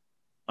see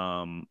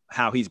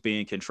how he's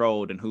being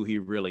controlled and who he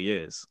really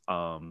is.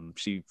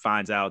 She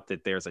finds out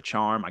that there's a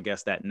charm. I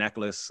guess that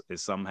necklace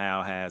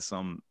somehow has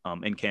some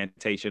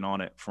incantation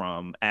on it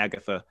from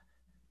Agatha,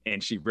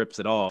 and she rips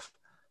it off.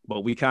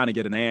 But we kind of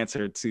get an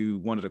answer to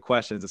one of the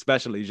questions,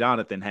 especially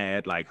Jonathan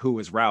had, like, who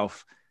is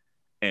Ralph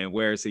and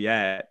where is he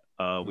at?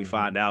 We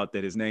find out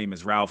that his name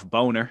is Ralph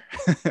Boner.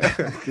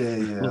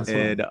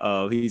 And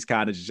he's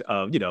kind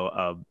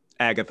of,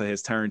 Agatha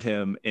has turned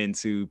him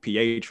into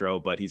Pietro,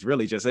 but he's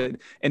really just and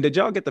did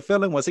y'all get the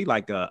feeling, was he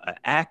like an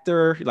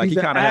actor? Like, he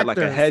kind of had like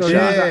a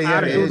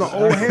headshot. It was an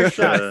old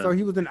headshot. So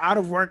he was an out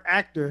of work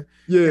actor.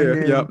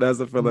 Yep, that's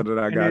the feeling that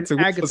I got too.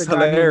 It was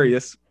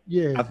hilarious.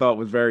 I thought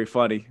was very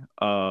funny.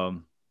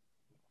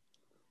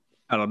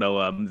 I don't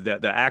know,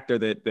 the actor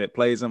that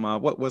plays him,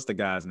 what's the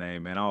guy's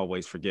name, man? I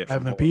always forget.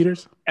 Evan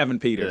Peters. Evan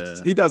Peters.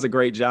 Yeah. He does a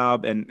great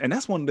job, and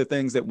that's one of the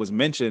things that was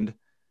mentioned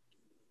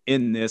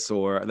in this,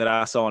 or that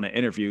I saw in the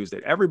interviews,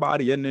 that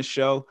everybody in this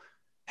show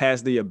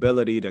has the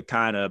ability to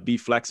kind of be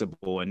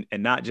flexible and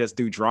not just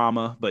do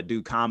drama, but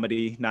do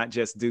comedy, not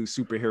just do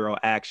superhero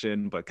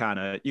action, but kind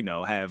of,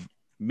 have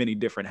many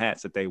different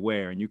hats that they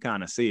wear, and you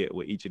kind of see it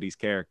with each of these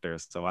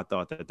characters. So I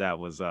thought that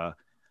was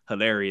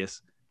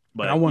hilarious.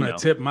 But I want to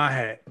tip my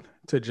hat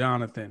to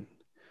Jonathan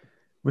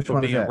for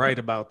being right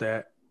about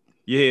that.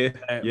 Yeah,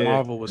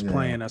 Marvel was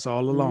playing us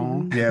all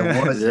along. Yeah,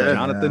 it was.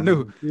 Jonathan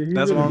knew.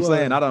 That's what I'm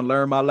saying. I done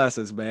learned my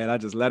lessons, man. I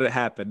just let it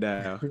happen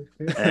now.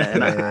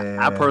 And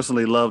I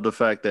personally love the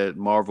fact that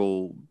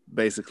Marvel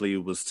basically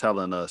was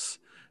telling us,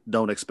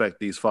 don't expect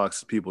these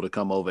Fox people to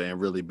come over and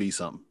really be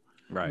something.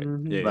 Right.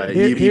 Yeah. Like,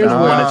 even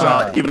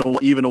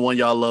the one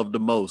y'all love the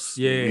most.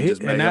 Yeah.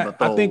 And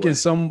I think in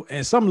some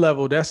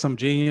level that's some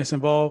genius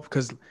involved,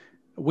 because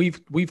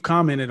we've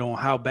commented on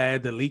how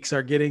bad the leaks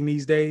are getting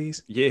these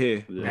days. Yeah.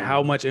 And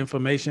how much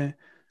information.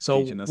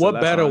 So what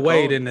better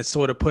way than to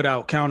sort of put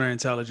out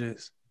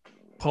counterintelligence?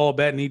 Paul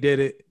Bettany did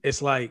it.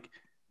 It's like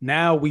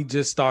now we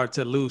just start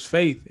to lose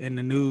faith in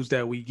the news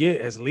that we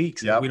get as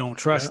leaks. And we don't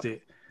trust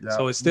it. Yep.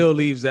 So it still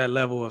leaves that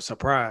level of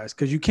surprise,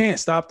 because you can't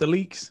stop the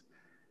leaks,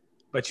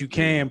 but you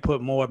can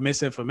put more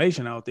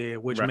misinformation out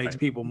there, which makes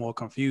people more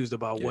confused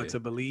about what to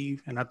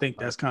believe. And I think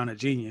that's kind of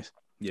genius.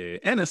 Yeah.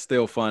 And it's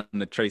still fun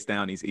to trace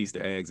down these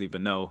Easter eggs,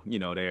 even though,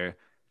 they're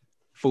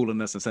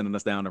fooling us and sending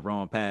us down the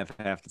wrong path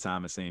half the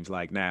time, it seems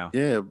like now.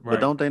 Yeah. But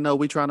don't they know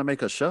we trying to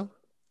make a show?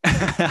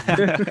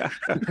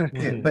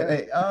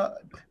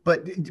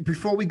 But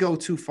before we go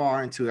too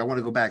far into it, I want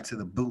to go back to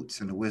the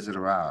Boots and the Wizard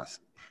of Oz.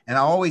 And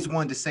I always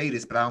wanted to say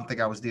this, but I don't think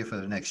I was there for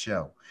the next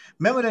show.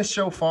 Remember that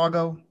show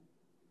Fargo?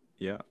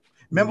 Yeah.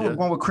 Remember the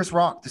one with Chris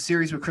Rock, the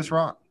series with Chris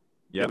Rock?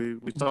 Yeah.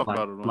 We talked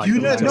about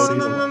it.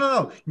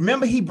 No.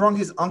 Remember he brought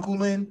his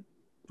uncle in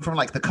from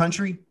like the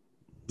country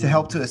to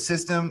help to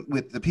assist him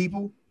with the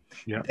people?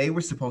 Yeah. They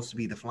were supposed to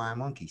be the flying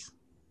monkeys.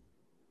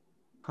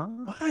 Huh?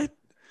 What?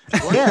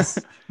 Yes.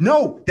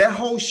 No, that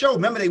whole show.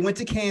 Remember they went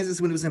to Kansas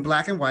when it was in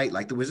black and white,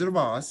 like the Wizard of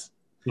Oz.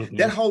 Mm-hmm.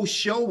 That whole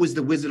show was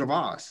the Wizard of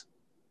Oz.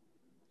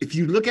 If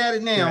you look at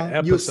it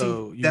now, you'll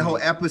see that whole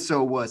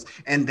episode was,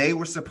 and they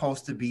were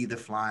supposed to be the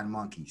flying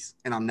monkeys.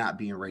 And I'm not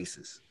being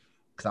racist,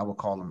 because I would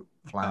call them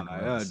flying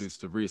monkeys. I gotta do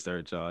some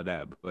research on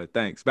that, but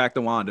thanks. Back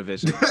to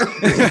WandaVision.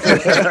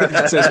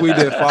 Since we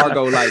did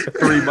Fargo like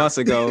 3 months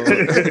ago,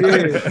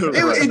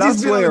 it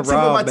just where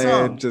Rob,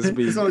 man, just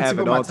be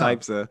having all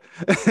types of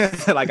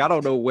like, I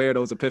don't know where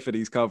those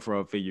epiphanies come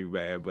from for you,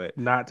 man, but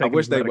I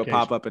wish they would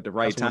pop up at the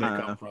right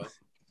time.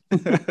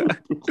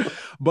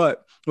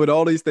 But with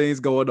all these things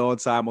going on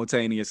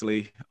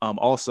simultaneously,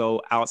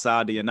 also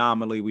outside the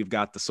anomaly, we've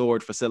got the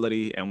Sword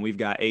facility, and we've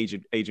got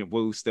Agent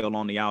Wu still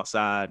on the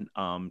outside,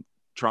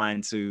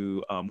 trying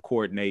to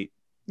coordinate,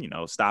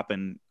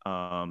 stopping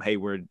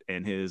Hayward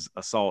and his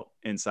assault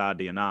inside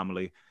the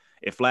anomaly.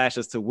 It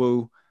flashes to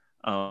Wu.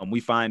 We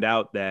find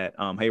out that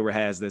Hayward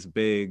has this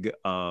big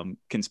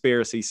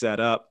conspiracy set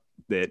up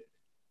that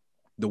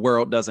the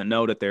world doesn't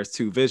know that there's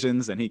two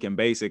visions, and he can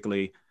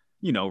basically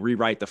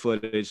rewrite the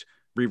footage,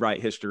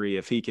 rewrite history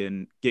if he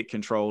can get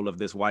control of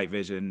this white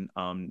vision,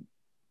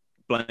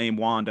 blame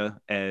Wanda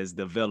as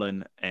the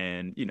villain,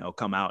 and,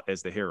 come out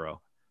as the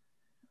hero.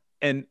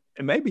 And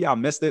maybe I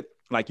missed it.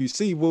 Like, you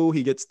see Wu,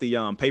 he gets the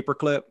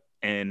paperclip,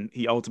 and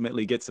he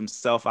ultimately gets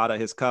himself out of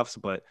his cuffs.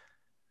 But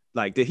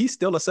like, did he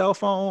steal a cell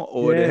phone,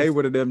 or did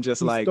Hayward and them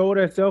just stole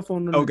that cell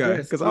phone? Okay,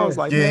 because I was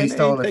like, man, he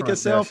stole it. Take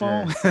his cell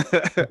phone.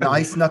 No,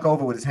 he snuck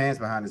over with his hands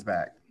behind his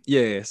back.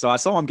 Yeah, so I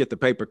saw him get the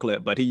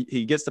paperclip, but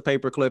he gets the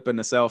paperclip and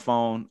the cell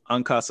phone,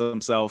 uncuffs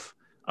himself.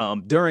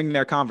 During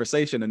their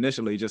conversation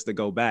initially, just to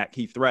go back,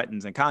 he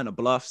threatens and kind of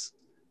bluffs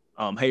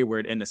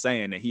Hayward into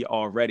saying that he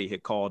already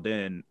had called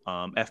in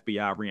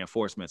FBI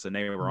reinforcements and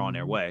they were on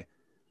their way.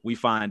 We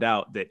find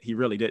out that he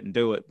really didn't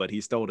do it, but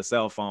he stole the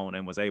cell phone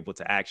and was able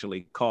to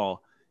actually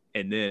call.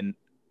 And then,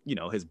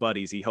 his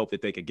buddies, he hoped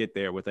that they could get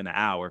there within an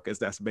hour, because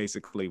that's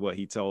basically what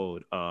he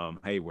told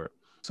Hayward.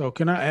 So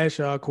can I ask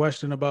y'all a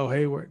question about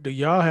Hayward? Do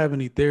y'all have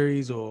any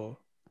theories, or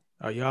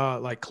are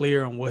y'all like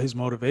clear on what his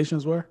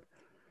motivations were?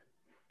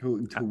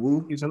 To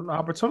Wu? He's an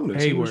opportunist.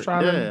 Hayward. He was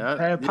trying to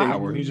have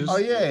power. He just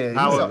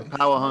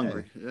power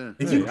hungry. Yeah.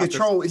 If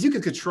you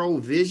could control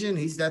vision,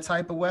 he's that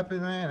type of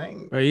weapon,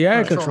 man. But he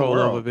had control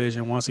over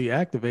vision once he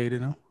activated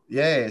him.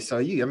 Yeah, so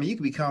you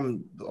can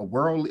become a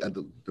world,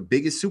 the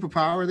biggest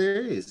superpower there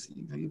is.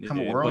 You become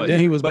a world. Then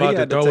he was about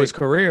to throw his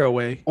career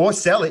away or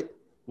sell it.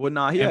 Well,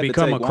 no, he had to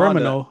become a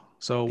criminal. Wanda.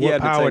 So what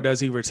power does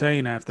he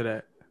retain after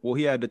that? Well,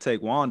 he had to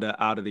take Wanda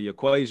out of the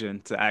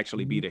equation to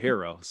actually be the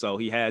hero. So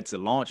he had to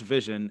launch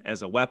Vision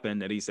as a weapon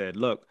that he said,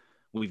 look,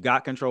 we've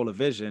got control of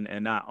Vision.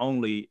 And not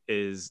only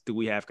do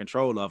we have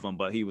control of him,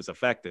 but he was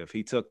effective.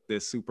 He took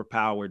this super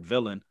powered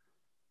villain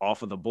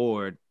off of the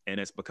board, and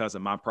it's because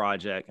of my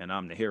project, and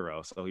I'm the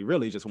hero. So he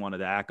really just wanted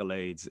the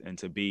accolades and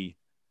to be,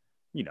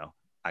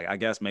 I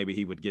guess maybe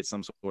he would get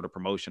some sort of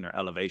promotion or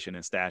elevation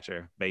in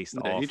stature based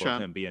off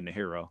of him being the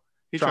hero.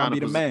 He's trying to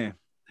be the man.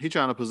 He's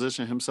trying to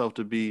position himself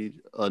to be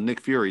a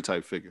Nick Fury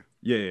type figure.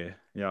 Yeah,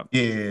 with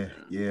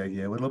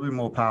a little bit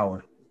more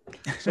power.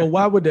 So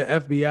why would the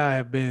FBI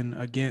have been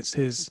against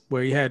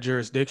where he had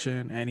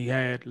jurisdiction and he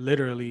had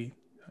literally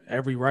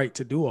every right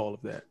to do all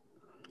of that?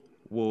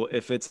 well,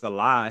 if it's a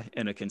lie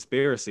and a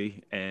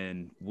conspiracy,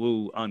 and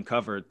Wu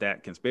uncovered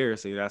that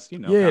conspiracy, that's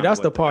that's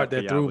the part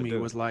that threw me.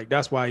 Was like,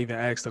 that's why I even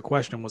asked the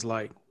question. Was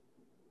like,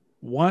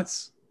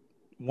 once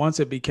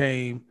it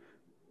became,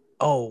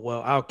 oh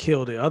well, I'll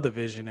kill the other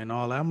vision and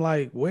all that. I'm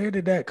like, where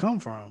did that come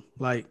from?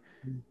 Like,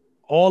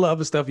 all the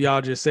other stuff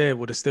y'all just said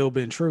would have still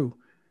been true.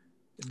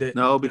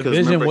 No, because the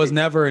vision was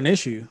never an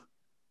issue.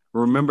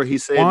 Remember, he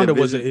said Wanda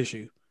was an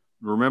issue.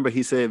 Remember,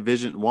 he said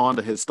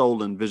Wanda had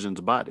stolen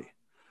Vision's body.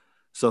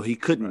 So he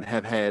couldn't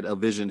have had a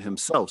Vision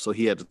himself. So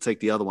he had to take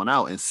the other one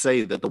out and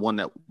say that the one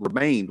that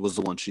remained was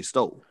the one she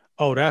stole.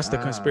 Oh, that's the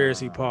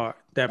conspiracy part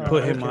that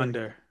put him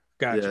under.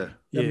 Gotcha.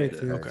 Yeah. That makes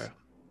sense. Okay.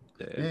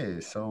 Yeah.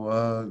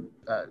 So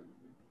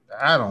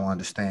I don't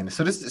understand it.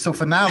 So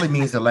finale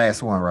means the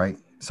last one, right?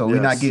 So we're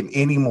not getting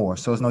any more.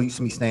 So it's no use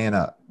me staying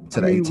up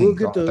to the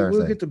 18th on Thursday.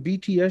 We'll get the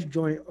BTS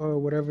joint or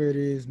whatever it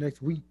is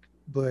next week.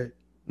 But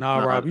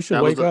Rob, you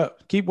should wake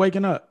up. Keep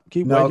waking up.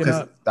 Keep waking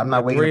up. I'm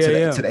not waking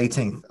up to the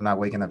 18th. I'm not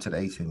waking up to the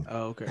 18th.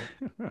 Oh, okay.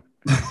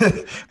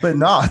 But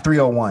no,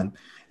 3:01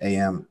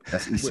 a.m.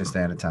 That's Eastern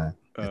Standard Time.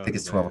 I think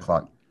it's 12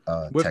 o'clock.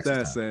 With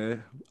Texas that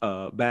time.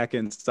 said, back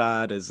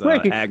inside is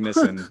Agnes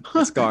and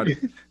Scar.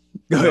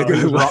 Go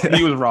ahead.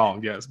 He was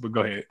wrong, yes, but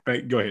go ahead.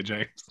 Go ahead,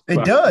 James.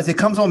 It does. It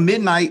comes on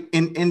midnight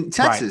in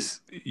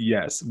Texas. Right.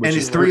 Yes. And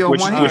it's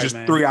 3:01. Which is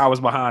 3 hours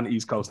behind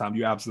East Coast time.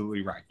 You're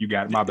absolutely right. You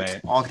got it. My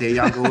bad. Oh, there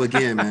y'all go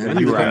again, man.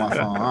 You right. My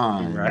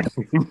phone. Right.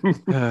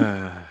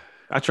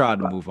 I tried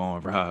to move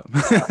on, Rob.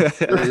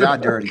 Y'all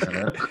dirty for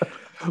that.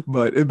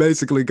 But it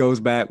basically goes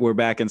back. We're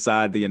back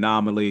inside the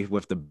anomaly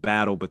with the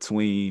battle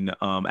between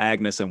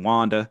Agnes and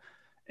Wanda.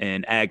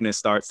 And Agnes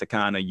starts to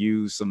kind of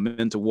use some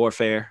mental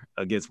warfare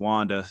against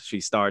Wanda. She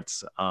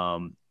starts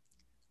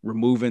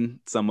removing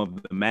some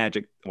of the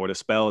magic or the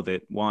spell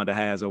that Wanda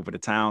has over the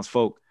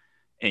townsfolk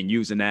and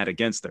using that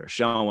against her,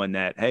 showing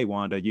that, hey,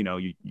 Wanda,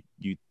 you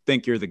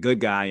think you're the good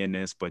guy in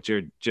this, but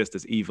you're just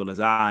as evil as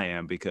I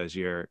am because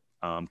you're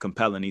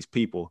compelling these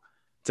people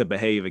to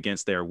behave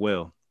against their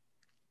will.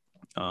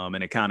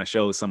 And it kind of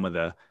shows some of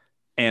the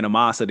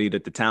animosity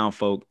that the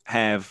townfolk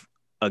have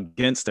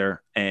against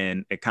her,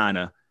 and it kind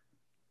of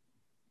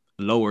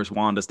lowers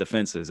Wanda's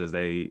defenses as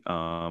they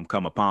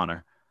come upon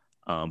her.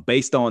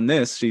 Based on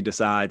this, she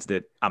decides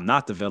that I'm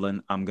not the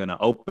villain. I'm going to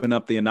open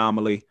up the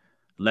anomaly,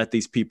 let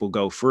these people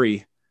go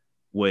free,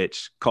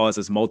 which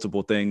causes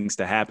multiple things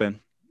to happen.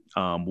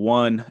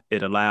 One,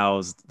 it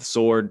allows the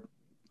sword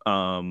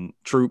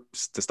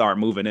troops to start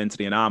moving into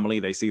the anomaly.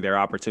 They see their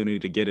opportunity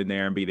to get in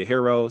there and be the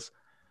heroes.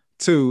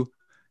 Two,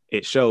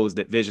 it shows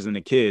that Vision and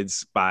the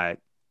kids, by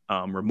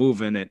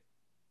removing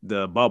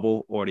the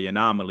bubble or the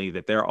anomaly,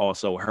 that they're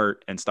also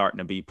hurt and starting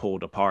to be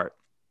pulled apart.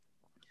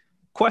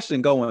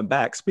 Question going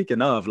back,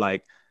 speaking of,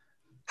 like,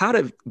 how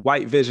did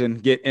White Vision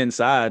get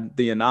inside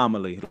the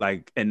anomaly,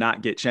 like, and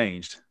not get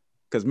changed?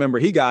 Because remember,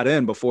 he got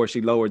in before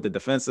she lowered the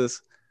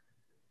defenses.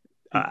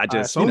 I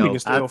assume he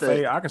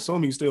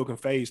still can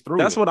phase through.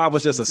 That's what I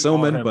was just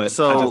assuming. But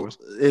so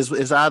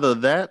it's either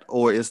that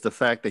or it's the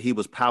fact that he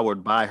was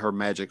powered by her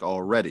magic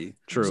already.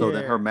 True. So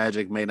that her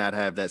magic may not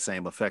have that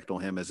same effect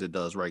on him as it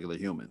does regular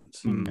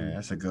humans. Yeah,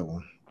 that's a good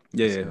one.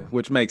 Yeah,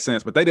 which makes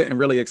sense. But they didn't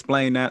really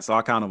explain that. So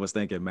I kind of was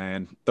thinking,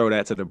 man, throw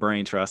that to the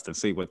brain trust and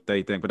see what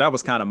they think. But that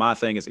was kind of my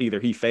thing, is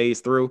either he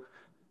phased through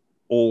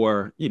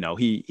or,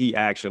 he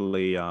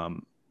actually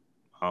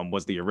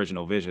was the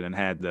original Vision and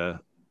had the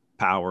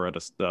power of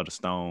the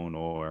stone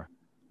or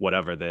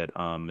whatever that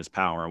is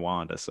powering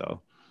Wanda.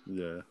 So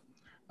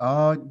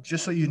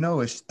just so you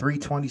know, it's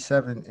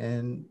 3:27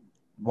 in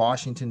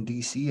Washington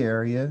DC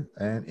area,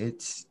 and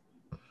it's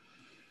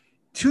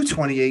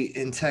 2:28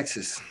 in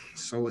Texas.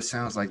 So it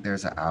sounds like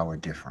there's an hour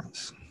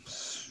difference.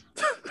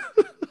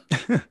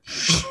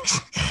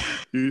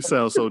 You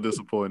sound so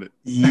disappointed.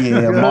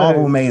 Yeah,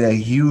 Marvel made a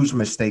huge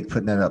mistake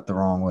putting it up the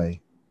wrong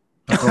way.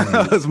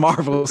 It's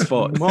Marvel's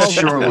fault.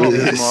 Surely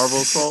it's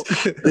Marvel's fault.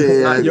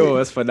 Yeah, not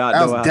yours for not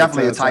that knowing. Was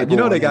definitely a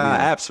typo. They got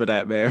apps for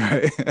that, man.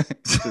 Right?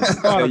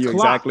 Just tell you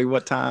exactly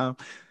what time.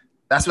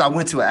 That's what I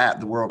went to an app,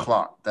 the World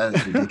Clock. That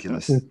is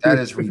ridiculous. That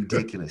is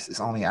ridiculous. It's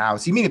only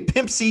hours. You mean if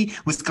Pimp C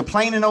was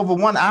complaining over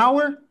 1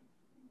 hour?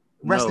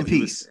 Rest in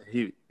peace.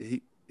 He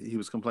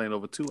was complaining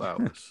over 2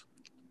 hours.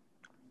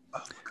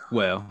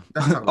 Well,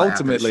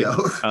 ultimately,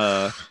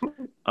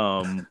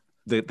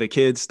 the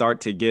kids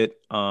start to get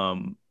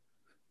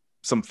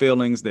some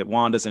feelings that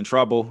Wanda's in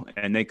trouble,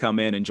 and they come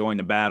in and join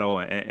the battle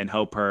and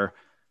help her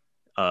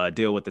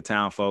deal with the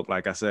town folk.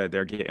 Like I said,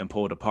 they're getting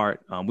pulled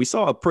apart. We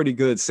saw a pretty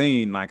good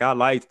scene. Like, I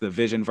liked the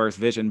Vision versus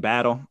Vision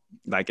battle.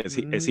 Like, as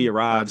he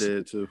arrives, I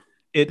did too.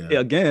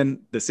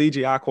 Again, the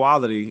CGI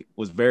quality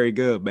was very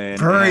good, man.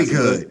 Very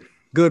good.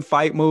 Good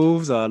fight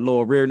moves, a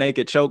little rear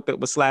naked choke that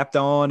was slapped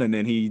on, and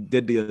then he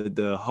did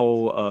the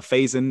whole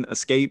phasing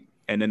escape,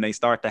 and then they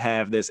start to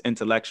have this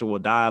intellectual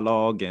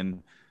dialogue.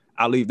 And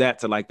I'll leave that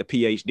to like the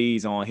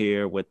PhDs on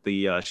here with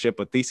the ship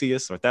of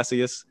Theseus,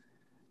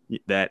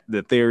 that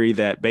the theory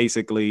that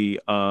basically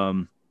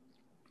the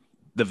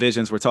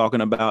Visions we're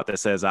talking about, that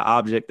says an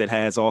object that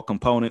has all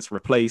components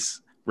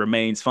replaced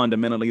remains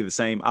fundamentally the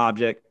same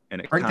object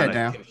and it Break that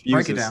down. confuses.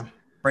 Break it down.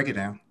 Break it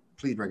down.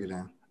 Please break it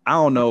down. I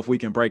don't know if we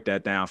can break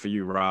that down for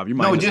you, Rob. You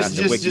might No, have to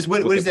just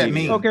what does that Wikipedia.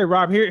 mean? Okay,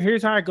 Rob.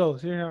 Here's how it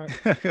goes. All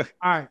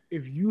right,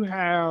 if you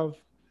have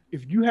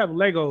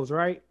Legos,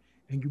 right,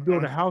 and you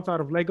build a house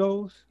out of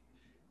Legos,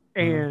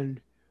 and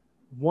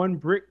one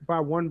brick by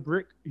one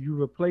brick,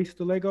 you replace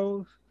the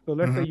Legos. So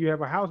let's say you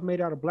have a house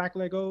made out of black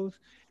Legos,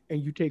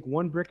 and you take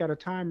one brick at a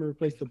time and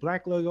replace the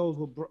black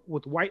Legos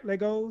with white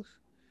Legos.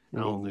 I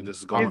don't think this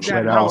is Is going that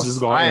That how- house is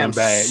going I to am end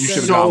bad. You should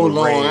have so gone with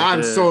long. red.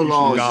 I'm so You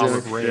long, should've gone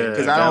Jim, with red.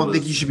 because I don't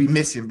think you should be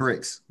missing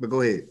bricks. But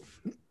go ahead.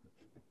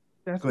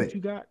 That's Go what ahead.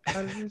 you got out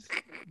of this.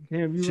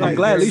 Damn, you I'm right.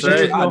 glad at least you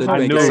Say- tried to I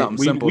make knew it it. something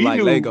simple We like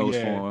knew, Legos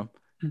yeah. for him.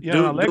 Yeah,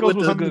 Do- no, do Legos it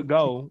was a the- good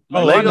go.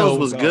 Oh, I know. Legos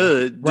was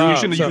good. Dude, you Rob,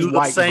 shouldn't so- have Use used the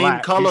white, same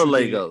black. color You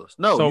should Legos.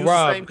 No, So, use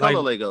Rob, the same color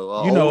like,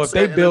 Lego. you know, Old if they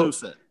set and a new built-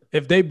 set.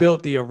 If they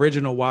built the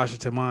original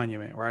Washington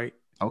Monument, right?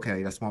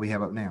 Okay, that's what we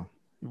have up now.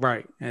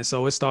 Right. And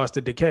so it starts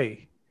to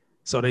decay.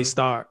 So they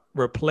start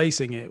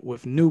replacing it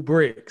with new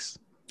bricks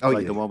Oh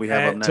like the one we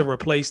have up to now.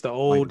 replace the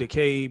old Like-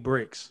 decayed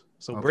bricks.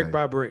 So brick Okay.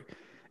 by brick.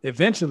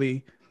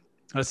 Eventually,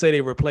 let's say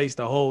they replace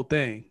the whole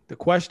thing. The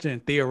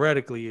question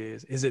theoretically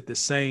is it the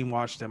same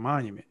Washington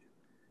Monument?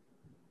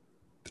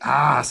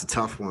 It's a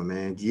tough one,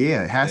 man.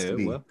 Yeah, it has to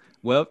be.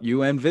 Well,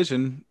 you and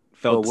Vision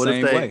felt But the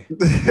same way.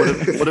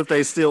 What if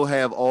they still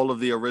have all of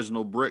the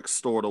original bricks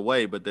stored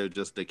away, but they're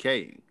just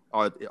decaying?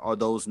 Are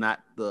those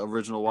not the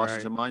original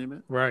Washington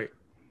Monument? Right.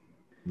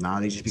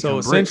 Nah, they just So become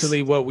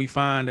essentially what we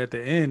find at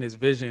the end is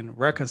Vision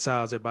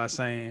reconciles it by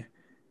saying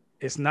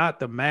it's not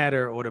the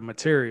matter or the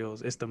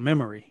materials, it's the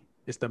memory.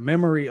 It's the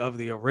memory of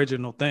the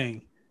original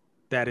thing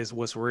that is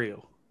what's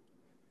real.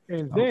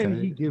 And then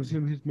Okay. he gives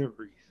him his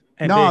memories.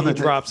 And No, then he but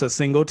the- drops a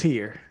single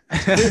tear.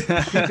 So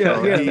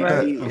Yeah,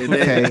 right. and Okay.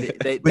 then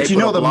they But you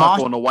put know a the block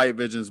Mosh- on the White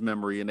Vision's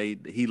memory, and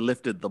he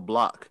lifted the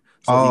block.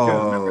 So he Oh,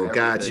 could remember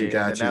got everything, you,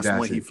 got and you, that's got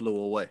when you. he flew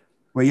away.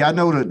 Well, y'all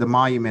know that the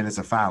monument is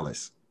a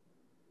phallus.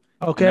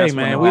 Okay, that's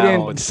when man. the We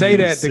Bible didn't say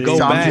that to sees- go So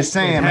back. I'm just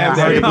saying, and man. have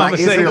I heard that the black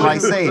conversation.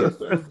 Israelites say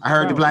it. I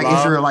heard the black Rob,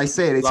 Israelites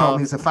say it. They told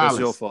me it's a That's your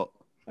phallus. fault.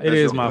 It That's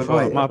is your my fault.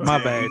 fault. Go ahead.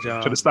 My bad,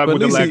 y'all. Should have stuck But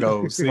with the at least he-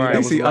 Legos. See, right. At that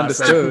least was he what I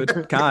said.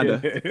 understood,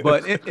 kinda.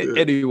 But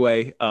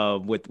anyway, with I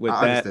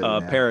that understood it now.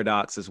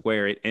 paradox is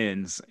where it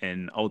ends,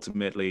 and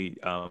ultimately,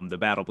 the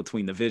battle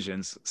between the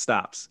visions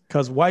stops.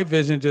 Because White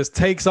Vision just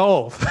takes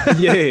off.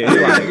 Yeah,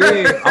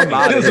 I'm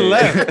out of Just here.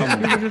 left. He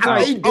was just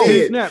like, He oh,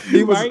 did. snap. He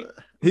You was- right.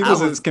 He I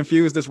was was- as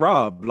confused as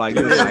Rob. Like,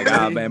 he was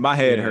like, man, my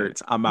head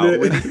hurts. I'm out.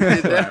 When he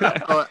did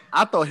that,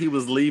 I thought he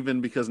was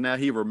leaving because now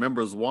he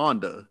remembers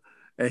Wanda,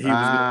 and he was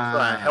going to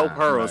try and help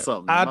her or right.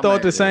 something. I My thought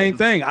man. the same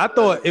thing. I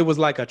thought it was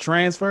like a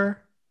transfer.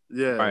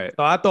 Yeah, Right.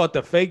 So I thought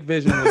the fake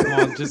Vision was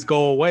going to just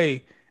go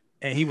away,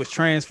 and he was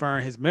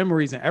transferring his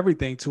memories and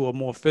everything to a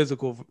more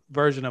physical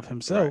version of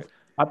himself. Right.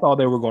 I thought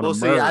they were going to Well,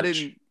 merge. see, I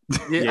didn't.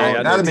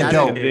 Yeah, that'd have been I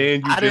dope. And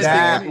didn't- then you I didn't just think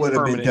That had would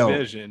have been permanent dope.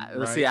 vision.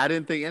 Well, see, I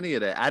didn't think any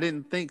of that. I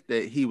didn't think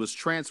that he was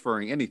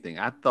transferring anything.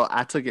 I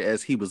took it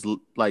as he was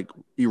like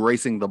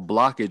erasing the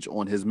blockage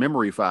on his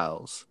memory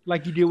files.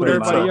 Like you did with To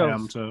everybody allow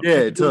else. him to- Yeah,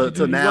 Like you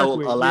to now work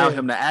with, allow yeah.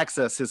 him to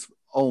access his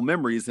own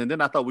memories. And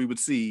then I thought we would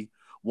see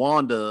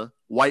Wanda,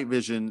 White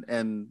Vision,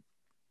 and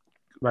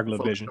regular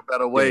for vision. a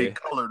better way, Yeah.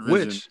 colored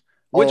Vision,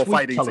 Which all we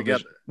fighting color together.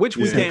 vision. which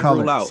we Yeah. He said can't colored.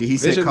 rule out. See, he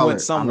said Vision colored. went I'm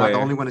somewhere. not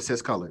the only one that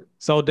says colored.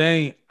 So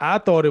Dane, I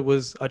thought it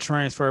was a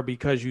transfer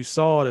because you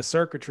saw the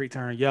circuitry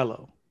turn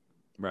yellow.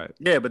 Right.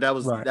 Yeah, but that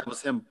was Right.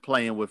 him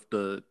playing with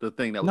the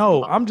thing that was No,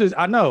 blocked.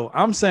 I know.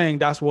 I'm saying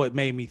that's what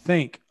made me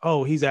think,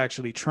 oh, he's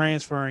actually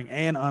transferring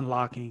and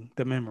unlocking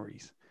the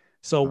memories.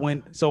 So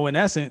in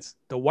essence,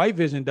 the White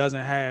Vision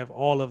doesn't have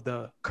all of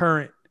the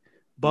current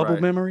bubble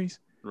Right. memories,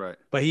 right.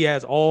 but he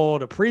has all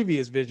the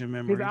previous Vision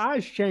memories. His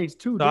eyes changed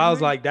too. So I was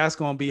didn't they? like, that's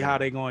gonna be how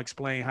they're gonna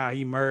explain how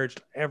he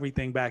merged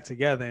everything back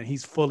together and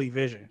he's fully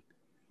Vision.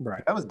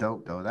 Right. That was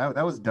dope, though.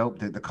 That was dope.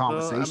 The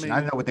conversation. I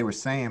mean- didn't know what they were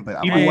saying, but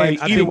Either And way,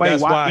 I think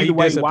that's why he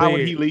why would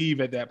he disappeared.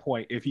 leave at that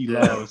point if he Yeah.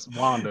 loves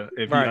Wanda,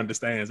 if Right. he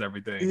understands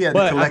everything? yeah,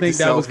 But I think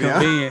that was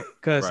convenient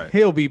because Right.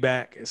 he'll be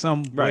back at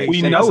some Right. way,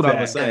 We shape, know or what that.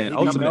 I was saying. Yeah,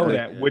 We know Ultimately,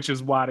 that, which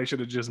is why they should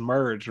have just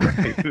merged, right?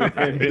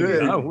 And been Yeah,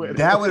 done with it.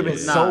 that would have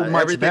been Nah, so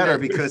much everything better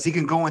that- because he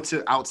can go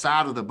into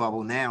outside of the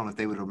bubble now if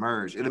they would have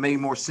merged. It'd have made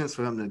more sense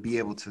for him to be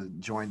able to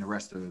join the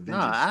rest of the Avengers. No,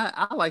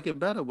 I like it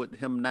better with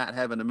him not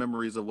having the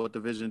memories of what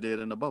the Vision did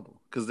in the bubble,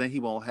 because then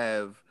he won't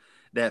have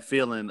that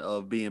feeling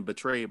of being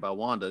betrayed by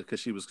Wanda because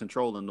she was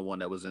controlling the one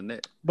that was in there.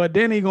 But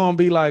then he gonna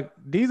be like,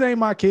 these ain't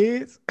my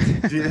kids.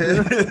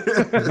 Yeah.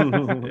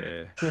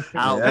 Yeah.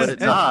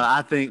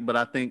 I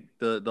think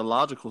the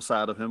logical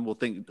side of him will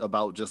think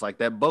about just like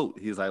that boat.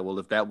 He's like, well,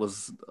 if that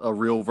was a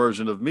real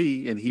version of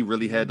me and he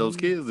really had those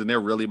kids, then they're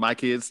really my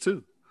kids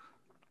too.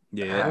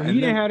 Yeah. Well, he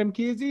didn't have them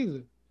kids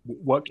either.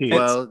 What kids?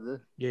 Well,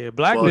 Yeah,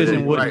 Black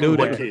Vision wouldn't do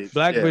what that. kids?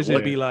 Black Yeah, Vision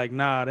what- be like,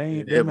 nah, they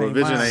ain't. Yeah, them but ain't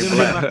Vision mine. ain't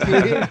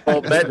Them black.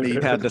 Paul Bettany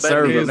Had to Bettany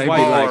serve is them. They be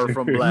far like,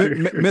 from black.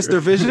 Mr.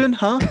 Vision,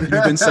 huh? You've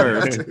been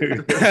served.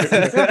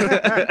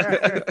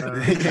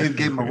 Gave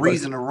him a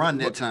reason to run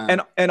that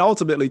time. And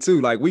ultimately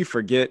too, like we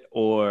forget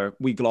or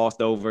we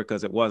glossed over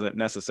because it wasn't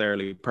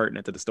necessarily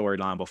pertinent to the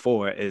storyline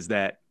before, is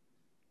that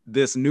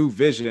this new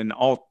Vision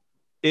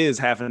is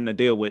having to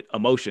deal with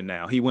emotion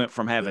now. He went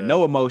from having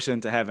no emotion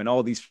to having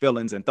all these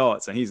feelings and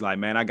thoughts, and he's like,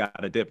 man, I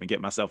gotta dip and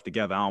get myself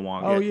together. I don't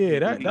want Oh yeah,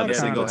 that another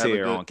single kinda,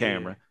 tear on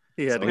camera.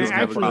 He had So to he's go gonna have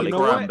a actually, probably you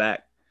know come what?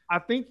 back.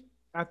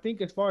 I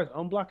think as far as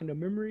unblocking the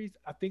memories,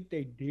 I think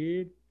they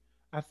did.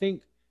 I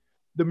think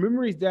the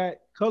memories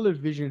that Color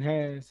Vision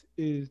has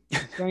is the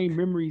same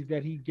memories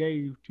that he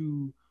gave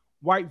to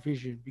White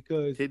Vision,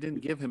 because He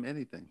didn't give him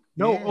anything.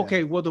 no, Yeah.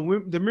 okay, well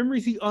the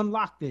memories he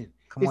unlocked in,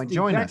 Come on, it's the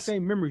join exact us.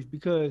 same memories,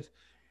 because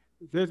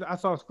I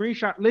saw a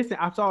screenshot. Listen,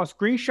 I saw a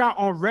screenshot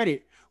on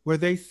Reddit where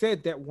they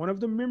said that one of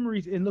the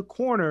memories in the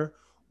corner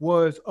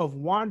was of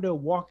Wanda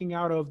walking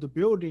out of the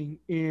building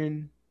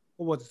in,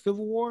 what was it,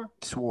 Civil War?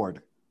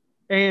 Sword.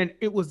 And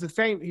it was the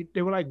same.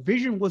 They were like,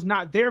 Vision was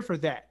not there for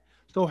that.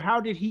 So how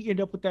did he end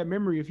up with that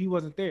memory if he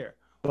wasn't there?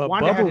 but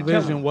Wanda had Bubble to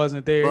tell Vision him.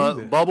 wasn't there But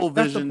either. Bubble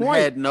That's the Vision point.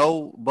 had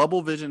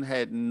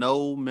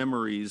no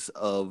memories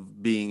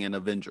of being an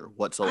Avenger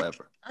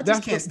whatsoever. I just That's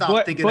can't the- stop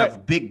but- thinking but-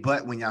 of Big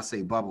Butt when y'all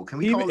say bubble. Can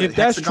we Even call it if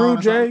that's hexagon true,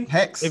 or something? Jay,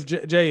 Hex.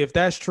 if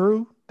that's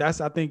true,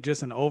 that's I think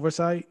just an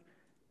oversight,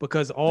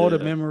 because all the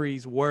Yeah.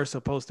 memories were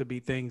supposed to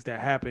be things that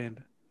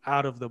happened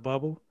out of the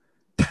bubble,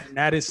 and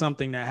that is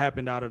something that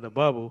happened out of the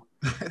bubble.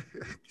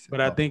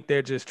 But I think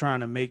they're just trying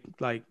to make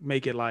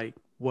it like,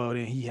 well,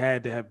 then he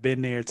had to have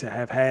been there to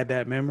have had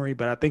that memory.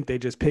 But I think they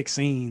just pick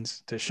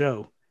scenes to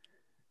show.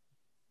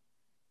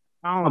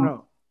 I don't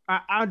know.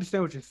 I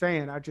understand what you're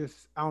saying. I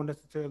don't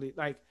necessarily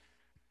like.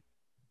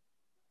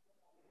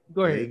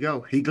 Go There you ahead.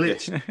 go. He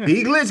glitched.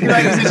 He glitched,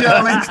 ladies and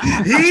gentlemen.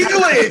 He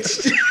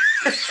glitched.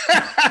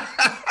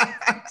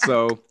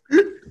 So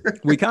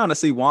we kind of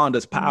see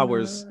Wanda's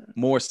powers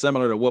more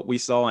similar to what we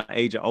saw in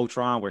Age of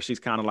Ultron, where she's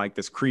kind of like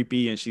this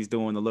creepy and she's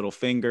doing the little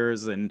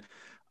fingers. And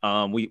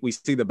we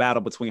see the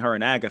battle between her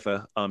and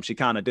Agatha. She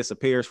kind of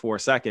disappears for a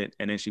second,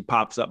 and then she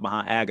pops up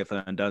behind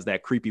Agatha and does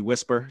that creepy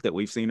whisper that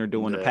we've seen her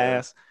do in the Yeah.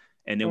 past.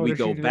 And then we that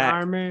she go did back.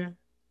 Iron Man.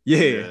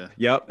 Yeah.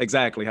 Yep.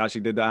 Exactly how she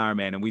did the Iron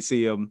Man. And we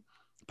see him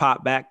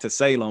pop back to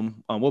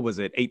Salem. What was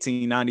it?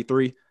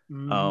 1893,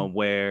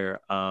 where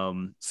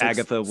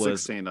Agatha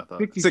was 16, I thought.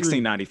 63.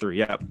 1693.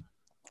 Yep.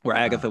 Where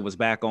Agatha was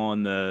back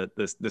on the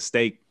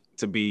stake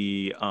to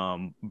be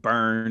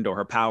burned or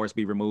her powers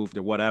be removed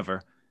or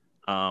whatever.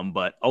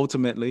 But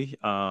ultimately,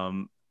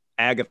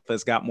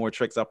 Agatha's got more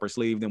tricks up her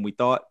sleeve than we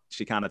thought.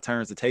 She kind of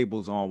turns the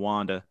tables on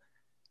Wanda,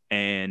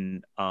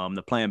 and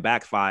the plan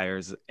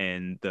backfires,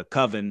 and the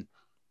Coven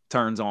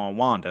turns on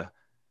Wanda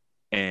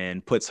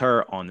and puts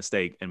her on the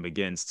stake and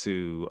begins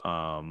to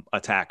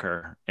attack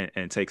her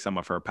and take some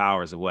of her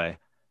powers away.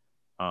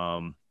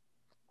 And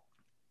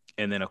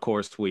then, of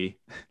course, we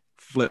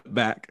flip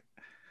back.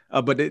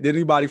 But did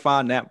anybody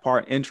find that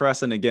part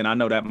interesting? Again, I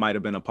know that might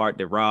have been a part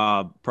that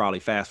Rob probably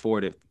fast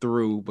forwarded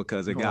through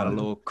because it got a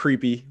little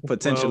creepy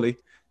potentially.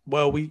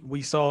 Well,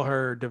 we saw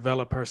her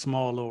develop her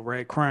small little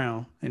red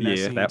crown in that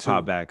scene that too.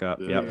 popped back up.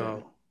 Yeah. Yep.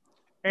 So,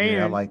 And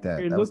Yeah, I like that.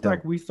 It That was looked like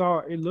dope. we saw.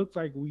 It looked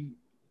like we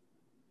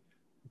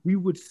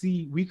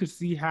could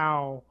see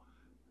how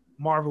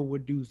Marvel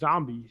would do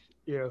zombies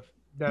if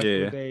that's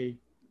Yeah. what they.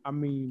 I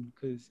mean,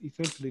 because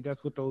essentially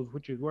that's what those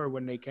witches were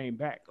when they came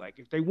back. Like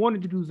if they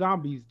wanted to do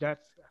zombies,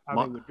 that's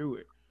how they would do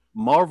it.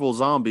 Marvel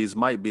zombies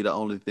might be the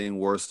only thing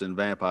worse than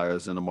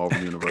vampires in the Marvel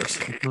universe.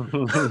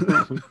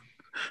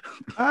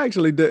 I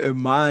actually didn't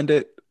mind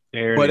it,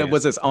 but it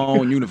was its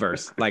own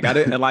universe. Like I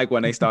didn't like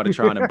when they started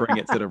trying to bring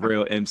it to the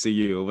real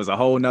MCU. It was a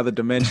whole nother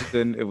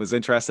dimension. It was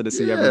interesting to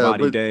see Yeah,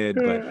 everybody but- dead,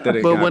 but then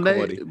it but got when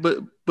corny.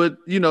 but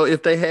you know,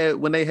 if they had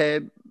when they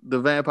had the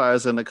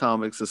vampires in the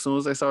comics, as soon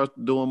as they started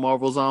doing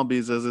Marvel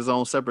zombies as its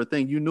own separate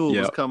thing, you knew it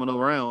was Yep. coming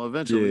around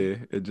eventually. Yeah,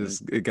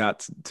 it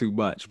got too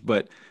much.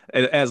 But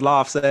as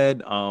Loft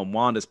said,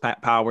 Wanda's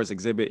powers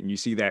exhibit, and you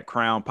see that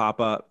crown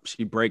pop up.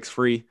 She breaks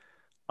free,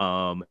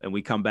 and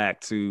we come back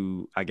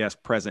to, I guess,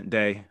 present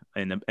day,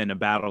 and the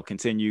battle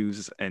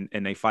continues, and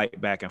they fight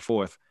back and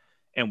forth.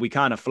 And we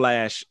kind of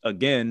flash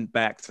again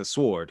back to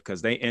Sword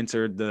because they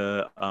entered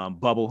the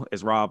bubble,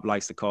 as Rob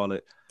likes to call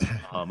it.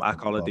 I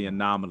call it the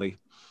anomaly.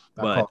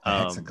 I call But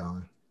it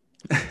hexagon.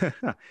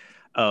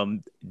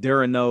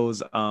 during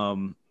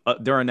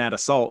that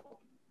assault,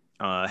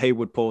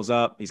 Haywood pulls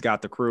up. He's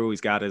got the crew.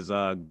 He's got his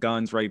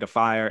guns ready to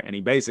fire, and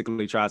he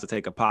basically tries to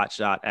take a pot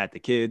shot at the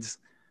kids.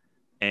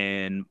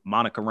 And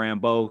Monica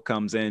Rambeau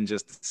comes in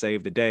just to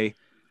save the day.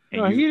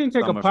 and No, he used didn't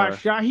take some a of pot her-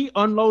 shot. He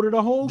unloaded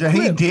a whole Yeah, he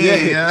clip.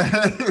 did.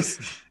 Yeah.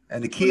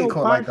 And the kid no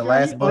caught like the pot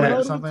last shot, bullet or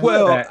unloaded something. the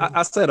Well, That-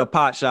 I said a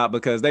pot shot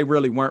because they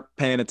really weren't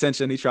paying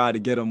attention. He tried to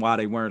get them while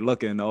they weren't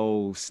looking.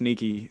 Oh,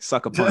 sneaky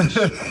sucker punch.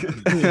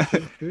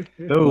 Dude,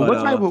 But,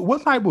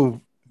 what type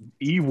of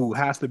evil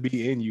has to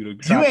be in you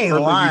to You ain't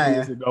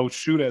lying. to go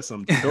shoot at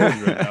some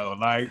children though.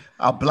 Like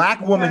a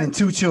black woman and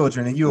 2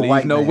 children, and you a Leave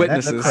white no man.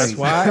 witnesses. That's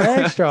why I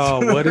asked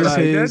y'all, what is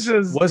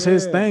Like, what's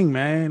his thing,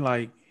 man?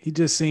 Like he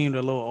just seemed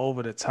a little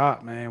over the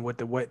top, man, with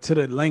to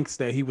the lengths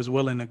that he was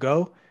willing to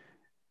go.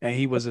 And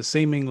he was a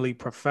seemingly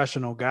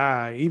professional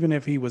guy, even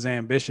if he was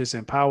ambitious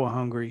and power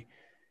hungry.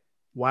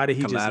 Why did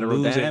he Collateral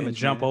just lose it and damage,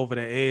 jump man. over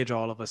the edge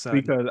all of a sudden?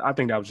 because I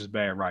think that was just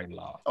bad writing,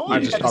 law. Oh, I yeah,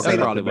 just that's talked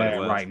about probably the what it bad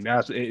was.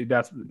 writing.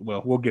 That's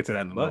well, we'll get to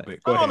that in a little But-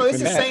 bit. Go Oh no, ahead. it's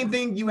the Finish. same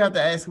thing you have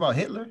to ask about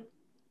Hitler.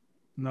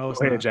 No, it's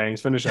Go ahead, not.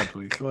 James. Finish up,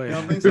 please. Go You know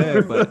ahead. what I'm saying?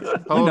 Yeah, but you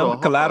Hold know, on,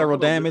 collateral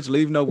hold on. damage,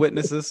 leave no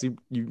witnesses.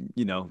 You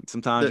know,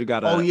 sometimes you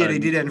gotta. Oh, yeah, they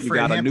did that in you Fred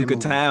gotta Hampton nuke a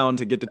movie. town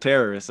to get the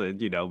terrorists, and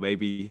you know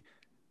maybe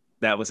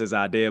that was his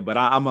idea. But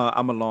I'm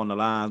along the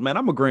lines, man.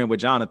 I'm agreeing with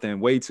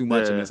Jonathan way too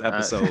much in Yeah, this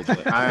episode.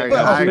 But I that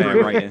was agree. bad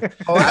writing.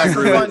 Oh, I that's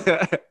agree fun. with-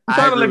 I'm I trying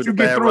to agree let with you the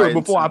get bad through it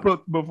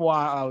writing, before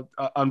I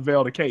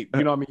unveil the cape.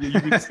 You know what I mean? You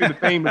can see the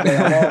theme today.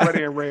 I'm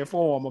already in red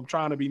form. I'm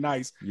trying to be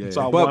nice, Yeah.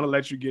 so I But- want to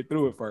let you get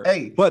through it first.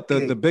 Hey, But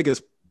hey, the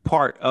biggest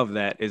part of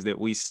that is that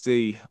we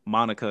see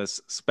Monica's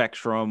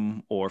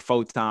spectrum or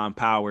photon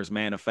powers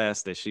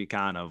manifest, that she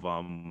kind of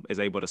is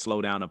able to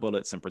slow down the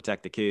bullets and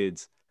protect the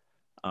kids.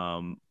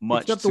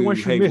 Much Except the to one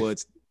she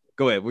Haywood's.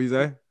 Go ahead. What you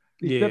say?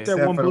 Yeah. Except that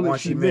Except one for the bullet one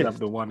she she missed. Of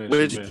the one that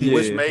which she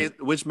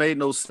missed. which made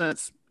no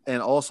sense,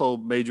 and also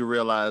made you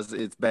realize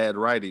it's bad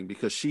writing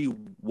because she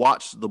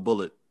watched the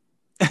bullet.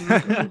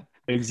 Like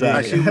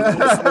Exactly. she was going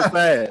so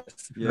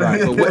fast. Yeah. Right.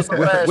 But She was so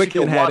fast, she Wiccan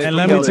could had watch it. And the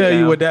let me bullet tell you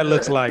down. what that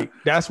looks like.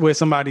 That's where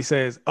somebody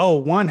says, "Oh,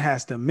 one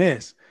has to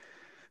miss,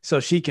 so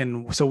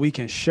we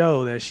can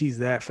show that she's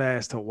that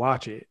fast to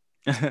watch it."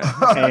 but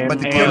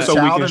to kill a so we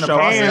child can in the show,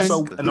 process.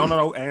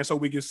 and so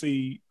we can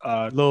see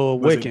Little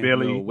was it Wiccan.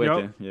 Billy, Little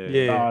Wiccan,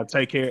 Yeah.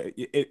 take care.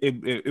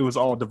 It was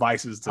all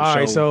devices to All show.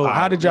 right. So how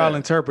power. did y'all Yeah.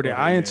 interpret it? Go I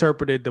ahead, man.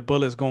 interpreted the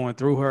bullets going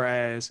through her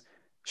as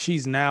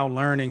she's now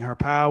learning her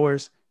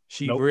powers.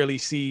 She Nope. really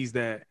sees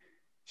that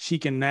she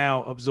can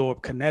now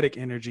absorb kinetic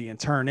energy and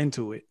turn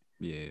into it.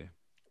 Yeah.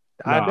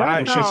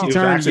 No, She it was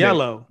turned accident.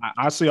 yellow.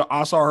 I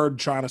saw her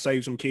trying to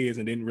save some kids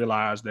and didn't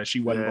realize that she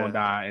wasn't Yeah. going to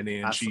die, and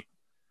then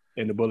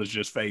and the bullets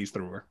just phased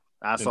through her.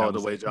 I saw it the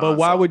way John But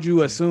why saw would it.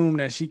 you assume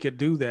that she could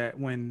do that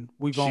when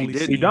we've She only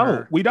didn't. seen We don't.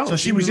 her? We don't. So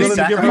she was willing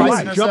just to give her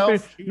sacrificing life.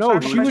 herself? No,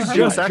 she was sacrificing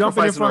just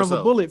jumping in herself. front of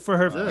a bullet for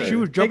her. Yeah. She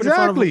was jumping in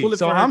front of a Exactly. bullet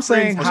So for her I'm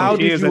saying, friends. For how some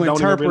did kids you that don't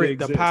even interpret really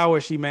the exist. power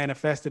she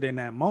manifested in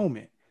that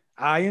moment?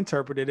 I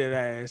interpreted it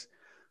as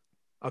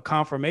a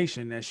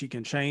confirmation that she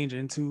can change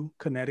into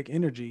kinetic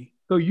energy.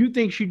 So you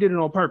think she did it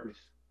on purpose?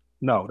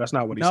 No, that's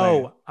not what he's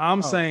saying. No, I'm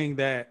Oh. saying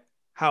that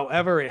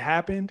however it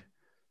happened,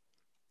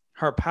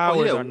 her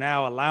powers yeah. are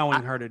now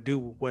allowing her to do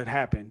what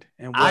happened.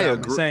 And what I I'm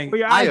agree. saying, Well,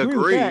 yeah, I agree with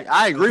agree. that.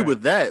 I agree Okay.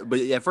 with that. But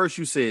at first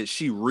you said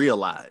she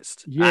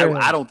realized. Yeah.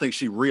 I don't think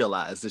she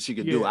realized that she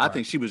could do it. Yeah. I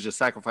think she was just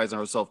sacrificing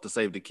herself to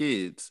save the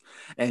kids.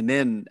 And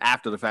then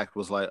after the fact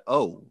was like,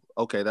 oh,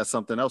 okay, that's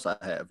something else I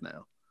have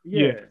now.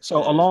 Yeah. So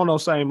along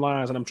those same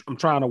lines, and I'm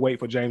trying to wait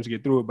for James to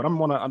get through it, but I'm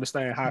want to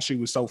understand how she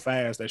was so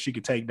fast that she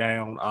could take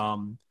down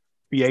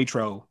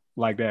Pietro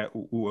like that,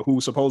 who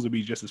was supposed to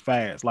be just as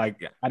fast. Like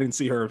I didn't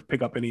see her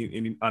pick up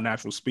any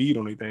unnatural speed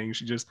or anything.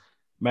 She just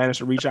managed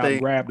to reach out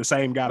and grab the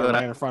same guy that but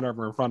ran in front of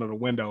her in front of the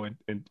window and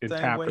Same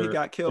tapped way he her.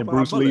 got killed And by a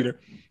Bruce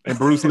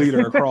bullet.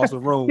 Leader across the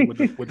room with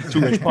the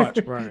 2-inch punch.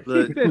 right.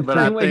 But, He said but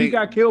the I same way think he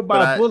got killed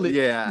by a bullet.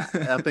 Yeah,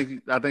 I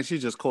think she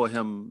just caught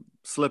him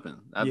slipping.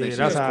 I think Yeah, she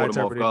that's just how I caught him off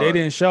interpreted it. guard. They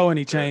didn't show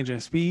any change in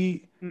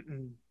speed.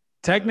 Mm-mm.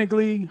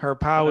 Technically, her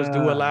powers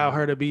do allow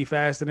her to be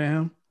faster than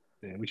him,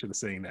 Yeah, we should have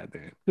seen that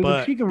then. 'Cause if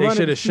but she can they run at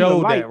should the have speed of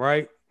showed light- that,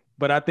 right?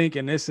 But I think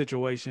in this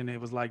situation, it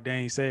was like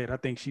Dane said. I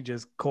think she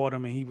just caught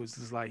him, and he was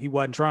just like he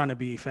wasn't trying to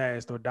be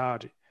fast or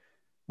dodge it,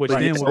 which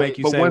Right. then would make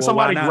you But say, when "Well,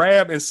 somebody why not?"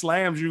 grabs and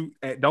slams you,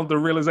 don't the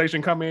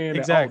realization come in? That,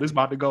 Exactly. oh, this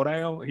about to go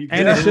down.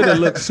 And it should have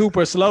looked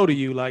super slow to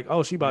you, like,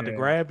 "Oh, she about to Yeah.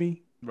 grab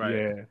me."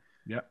 Right.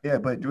 Yeah. Yeah,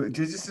 but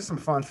just some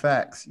fun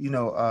facts. You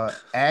know,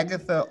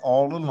 Agatha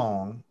all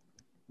along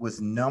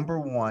was number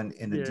 1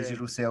 in the Yeah.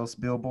 digital sales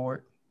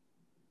billboard.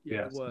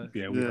 Yeah. it was.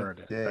 Yeah. We Yeah. heard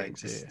that. Yeah,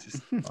 Thanks.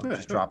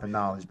 just dropping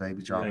knowledge,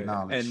 baby, dropping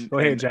knowledge. And Go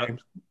ahead, and,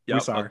 James. Yep, We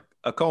sorry.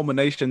 a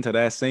culmination to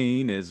that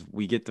scene is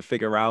we get to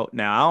figure out.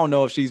 Now, I don't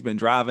know if she's been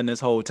driving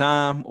this whole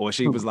time or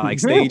she was like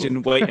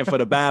staging, waiting for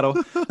the battle.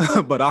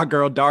 But our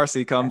girl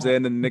Darcy comes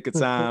in the nick of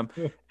time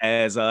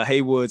as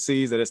Haywood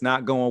sees that it's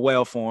not going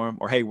well for him,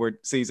 or Hayward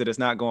sees that it's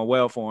not going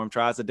well for him,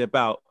 tries to dip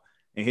out.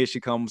 And here she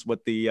comes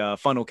with the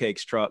funnel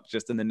cakes truck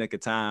just in the nick of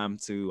time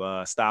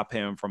to stop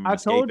him from I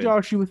escaping. told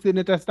y'all she was sitting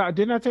at that stop.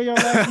 Didn't I tell y'all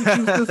last week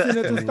she was still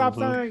sitting at the stop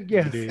sign?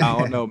 Yes. I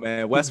don't know,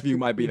 man. Westview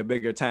might be a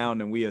bigger town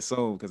than we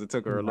assume because it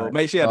took her a little.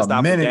 Maybe she had to A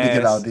stop for minute to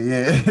get gas, out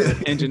there.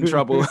 Yeah. engine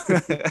trouble.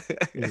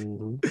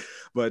 Mhm.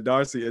 But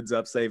Darcy ends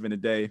up saving the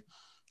day,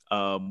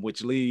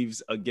 which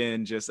leaves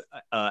again just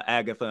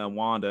Agatha and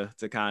Wanda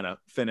to kind of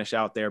finish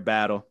out their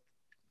battle.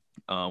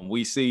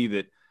 We see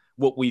that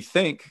what we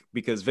think,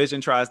 because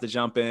Vision tries to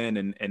jump in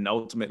and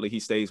ultimately he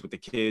stays with the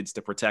kids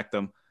to protect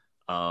them.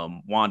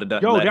 Wanda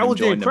doesn't Yo, let that him was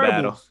the join the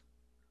battle. Incredibles.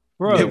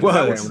 Bro, It was.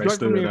 that When they straight from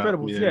stood the up,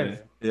 Incredibles. yeah. Yes.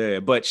 Yeah,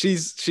 but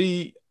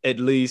she at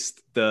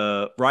least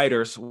the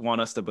writers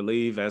want us to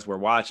believe as we're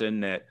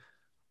watching that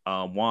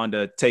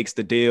Wanda takes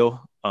the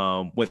deal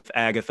with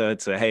Agatha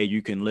to, hey,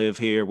 you can live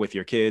here with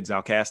your kids.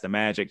 I'll cast the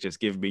magic. Just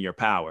give me your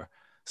power.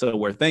 So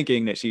we're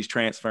thinking that she's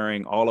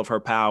transferring all of her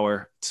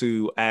power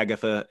to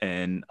Agatha,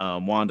 and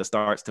Wanda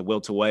starts to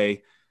wilt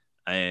away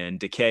and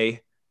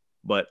decay.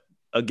 But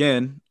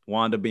again,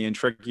 Wanda being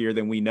trickier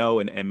than we know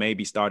and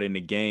maybe starting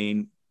to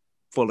gain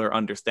fuller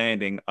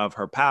understanding of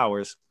her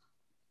powers,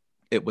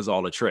 it was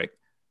all a trick.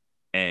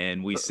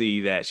 And we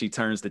see that she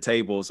turns the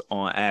tables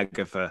on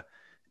Agatha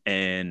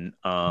and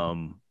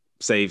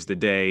saves the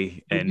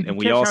day. And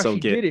we also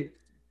get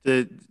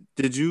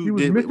did you She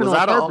was missing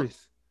on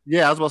purpose.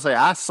 Yeah, I was about to say,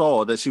 I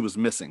saw that she was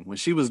missing. When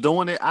she was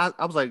doing it, I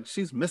was like,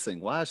 she's missing.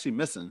 Why is she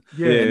missing?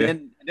 Yeah. And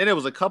then there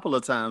was a couple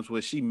of times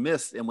where she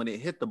missed, and when it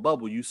hit the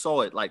bubble, you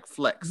saw it like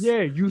flex.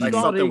 Yeah, you like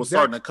saw something the was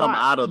starting to exact come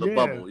spot. out of the Yeah.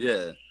 bubble.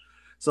 Yeah.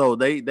 So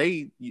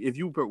they if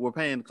you were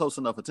paying close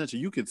enough attention,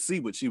 you could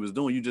see what she was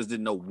doing. You just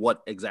didn't know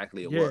what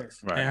exactly it was.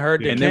 Right. And her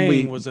And then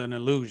decaying was an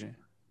illusion.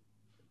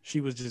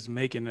 She was just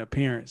making an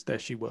appearance that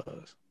she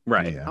was.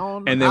 right. Yeah.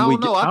 And then we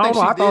know. get, I think I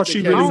she thought did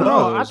she decay really some.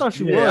 was. I thought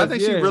she Yeah, was. I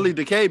think she really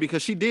decayed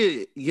because she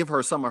did give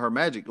her some of her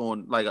magic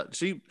on. Like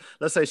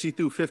let's say she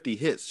threw 50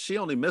 hits, she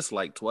only missed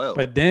like 12.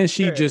 But then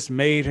she just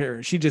made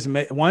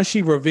once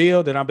she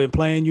revealed that I've been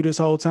playing you this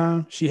whole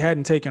time, she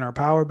hadn't taken her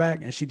power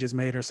back and she just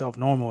made herself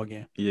normal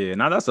again. yeah,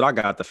 now that's what I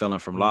got the feeling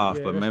from Loft,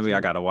 Yeah, but that's maybe I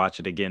true. got to watch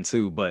it again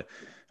too. But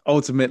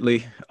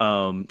ultimately,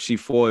 she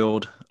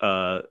foiled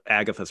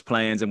Agatha's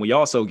plans, and we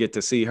also get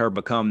to see her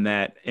become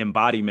that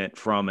embodiment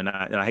from, and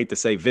I hate to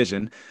say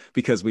Vision,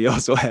 because we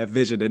also have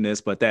Vision in this,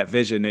 but that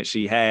vision that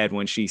she had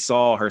when she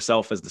saw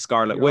herself as the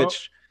Scarlet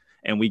Witch,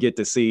 and we get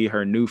to see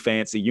her new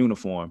fancy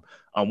uniform.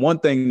 One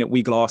thing that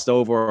we glossed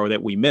over or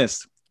that we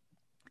missed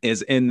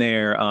is in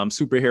their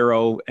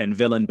superhero and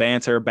villain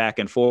banter back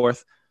and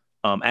forth.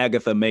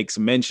 Agatha makes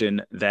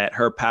mention that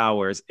her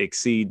powers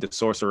exceed the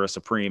Sorcerer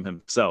Supreme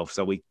himself.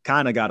 So we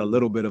kind of got a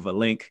little bit of a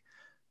link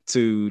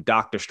to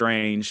Doctor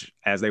Strange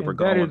as they were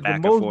going That is back the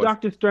and most forth.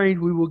 Doctor Strange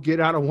we will get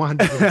out of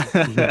Wanda.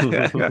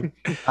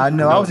 I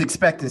know. I was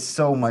expecting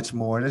so much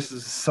more. This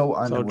is so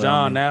underwhelming. So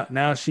John,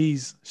 now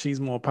she's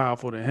more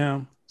powerful than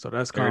him. So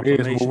that's There it is.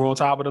 confirmation. We're on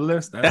top of the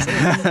list. That's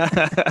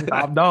it.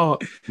 Top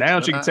dog. Now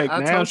she can take. I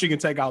Now told she can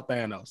take out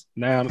Thanos.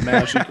 Now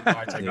she can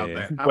probably take out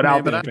Yeah. Thanos I without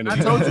mean, the but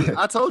Infinity.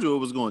 I told you it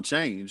was going to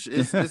change.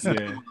 It's not going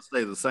to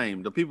stay the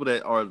same. The people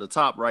that are the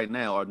top right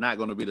now are not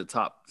going to be the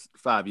top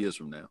 5 years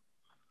from now.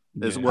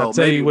 As Yeah. well, I'll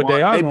tell you what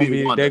they are maybe going to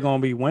be. Wanda. They're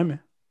going to be women.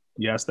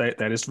 Yes, that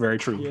is very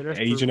true. Yeah, that's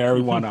Each true. and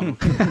every one of them.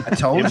 I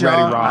told Get y'all.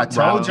 ready, Rob. I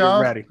told Rob, y'all.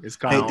 Get ready. It's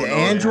Hey, coming. the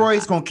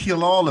android's gonna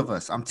kill all of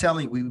us. I'm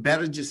telling you, we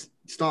better just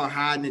start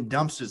hiding in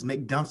dumpsters.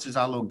 Make dumpsters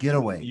our little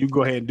getaway. You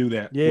go ahead and do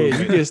that. Yeah,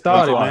 you get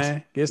started,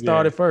 man. Get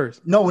started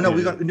first. No, Yeah.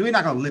 we're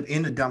not gonna live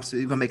in the dumpster.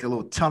 We're gonna make a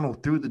little tunnel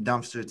through the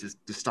dumpster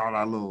to start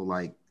our little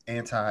like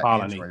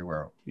anti-android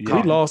world. Yeah.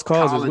 We lost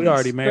causes. We Colonies.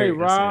 already Hey, married.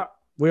 Rob,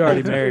 We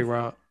already married,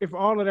 Rob. if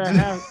all of that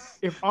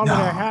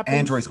happens,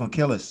 Android's gonna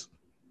kill us.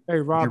 hey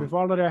Rob, You're- if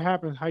all of that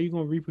happens, how you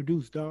gonna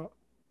reproduce, dog?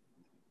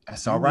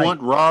 That's You all right.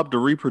 want Rob to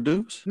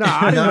reproduce? No,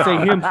 I didn't say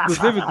him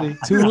specifically.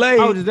 Too late.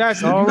 I was just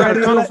asking. You got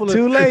a tunnel full of,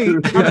 Too late.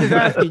 I'm just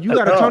asking. You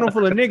got a tunnel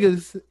full of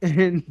niggas,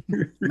 and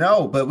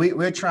No, but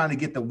we're trying to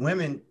get the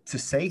women to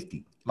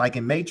safety, like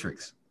in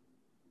Matrix.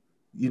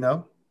 You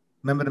know,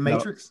 remember the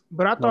Matrix?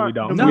 but I No, we thought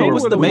don't. the No, men it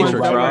was were the ones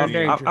Matrix, that were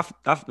in Rob.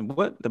 danger.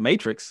 What? The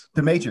Matrix?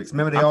 The Matrix.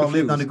 Remember they I'm all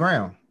confused. lived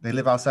underground. They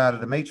live outside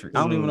of the Matrix.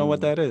 I don't even know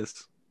what that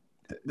is.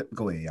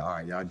 Go ahead. All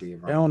right, y'all did They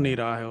right. don't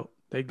need our help.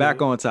 They Back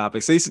good. on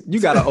topic. See, you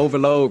got to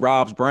overload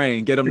Rob's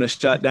brain, get him to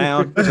shut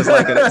down. Just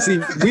like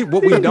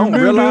what we don't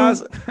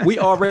realize, we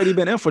already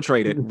been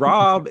infiltrated.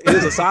 Rob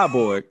is a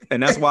cyborg,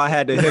 and that's why I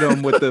had to hit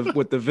him with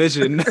the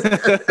vision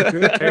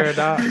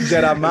Paradox.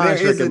 Jedi mind There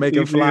is trick a and make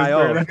him tear fly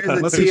off. There's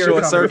a Once he tear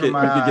short coming circuit, from we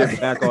my can eye. get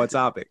back on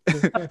topic.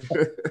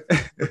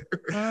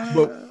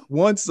 But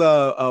once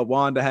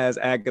Wanda has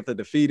Agatha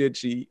defeated,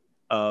 she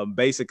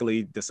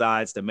basically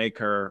decides to make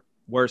her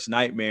worst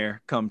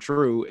nightmare come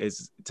true,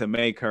 is to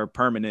make her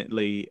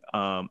permanently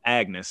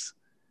Agnes,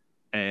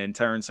 and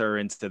turns her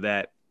into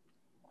that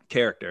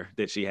character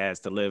that she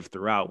has to live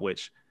throughout,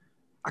 which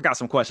I got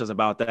some questions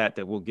about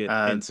that we'll get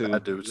I into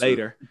do too.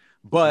 later.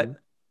 But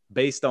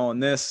based on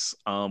this,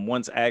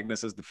 once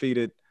Agnes is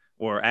defeated,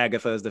 or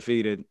Agatha is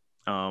defeated,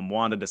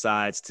 Wanda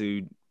decides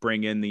to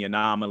bring in the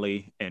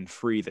anomaly and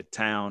free the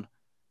town,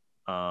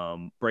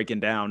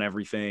 breaking down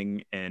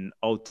everything, and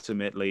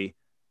ultimately,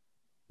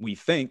 we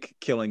think,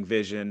 killing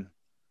Vision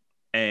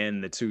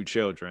and the two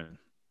children.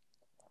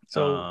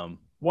 So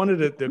one of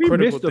the We critical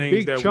missed a things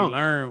big that chunk. we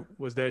learned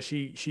was that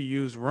she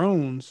used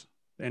runes,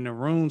 and the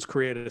runes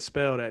created a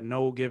spell that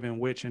no given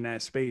witch in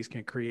that space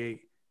can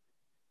create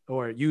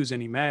or use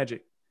any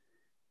magic,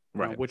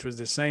 Right. which was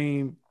the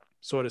same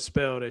sort of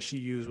spell that she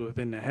used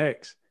within the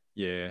hex.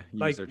 Yeah,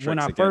 Like, use their when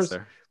tricks I against first-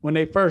 her. When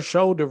they first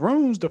showed the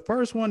runes, the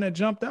first one that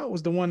jumped out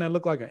was the one that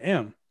looked like an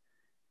M.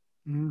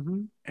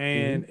 Mhm.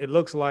 And it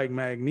looks like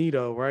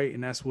Magneto, right?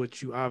 And that's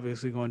what you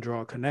obviously going to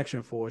draw a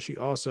connection for. She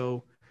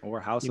also Or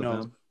House you of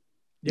know, M.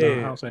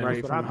 yeah, House of M, right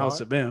that's what from I House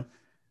thought. of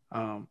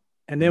M.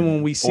 And then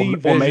when we see or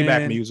Vision,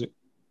 Maybach music.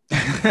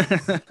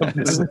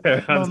 That's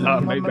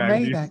not Maybach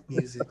music. Maybach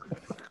music.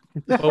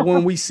 but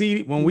when we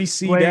see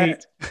Wait.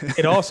 that,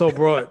 it also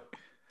brought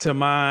to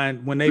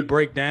mind when they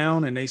break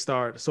down and they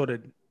start sort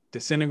of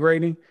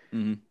disintegrating.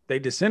 Mhm. They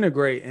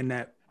disintegrate in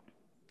that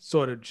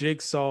sort of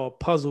jigsaw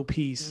puzzle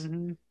piece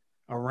Mhm.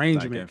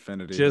 arrangement, Like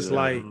Infinity, just yeah.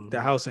 like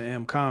the House of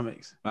M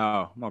comics.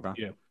 Oh, okay.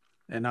 Yeah.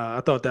 And I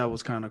thought that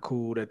was kind of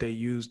cool that they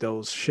used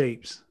those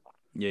shapes.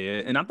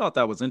 Yeah, and I thought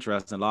that was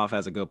interesting. Love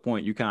has a good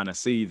point. You kind of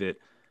see that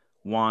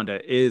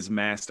Wanda is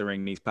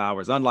mastering these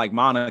powers, unlike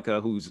Monica,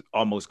 who's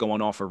almost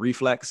going off a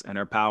reflex, and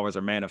her powers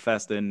are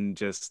manifesting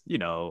just,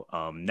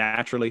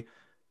 naturally.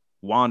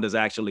 Wanda's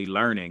actually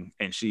learning,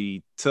 and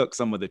she took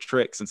some of the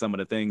tricks and some of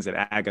the things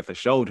that Agatha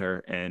showed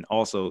her, and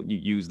also you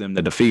use them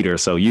to defeat her.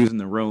 So using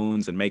the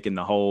runes and making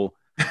the whole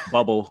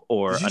bubble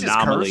or Did you just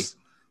anomaly. curse?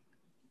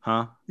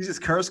 Huh? You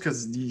just cursed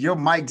because your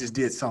mic just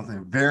did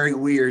something very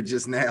weird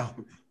just now.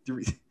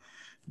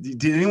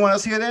 Did anyone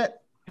else hear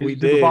that? We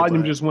The did,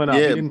 volume but- just went up.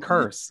 Yeah. He didn't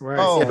curse. Right.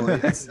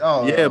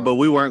 Oh, Yeah, but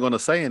we weren't going to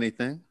say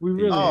anything. We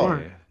really Oh.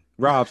 weren't.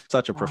 Rob's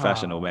such a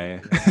professional,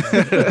 man.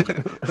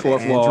 the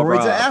Fourth wall,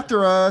 androids are Rob.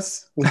 after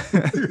us.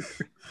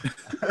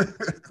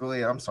 Go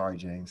ahead. I'm sorry,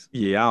 James.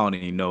 Yeah, I don't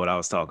even know what I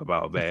was talking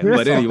about, man.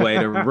 But anyway,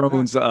 the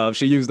runes,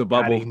 she used the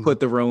bubble, even. put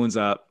the runes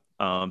up,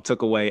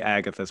 took away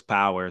Agatha's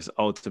powers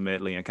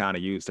ultimately, and kind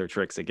of used her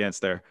tricks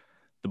against her.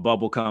 The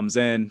bubble comes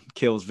in,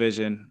 kills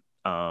Vision.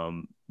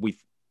 We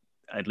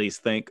at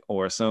least think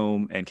or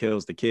assume, and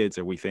kills the kids,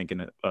 or we think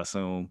and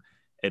assume,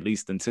 at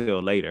least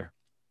until later.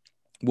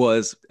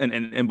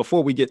 And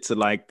before we get to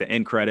like the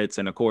end credits,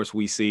 and of course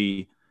we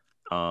see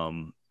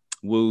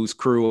Wu's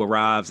crew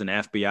arrives and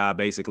FBI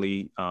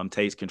basically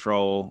takes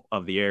control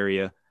of the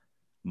area.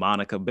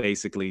 Monica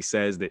basically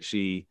says that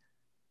she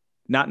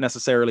not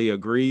necessarily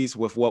agrees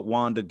with what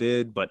Wanda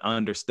did, but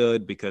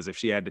understood, because if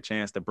she had the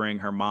chance to bring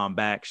her mom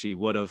back, she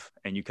would have.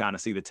 And you kind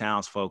of see the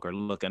townsfolk are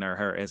looking at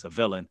her as a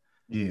villain.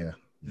 Yeah.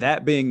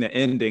 That being the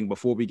ending,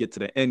 before we get to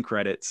the end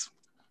credits,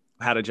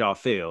 how did y'all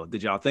feel?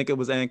 Did y'all think it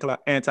was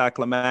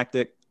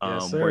anticlimactic?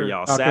 Yes, Were sir.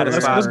 y'all I thought it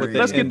was satisfied great.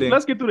 with the ending?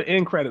 Let's get through the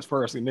end credits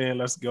first, and then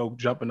let's go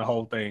jump in the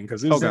whole thing,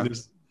 because this Okay.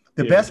 is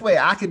The best way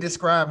I could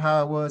describe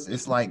how it was,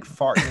 it's like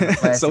farting in a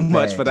plastic So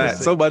much bag. for that.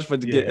 So much for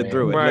getting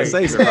through it. Right. Let's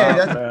save it,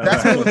 Yeah, Rob.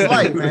 that's what it was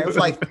like, man. It was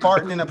like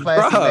farting in a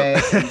plastic Rob.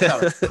 bag. And you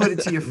gotta put it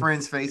to your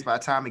friend's face. By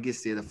the time it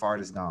gets there, the fart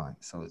is gone.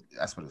 So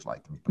that's what it's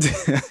like to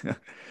me.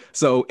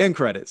 So end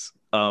credits.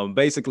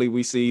 Basically,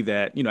 we see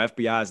that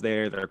FBI is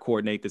there. They're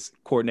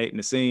coordinating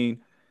the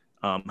scene.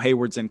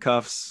 Hayward's in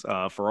cuffs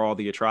for all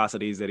the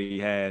atrocities that he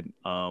had.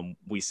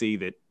 We see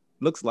that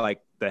looks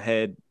like the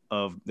head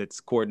of that's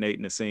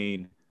coordinating the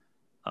scene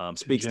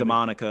speaks to Jimmy.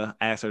 Monica,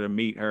 asks her to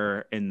meet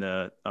her in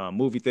the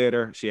movie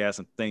theater. She has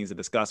some things to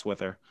discuss with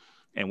her,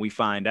 and we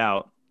find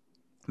out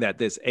that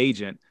this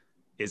agent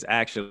is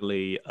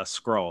actually a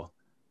Skrull,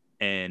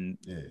 and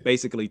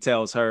basically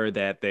tells her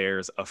that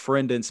there's a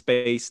friend in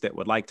space that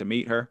would like to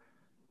meet her.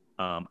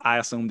 I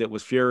assumed it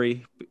was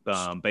Fury,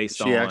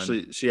 based on.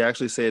 She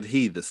actually said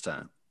he this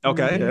time.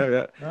 Okay,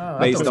 yeah. Oh, I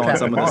Based thought it was on Captain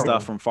some of the Marvel.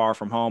 stuff from Far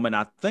From Home, and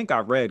I think I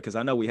read, because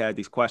I know we had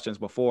these questions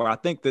before. I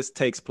think this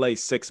takes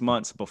place 6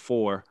 months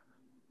before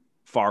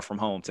Far From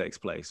Home takes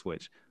place,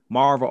 which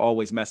Marvel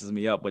always messes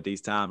me up with these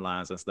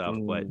timelines and stuff.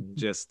 But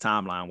just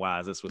timeline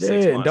wise, this was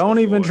 6 Yeah, months. don't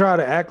even before. try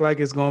to act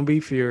like it's gonna be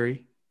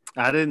Fury,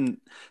 I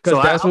didn't.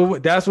 because So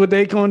that's what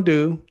they gonna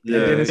do. Yeah.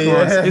 And then it's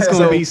Yeah.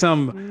 gonna be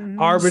some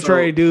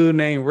arbitrary dude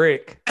named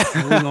Rick.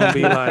 And we're gonna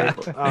be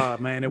like, oh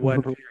man, it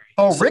wasn't Fury.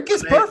 Oh, Rick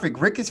is perfect.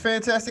 Rick is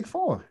Fantastic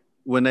Four.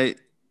 when they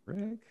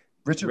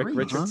Richard Rick Reed.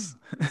 Richards.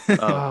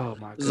 Oh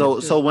my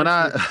god. so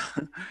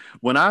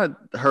when I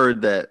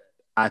heard that,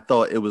 I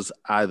thought it was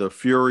either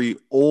Fury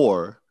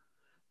or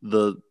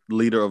the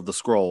leader of the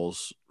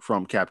Skrulls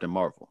from Captain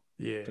Marvel.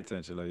 Yeah.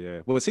 Potentially,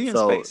 yeah. Was he in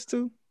So- space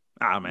too?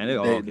 Ah, man, it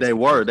all gets They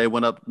were. confusing. They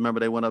went up. Remember,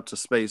 they went up to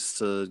space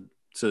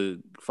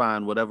to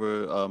find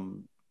whatever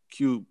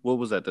cube. What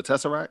was that? The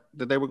Tesseract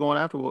that they were going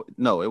after?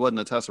 No, it wasn't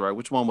the Tesseract.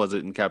 Which one was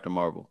it in Captain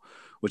Marvel?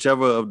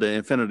 Whichever of the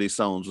Infinity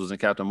Stones was in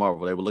Captain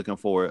Marvel. They were looking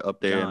for it up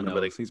there. John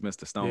Remember, knows. He's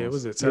Mr. Stones. Yeah, it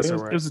was a it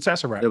Tesseract. was a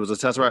Tesseract. it was a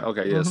Tesseract.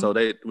 Okay, yeah. So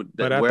they.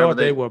 But I wherever thought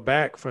they were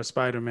back for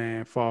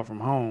Spider-Man Far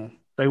From Home.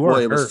 They were. Well,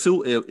 it was Earth.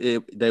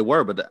 two. They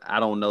were, but I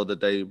don't know that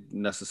they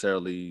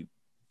necessarily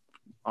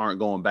aren't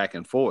going back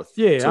and forth.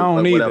 Yeah, to I don't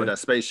whatever either. that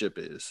spaceship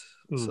is.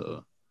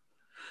 Mhm.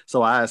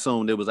 So I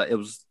assumed it was.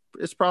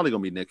 It's probably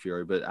gonna be Nick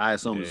Fury, but I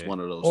assume it's Yeah. one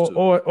of those two.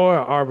 Or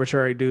an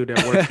arbitrary dude that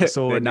works for They're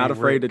Sword. not named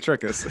afraid Rick. to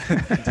trick us.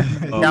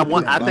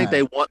 I think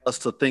they want us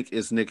to think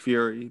it's Nick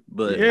Fury,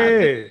 but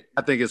Yeah.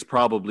 I think it's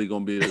probably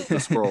gonna be the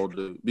Scroll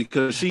dude,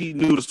 because she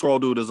knew the Scroll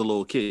dude as a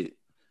little kid.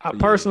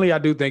 Personally, I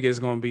do think it's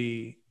going to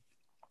be.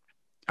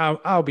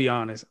 I'll be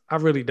honest. I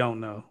really don't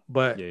know,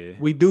 but Yeah.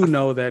 we do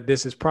know that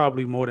this is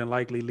probably more than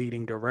likely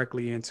leading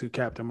directly into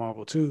Captain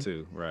Marvel 2.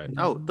 too, right?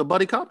 Oh, the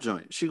buddy cop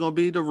joint. She gonna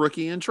be the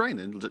rookie in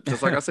training,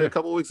 just like I said a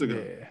couple weeks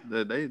ago.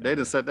 Yeah. They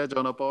done set that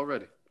joint up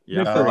already.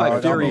 Yeah, I feel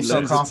like Fury don't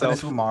lends confidence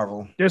itself. with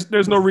Marvel.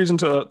 There's no reason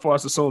for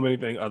us to assume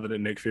anything other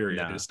than Nick Fury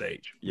at this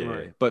stage. Yeah,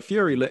 Right. but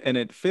Fury, and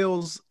it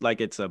feels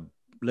like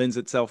lends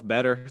itself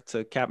better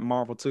to Captain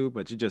Marvel too,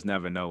 but you just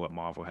never know what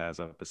Marvel has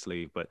up its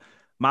sleeve. But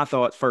my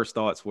first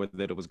thoughts were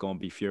that it was going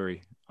to be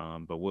Fury,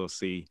 but we'll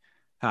see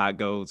how it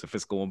goes. If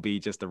it's going to be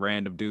just a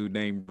random dude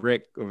named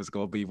Rick, or if it's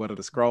going to be one of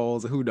the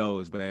Skrulls, who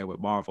knows, man, with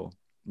Marvel.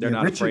 They're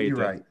not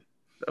Richard,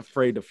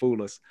 afraid to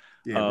fool us.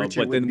 Yeah,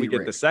 but then we get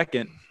Rick. the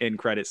second end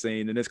credit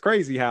scene, and it's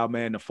crazy how,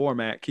 man, the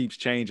format keeps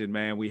changing,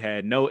 man. We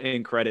had no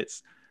end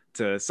credits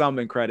to some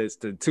end credits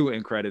to 2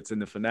 end credits in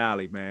the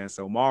finale, man.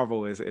 So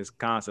Marvel is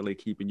constantly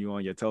keeping you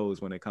on your toes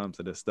when it comes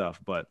to this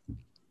stuff. But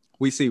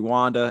we see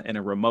Wanda in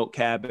a remote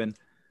cabin,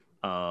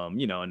 and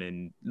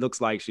then looks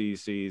like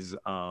she's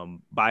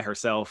by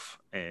herself,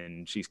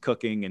 and she's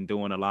cooking and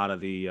doing a lot of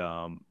the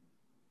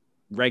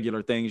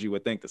regular things you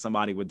would think that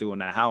somebody would do in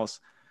that house.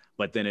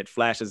 But then it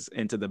flashes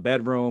into the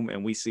bedroom,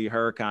 and we see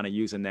her kind of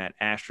using that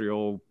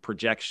astral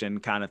projection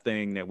kind of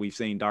thing that we've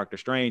seen Doctor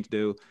Strange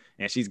do.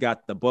 And she's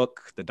got the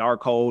book, the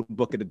Darkhold,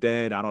 Book of the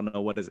Dead. I don't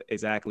know what it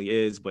exactly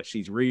is, but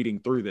she's reading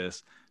through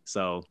this.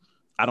 So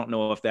I don't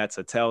know if that's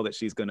a tell that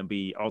she's going to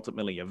be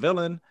ultimately a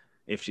villain,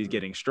 if she's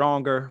getting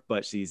stronger,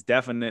 but she's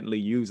definitely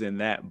using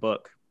that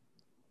book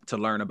to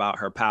learn about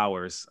her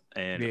powers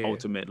and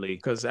ultimately.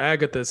 Because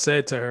Agatha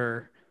said to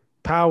her,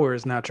 power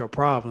is not your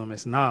problem,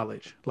 it's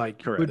knowledge.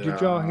 Like, correct. But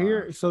did y'all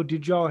hear? So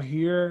did y'all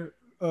hear?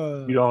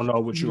 You don't know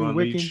what you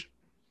unleash.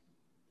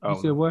 You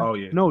said what? Oh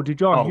yeah. No, did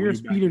y'all hear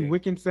Speed and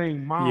Wiccan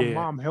saying,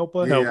 "Mom, help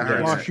us,"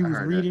 while she was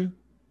reading?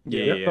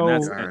 Yeah,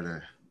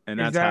 So, and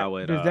that's how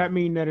it. Does that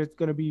mean that it's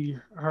gonna be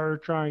her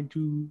trying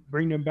to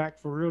bring them back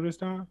for real this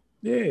time?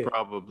 Yeah,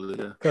 probably.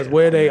 Because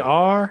where they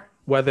are,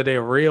 whether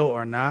they're real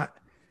or not,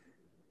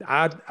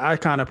 I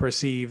kind of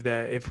perceive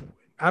that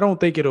I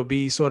don't think it'll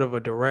be sort of a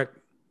direct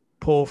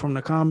pull from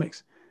the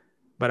comics,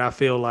 but I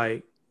feel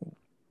like,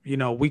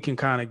 we can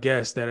kind of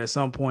guess that at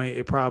some point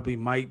it probably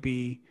might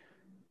be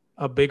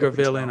a bigger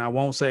villain. I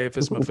won't say if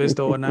it's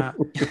Mephisto or not.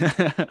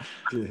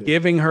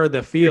 Giving her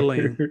the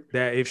feeling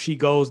that if she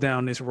goes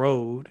down this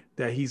road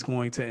that he's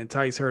going to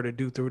entice her to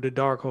do through the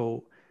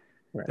Darkhold,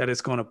 that it's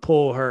going to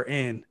pull her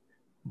in,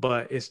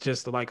 but it's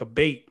just like a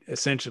bait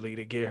essentially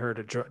to get her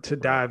to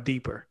dive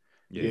deeper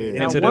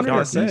into the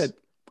darkness.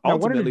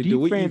 Ultimately, do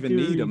we even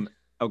need them?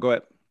 Oh, go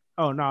ahead.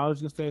 Oh no, I was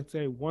just gonna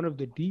say one of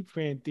the deep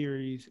fan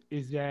theories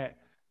is that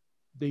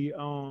the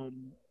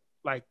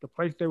like the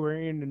place they were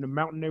in and the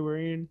mountain they were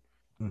in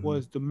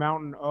was the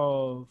mountain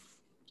of,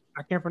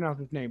 I can't pronounce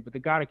his name, but the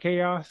god of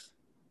chaos.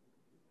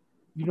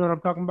 You know what I'm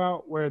talking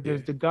about? Where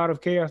there's the god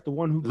of chaos, the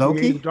one who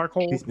created the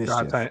Darkhold.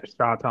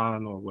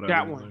 Shatan or whatever.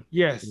 That one,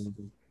 yes.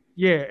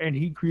 Yeah, and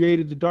he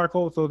created the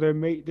Darkhold, so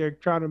they're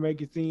trying to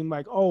make it seem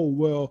like, oh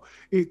well,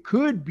 it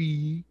could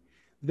be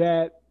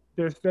that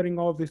they're setting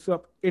all this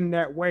up in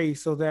that way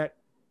so that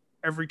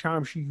every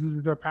time she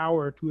uses her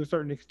power to a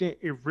certain extent,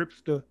 it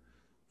rips the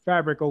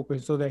fabric open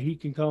so that he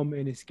can come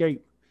and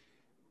escape.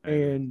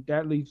 And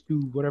that leads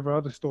to whatever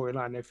other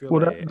storyline they feel.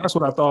 Well, that's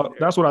what I thought.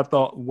 That's what I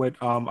thought. When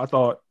I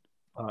thought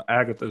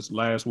Agatha's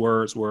last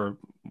words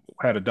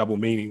had a double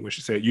meaning when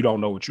she said, "You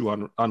don't know what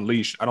you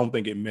unleashed." I don't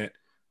think it meant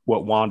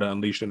what Wanda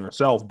unleashed in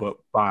herself, but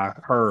by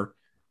her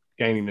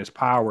gaining this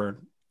power,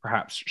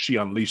 perhaps she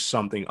unleashed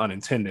something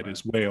unintended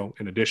as well,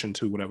 in addition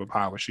to whatever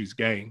power she's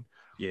gained.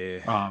 Yeah.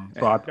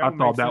 So I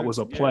thought that was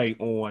a play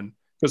on,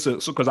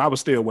 because I was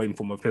still waiting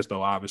for Mephisto,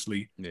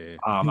 obviously. Yeah.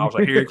 I was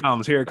like, here it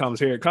comes, here it comes,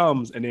 here it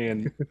comes. And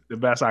then the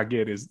best I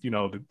get is,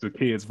 the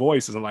kids'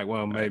 voices. I'm like,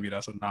 well, maybe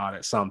that's a nod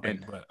at something.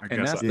 But I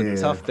guess that's the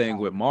tough thing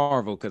with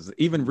Marvel, because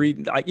even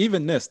reading, like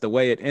even this, the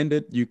way it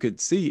ended, you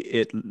could see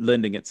it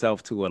lending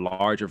itself to a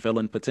larger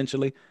villain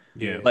potentially.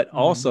 Yeah. But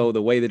also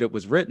the way that it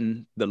was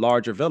written, the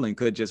larger villain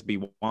could just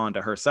be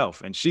Wanda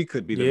herself, and she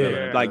could be the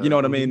villain. Like, you know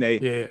what I mean?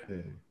 They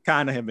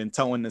kind of have been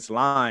towing this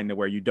line to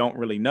where you don't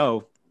really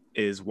know,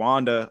 is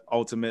Wanda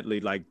ultimately,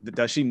 like,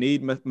 does she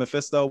need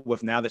Mephisto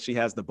with, now that she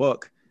has the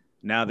book,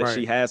 now that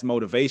she has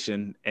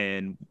motivation,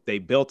 and they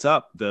built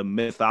up the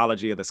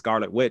mythology of the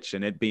Scarlet Witch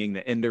and it being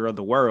the ender of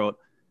the world?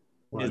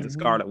 Is the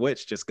Scarlet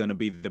Witch just going to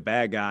be the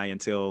bad guy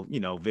until,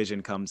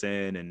 Vision comes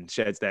in and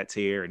sheds that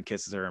tear and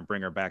kisses her and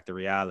bring her back to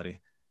reality?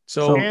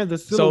 So and the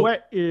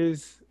silhouette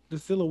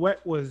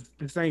was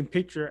the same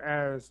picture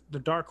as the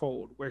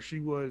Darkhold, where she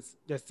was,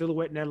 that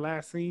silhouette in that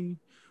last scene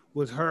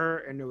was her,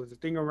 and there was a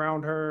thing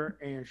around her,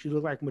 and she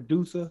looked like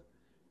Medusa.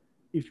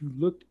 If you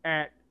looked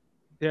at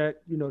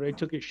that, they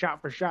took it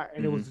shot for shot,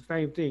 and it was the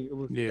same thing. It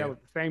was that was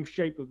the same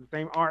shape, it was the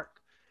same arc.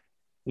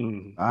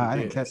 I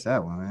didn't catch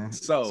that one, man.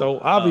 So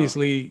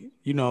obviously,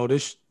 you know,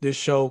 this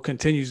show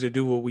continues to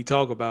do what we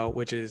talk about,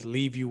 which is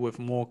leave you with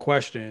more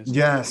questions.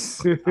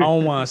 Yes. I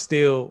don't want to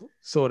steal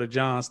sort of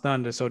John's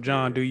thunder. So,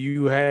 John, do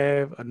you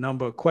have a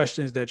number of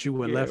questions that you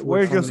were left with?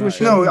 Where's your switch?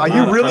 No, are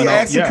you really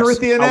asking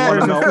Corinthian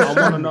that?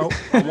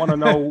 I want to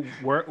know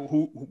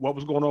what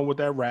was going on with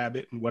that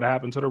rabbit and what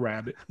happened to the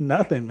rabbit.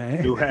 Nothing, man.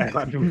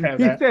 I do have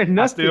He that. said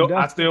nothing.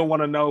 I still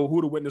want to know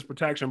who the witness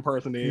protection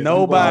person is.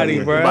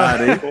 Nobody, bro.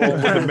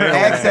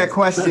 Ask that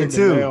question The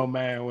too.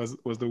 mailman was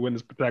the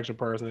witness protection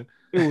person.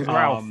 It was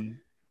Ralph.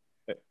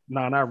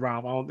 No, not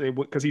Ralph.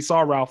 Because he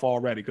saw Ralph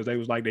already. Because they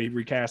was like they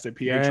recasted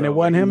Pietro. And it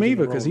wasn't him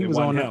either. Because Because he was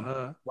on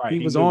him. Right. He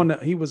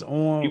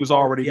was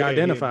already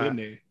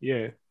identified.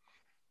 Yeah.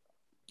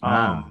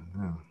 Wow.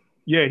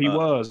 Yeah, he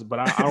was, but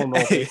I don't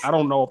know. I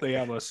don't know if they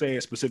ever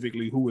said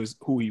specifically who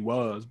he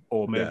was,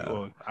 or maybe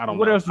or I don't.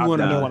 What know. else you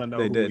want to know? Want to know?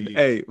 They who didn't. he is.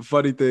 Hey,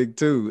 funny thing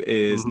too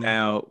is Mhm.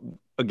 now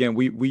again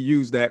we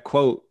use that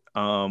quote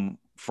from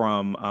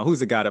who's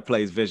the guy that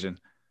plays Vision?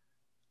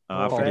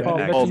 I forget Paul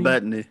the actor. Paul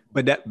Bettany.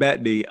 But that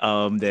Bettany, He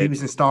that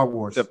was in Star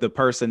Wars. the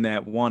person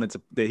that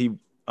he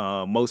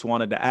most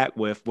wanted to act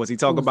with, was he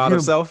talking was about him.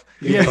 himself?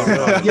 Yeah.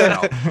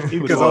 He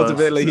was Because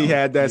ultimately he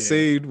had that Yeah.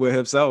 scene with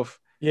himself.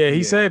 Yeah, he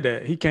Yeah. said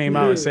that. He came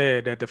out and Yeah.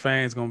 said that the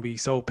fans gonna be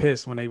so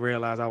pissed when they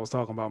realize I was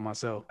talking about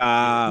myself.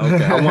 Ah,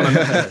 okay. I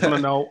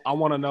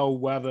want to know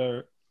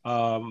whether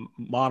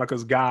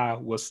Monica's guy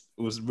was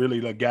really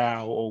the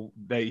guy, or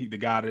the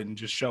guy didn't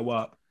just show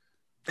up.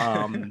 It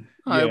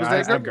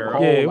was that girl.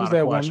 Yeah, it was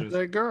that woman.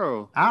 That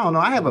girl. I don't know.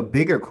 I have a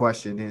bigger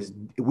question: is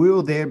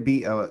will there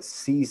be a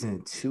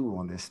season 2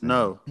 on this thing?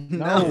 No.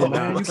 No,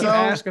 man, you keep No.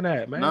 asking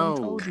that, man. No. We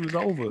told you it was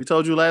over. We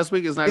told you last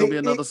week it's not gonna be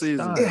another It-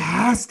 season. It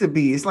has to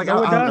be. It's like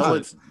No, it I don't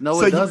doesn't. know.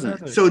 No, it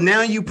doesn't. So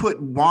now you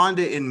put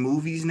Wanda in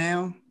movies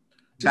now.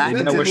 Back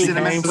Isn't into that the where she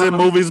cinematic. came from? In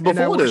movies Isn't that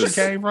before where she this.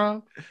 came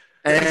from?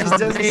 It just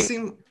doesn't And,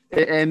 seem.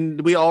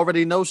 and we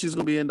already know she's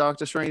gonna be in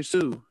Doctor Strange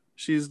too.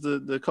 She's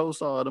the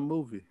co-star of the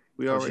movie.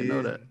 We already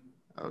know that.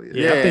 Oh yeah.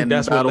 Yeah, I think and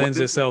that's by what the way, lends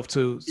itself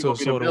to she gonna be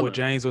the sort of villain. what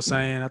James was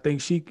saying. I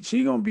think she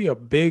gonna be a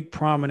big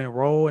prominent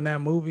role in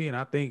that movie, and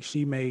I think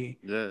she may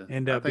Yeah.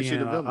 end I up think she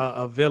being the villain.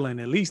 a villain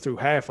at least through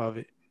half of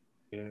it,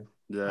 Yeah.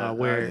 I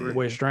where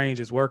agree. Strange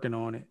is working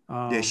on it.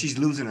 Yeah, she's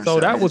losing her. So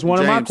that was one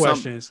of my James, some-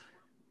 questions.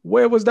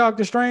 Where was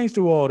Doctor Strange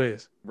through all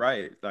this?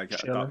 Right. Like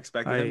I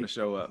expected him to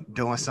show up.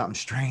 doing something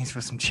strange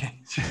for some change.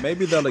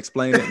 Maybe they'll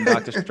explain it in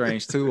Doctor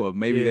Strange too, or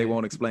maybe they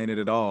won't explain it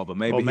at all. But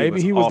maybe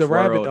He was the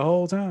rabbit off-world. the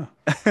whole time.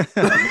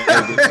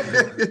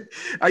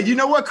 You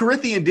know what?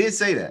 Corinthian did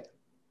say that.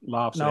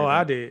 Lobster. No,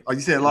 I did. Oh, you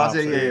said Los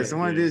Lobster, Yeah, yeah,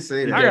 someone yeah. did say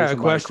He that. I gave got a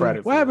somebody question.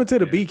 credit What for happened to it,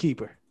 the yeah.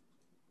 beekeeper?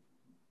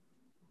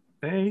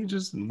 Dang, he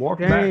just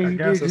walked Dang, back. I he guess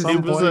did at just- some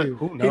He was point. a-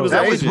 Who he knows? was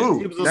That an was agent. Wu.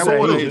 He was a That was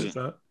sword Wu.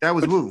 agent. That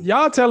was Wu.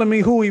 Y'all telling me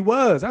who he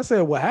was? I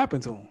said, what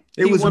happened to him?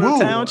 It He was went to Wu.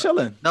 town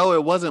chilling. No,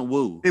 it wasn't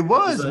Wu. It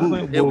was Wu.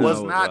 It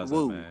was No, it not wasn't,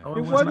 Wu. man. No,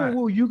 It was wasn't not.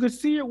 Wu. You could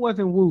see it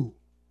wasn't Wu.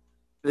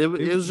 It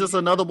was just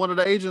another one of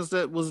the agents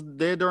that was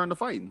there during the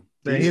fighting.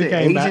 Did He you say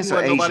came back. agents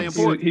or Nobody Asians?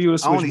 important. He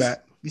was I only- switched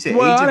back. You said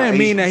Well, agent I or didn't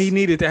mean that he Asians?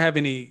 needed to have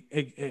any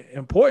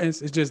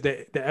importance. It's just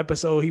that the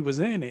episode he was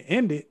in, it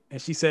ended, and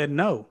she said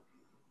no,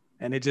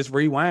 and it just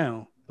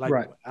rewound. Like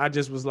Right. I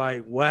just was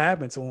like, what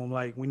happened to him?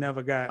 Like we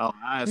never got. Oh,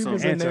 I He assume.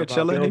 was in there Answer about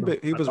chilling. building.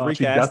 He was I thought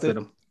she recasted, dusted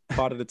him.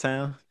 part of the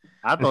town.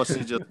 I thought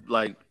she just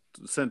like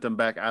sent him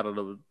back out of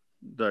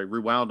the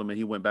rewound him, and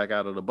he went back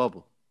out of the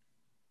bubble.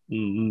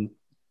 Mhm.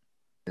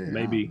 Yeah.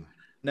 Maybe.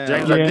 Now,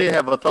 James, Yeah. I did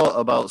have a thought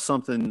about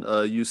something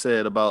you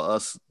said about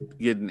us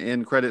getting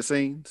end credit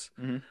scenes,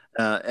 Mhm.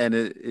 And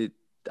it.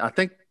 I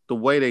think the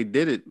way they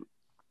did it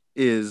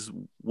is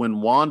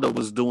when Wanda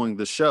was doing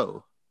the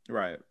show,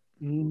 right.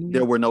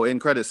 there were no end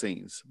credit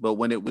scenes. But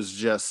when it was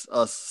just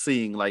us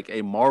seeing like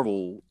a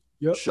Marvel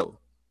Yep. show,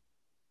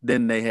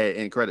 then they had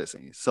end credit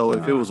scenes. So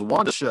if it was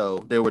Wanda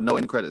show, there were no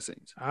end credit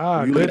scenes.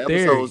 Ah, If you look good at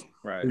theory. episodes-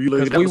 Right. if you look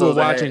at Because we were episodes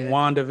that watching had-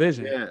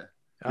 WandaVision. Yeah.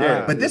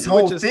 Ah, But this Which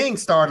whole is- thing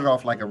started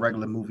off like a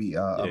regular movie,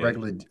 a Yeah.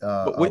 regular,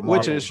 Which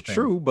Marvel is thing.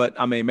 true, but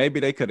I mean, maybe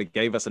they could have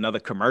gave us another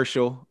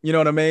commercial. You know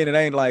what I mean? It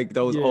ain't like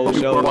those Yeah. old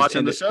We shows. were watching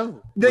and the it-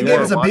 show. They We gave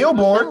weren't us a watching the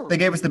billboard. show. They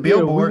gave us the Yeah, we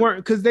billboard. weren't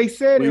because they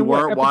said We in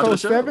what, weren't watching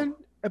episode the show. 7,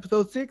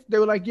 episode 6, they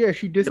were like, yeah,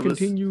 she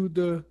discontinued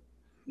the.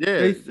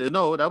 Yeah, They-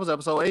 no, that was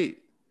episode 8.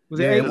 Was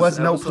Yeah, it it was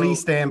no episode- please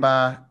stand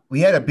by.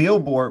 We had a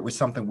billboard with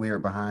something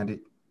weird behind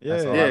it.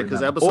 That's all I Yeah, because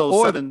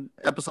remember.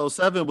 episode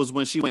seven was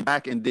when she went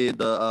back and did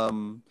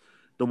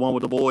the one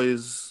with the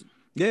boys.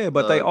 Yeah,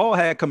 but they all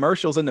had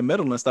commercials in the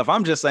middle and stuff.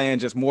 I'm just saying,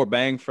 just more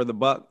bang for the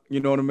buck. You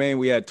know what I mean?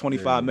 We had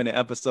 25-minute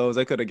episodes.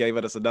 They could have gave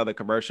us another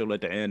commercial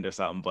at the end or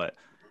something. But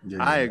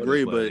Yeah. I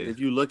agree, what but it is. if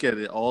you look at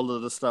it, all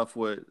of the stuff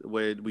where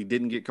we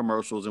didn't get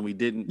commercials and we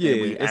didn't, Yeah,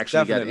 and we it's actually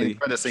got definitely in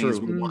credit scenes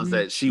true. were the ones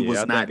that she Yeah, I was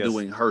think not it's-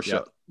 doing her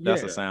show.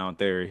 that's Yeah. a sound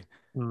theory.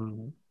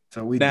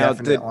 So we Now,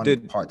 definitely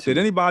on part 2. did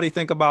anybody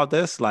think about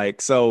this?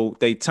 Like, so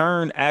they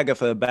turn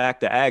Agatha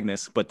back to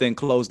Agnes, but then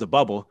close the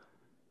bubble.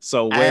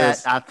 So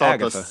where's I thought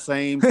Agatha? the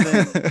same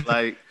thing.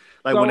 like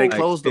when they Like,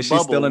 closed the is she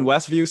bubble, still in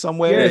Westview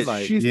somewhere? Yes,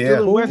 like, she's Yeah.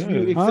 still in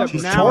Westview, Huh? except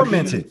She's now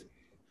tormented.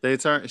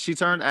 She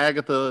turned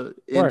Agatha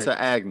into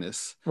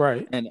Agnes,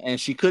 right? And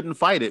she couldn't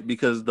fight it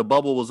because the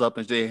bubble was up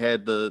and they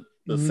had the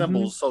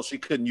symbols, so she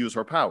couldn't use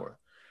her power.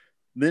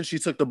 Then she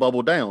took the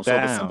bubble down, so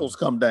the symbols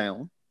come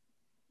down.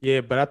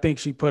 Yeah, but I think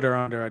she put her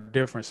under a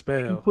different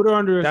spell. She put her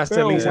under a spell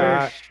at least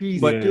where she's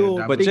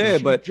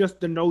just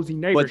the nosy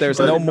neighbor. But there's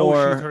no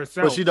more.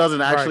 But she doesn't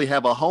actually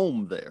have a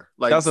home there.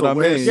 Like that's what I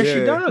mean. Yes,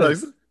 she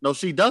does. No,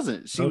 she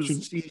doesn't.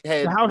 She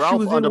had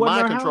Ralph under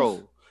mind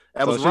control.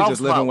 That was Ralph's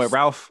just living house. with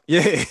Ralph.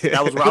 Yeah,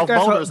 that was Ralph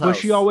Boner's house. But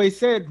she always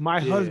said, "My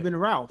husband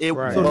Ralph."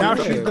 So now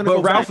she's gonna.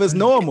 But Ralph is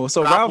normal,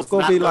 so Ralph's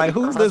gonna be like,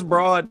 "Who's this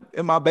broad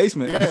in my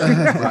basement?"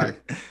 Right.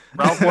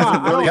 Ralph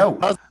wasn't really her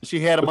husband. She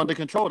had him under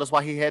control. That's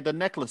why he had the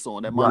necklace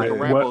on that Monica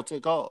Rambeau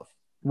took off.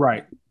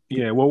 Right.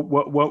 Yeah. Well,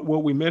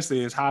 what we missed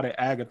is how did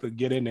Agatha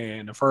get in there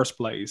in the first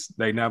place?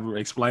 They never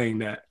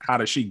explained that. How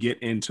did she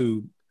get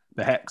into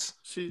the hex?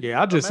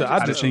 I just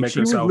think she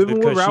was living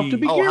with Ralph to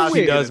begin with.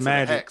 She does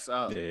magic.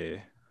 Yeah.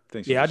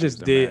 I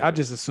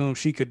just assumed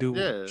she could do.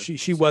 Yeah,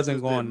 she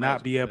wasn't going to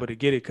not be able to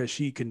get it because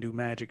she can do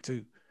magic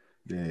too.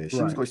 Yeah,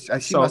 she must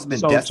have been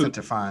destined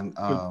to find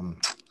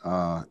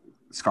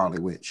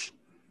Scarlet Witch.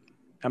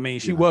 I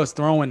mean, she was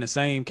throwing the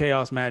same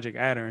chaos magic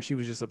at her, and she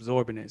was just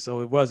absorbing it,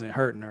 so it wasn't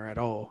hurting her at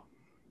all.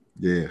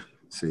 Yeah.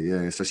 So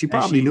she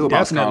probably knew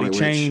about Scarlet Witch.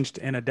 Definitely changed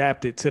and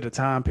adapted to the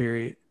time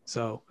period.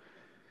 So,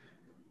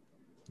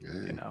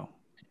 you know.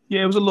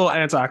 Yeah, it was a little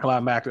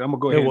anticlimactic. I'm gonna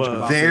go ahead. It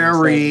was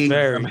very.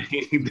 I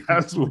mean,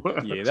 that's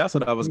what. Yeah, that's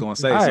what I was gonna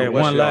say. I had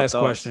one last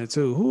question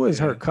too. Who is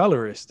her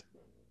colorist?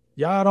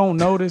 Y'all don't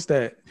notice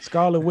that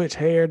Scarlet Witch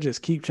hair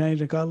just keep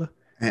changing color?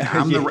 And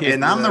I'm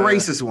the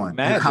racist one.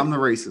 I'm the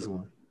racist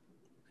one.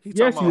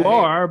 Yes, you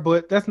are,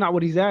 but that's not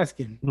what he's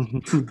asking.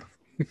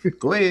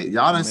 Go ahead.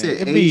 Y'all done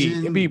said Asian.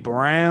 It'd be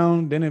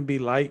brown, then it'd be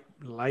light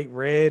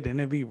red, then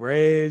it'd be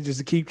red, just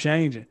to keep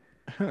changing.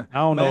 I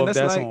don't know if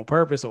that's on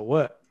purpose or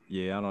what.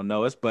 Yeah, I don't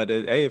know.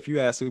 Hey, if you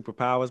have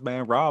superpowers,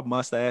 man, Rob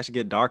mustache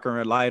get darker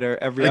and lighter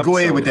every episode. Go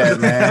ahead with that,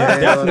 man.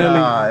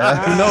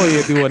 Definitely. You know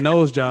he'll do a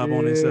nose job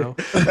on himself.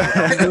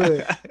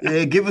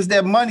 Yeah, give us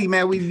that money,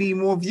 man. We need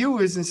more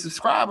viewers and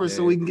subscribers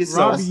so we can get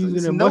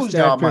some nose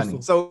job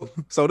money. So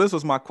this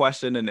was my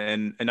question,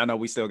 and I know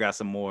we still got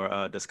some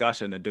more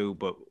discussion to do,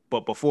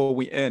 but before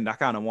we end, I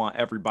kind of want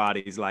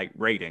everybody's like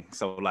rating.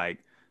 So like,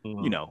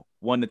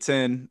 1 to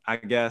 10, I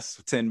guess,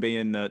 10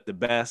 being the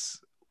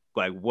best.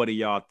 Like, what do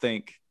y'all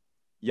think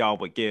y'all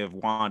would give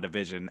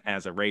WandaVision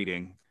as a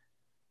rating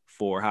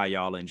for how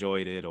y'all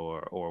enjoyed it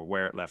or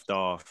where it left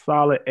off?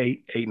 Solid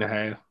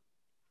 8.5.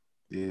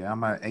 Yeah,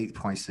 I'm at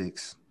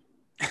 8.6.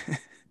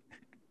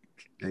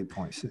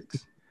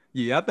 8.6.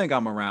 Yeah, I think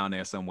I'm around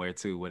there somewhere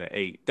too with an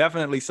 8.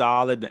 Definitely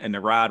solid, and the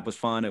ride was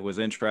fun. It was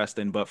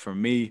interesting, but for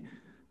me,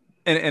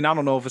 and I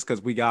don't know if it's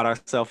because we got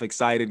ourselves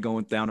excited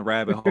going down the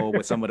rabbit hole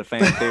with some of the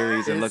fan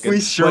theories and looking. We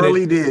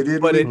surely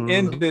did. But it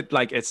ended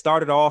like it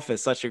started off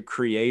as such a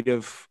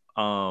creative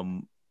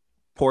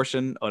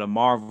portion of the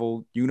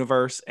Marvel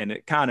universe, and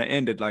it kind of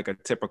ended like a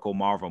typical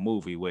Marvel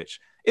movie,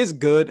 which is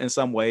good in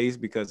some ways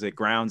because it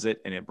grounds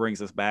it and it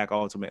brings us back.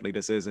 Ultimately,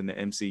 this is in the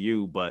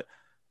MCU, but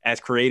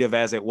as creative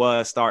as it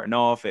was starting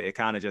off, it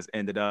kind of just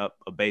ended up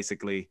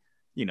basically,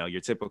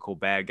 your typical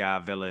bad guy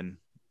villain.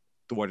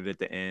 Thwarted at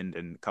the end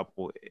and a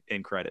couple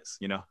end credits,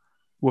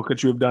 What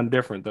could you have done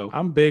different though?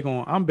 I'm big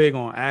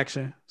on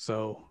action,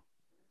 so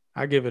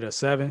I give it a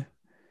 7.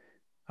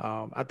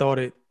 I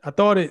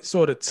thought it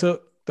sort of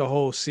took the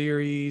whole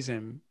series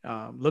and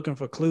looking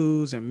for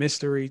clues and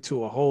mystery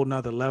to a whole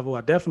nother level.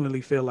 I definitely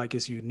feel like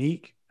it's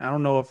unique. I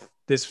don't know if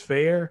this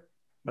fair,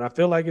 but I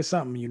feel like it's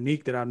something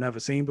unique that I've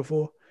never seen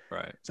before.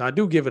 Right. So I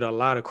do give it a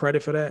lot of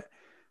credit for that,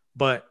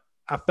 but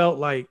I felt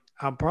like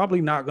I'm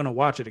probably not going to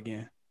watch it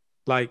again.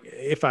 Like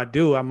if I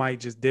do, I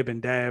might just dib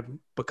and dab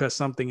because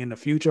something in the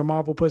future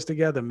Marvel puts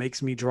together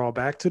makes me draw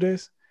back to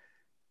this.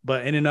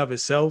 But in and of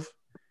itself,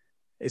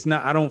 it's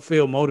not, I don't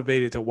feel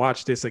motivated to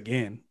watch this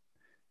again.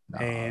 No.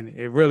 And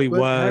it really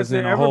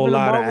wasn't a whole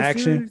lot of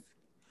action.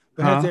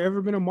 But has there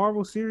ever been a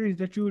Marvel series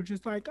that you were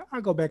just like,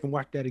 I'll go back and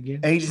watch that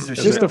again? Agents of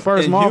S.H.I.E.L.D. This is the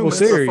first Marvel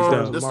series,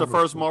 though. This is the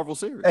first Marvel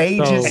series.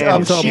 Agents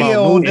of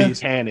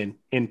S.H.I.E.L.D.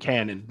 In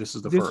canon, this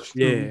is the first.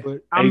 Yeah.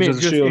 But I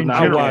mean,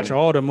 I watch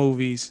all the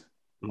movies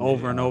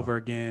over and over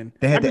again.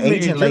 They had the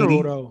Agent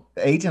Lady. The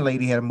Agent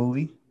Lady had a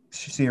movie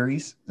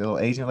series. The little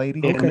Agent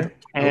Lady. Okay.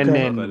 And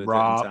then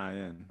Rob.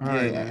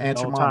 And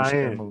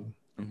Tremont.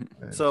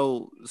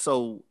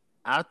 So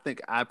I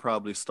think I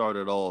probably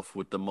started off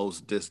with the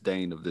most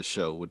disdain of this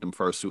show with them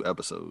first 2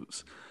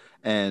 episodes.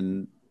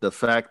 And the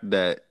fact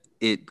that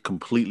it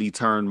completely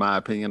turned my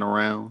opinion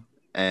around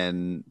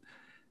and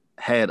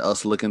had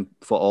us looking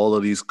for all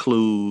of these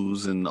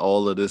clues and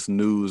all of this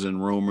news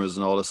and rumors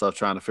and all this stuff,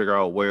 trying to figure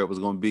out where it was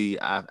going to be.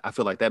 I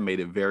feel like that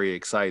made it very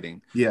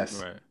exciting.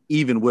 Yes. Right.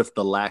 Even with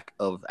the lack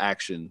of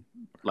action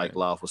like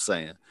Love was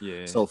saying.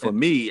 Yeah. So for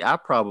me, I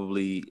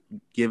probably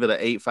give it an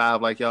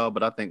 8.5 like y'all,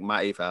 but I think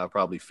my 8.5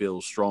 probably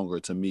feels stronger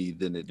to me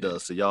than it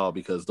does to y'all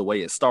because the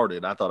way it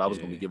started, I thought I was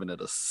going to be giving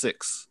it a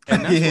 6.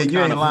 And that's Yeah, what you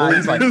ain't kinda lying.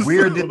 It's fooled like, me.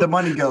 where did the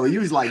money go? You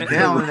was like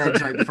down in that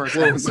joint the first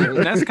episode.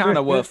 And that's kind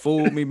of what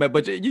fooled me,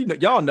 but you know,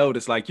 y'all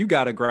notice like you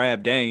got to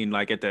grab Dane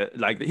like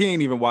he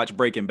ain't even watched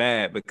Breaking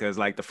Bad because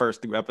like the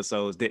first 3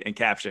 episodes didn't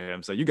capture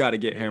him, so you got to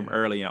get him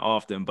early and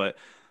often. But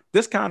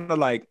this kind of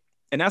like,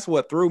 and that's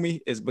what threw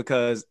me is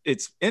because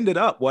it's ended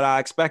up what I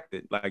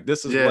expected. Like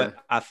this is what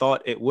I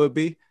thought it would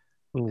be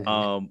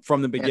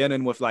from the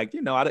beginning. With like,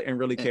 you know, I didn't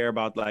really care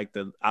about like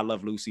the I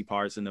Love Lucy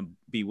parts and the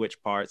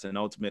Bewitched parts, and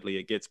ultimately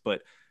it gets.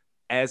 But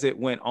as it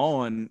went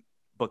on,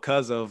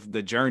 because of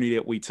the journey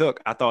that we took,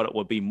 I thought it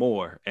would be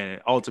more,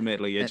 and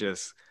ultimately it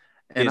just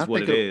is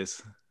what it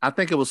is. I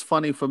think it was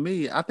funny for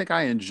me. I think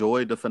I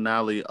enjoyed the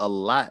finale a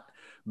lot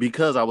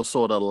because I was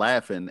sort of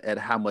laughing at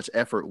how much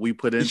effort we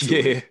put into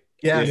it.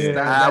 Yes,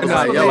 I was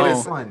like,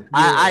 yo, fun.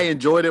 I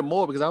enjoyed it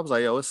more because I was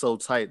like, yo, it's so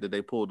tight that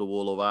they pulled the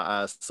wool over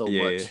our eyes so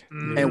much.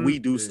 And we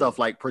do stuff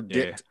like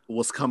predict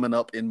what's coming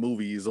up in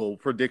movies or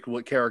predict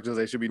what characters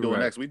they should be doing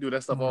next. We do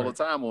that stuff all the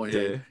time on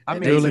here. I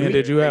mean, Julian,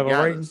 did you have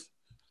a rating?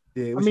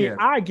 Yeah, I mean,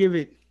 I give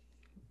it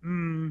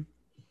maybe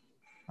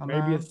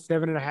a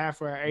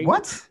 7.5 or an 8.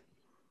 What?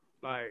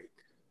 Like,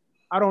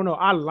 I don't know.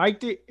 I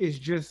liked it. It's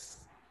just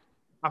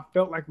I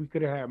felt like we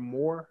could have had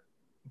more,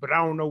 but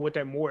I don't know what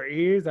that more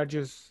is. I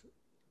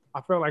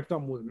felt like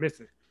something was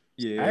missing.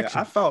 Yeah,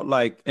 I felt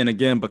like, and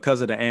again,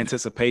 because of the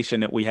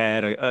anticipation that we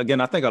had,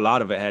 again, I think a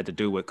lot of it had to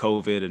do with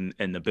COVID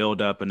and the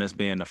buildup and this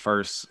being the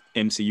first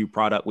MCU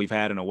product we've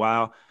had in a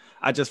while.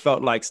 I just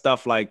felt like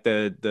stuff like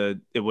it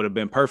would have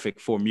been perfect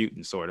for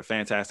Mutants or the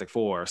Fantastic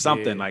Four or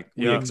something like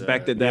we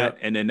expected that.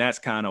 And then that's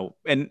kind of,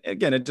 and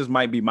again, it just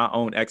might be my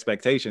own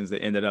expectations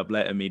that ended up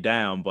letting me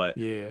down, but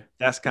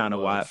that's kind of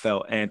why it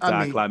felt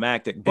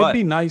anticlimactic. But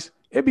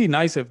it'd be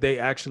nice if they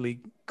actually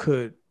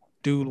could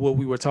do what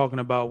we were talking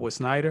about with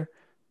Snyder,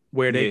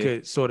 where they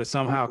could sort of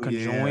somehow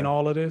conjoin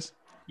all of this.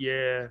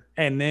 Yeah.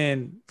 And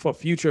then for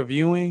future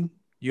viewing,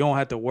 you don't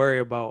have to worry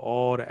about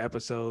all the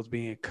episodes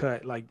being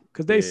cut, like,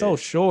 because they're so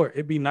short.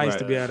 It'd be nice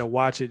to be able to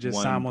watch it just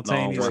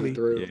simultaneously.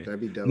 That'd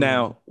be dope.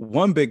 Now,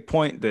 one big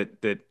point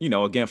that you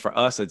know, again, for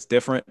us it's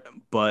different,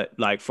 but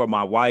like for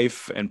my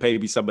wife and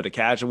maybe some of the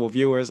casual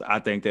viewers, I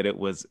think that it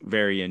was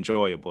very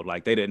enjoyable.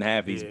 Like they didn't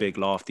have these big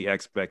lofty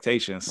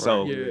expectations,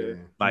 so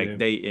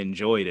they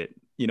enjoyed it.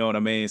 You know what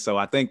I mean? So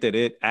I think that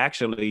it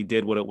actually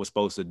did what it was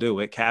supposed to do.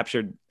 It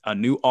captured a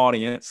new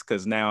audience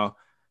because now,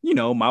 you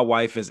know, my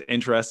wife is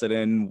interested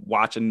in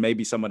watching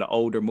maybe some of the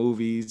older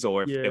movies,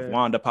 or if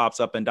Wanda pops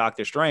up in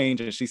Doctor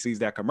Strange and she sees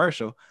that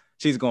commercial,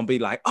 she's going to be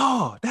like,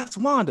 oh, that's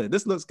Wanda.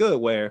 This looks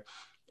good. Where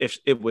if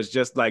it was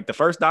just like the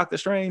first Doctor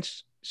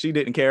Strange, she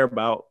didn't care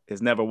about,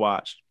 has never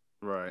watched.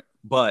 Right.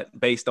 But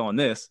based on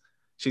this,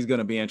 she's going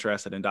to be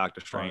interested in Doctor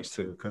Strange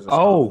too.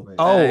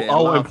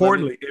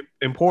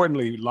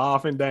 Importantly,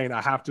 Love and Dane,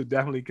 I have to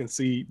definitely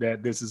concede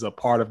that this is a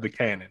part of the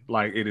canon.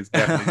 Like it is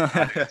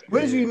definitely.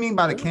 What do you mean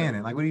by the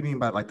canon? Like, what do you mean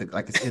by like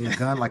it's in the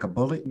gun like a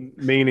bullet?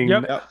 Meaning,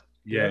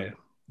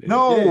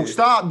 No,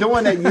 stop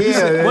doing that.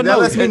 Yeah, well, that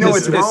lets me know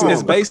it's wrong.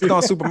 It's based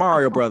on Super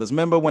Mario Brothers.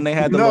 Remember when they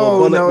had the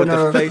little bullet with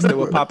the face that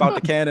would pop out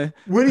the cannon?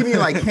 What do you mean,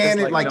 like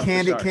cannon, like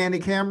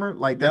candid camera,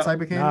 like that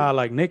type of cannon? Nah,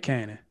 like Nick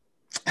Cannon.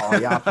 Oh,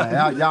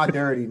 y'all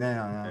dirty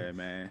now. Yeah,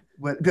 man.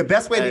 But the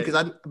best way,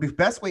 the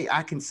best way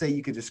I can say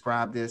you could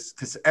describe this,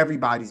 because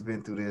everybody's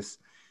been through this,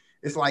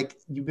 it's like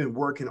you've been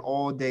working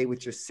all day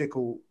with your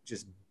sickle,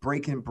 just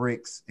breaking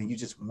bricks, and you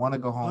just want to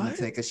go home and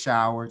take a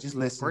shower. Just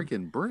listen.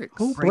 Breaking bricks.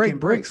 Who break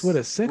bricks with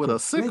a sickle? With a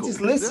sickle. Man,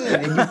 just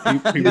listen.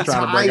 And people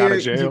trying to break out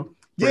of jail.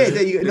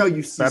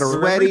 You're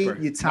sweaty,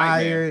 you're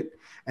tired,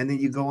 and then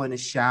you go in the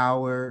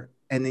shower,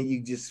 and then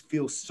you just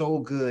feel so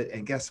good.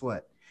 And guess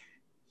what?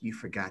 You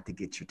forgot to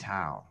get your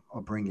towel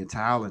or bring your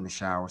towel in the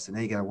shower. So now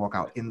you got to walk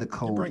out in the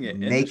cold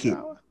naked.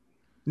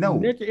 No,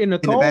 in the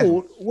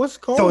cold. What's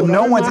cold? So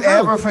no one's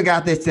ever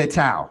forgot that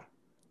towel.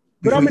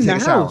 But I'm in the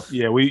house.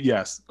 Yeah,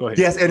 go ahead.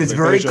 Yes, and it's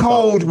very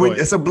cold when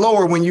it's a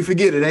blower when you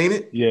forget it, ain't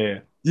it?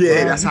 Yeah.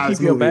 Yeah, that's how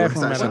it's your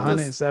bathroom at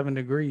 107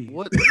 degrees.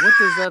 What does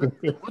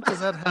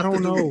that have to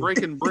do with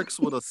breaking bricks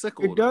with a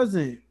sickle? It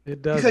doesn't.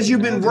 Because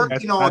you've been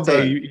working all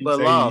day. But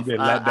Love,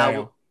 yeah,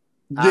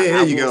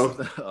 there you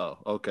go. Oh,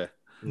 okay.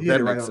 Yeah,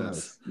 that makes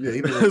sense.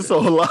 Yeah, so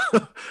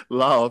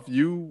Love,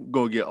 you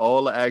gonna get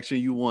all the action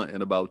you want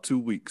in about 2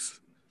 weeks.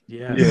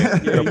 Yeah.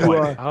 You're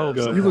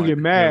gonna get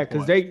mad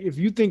because if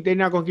you think they're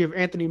not gonna give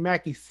Anthony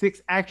Mackie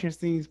 6 action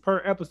scenes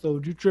per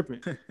episode, you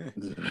tripping.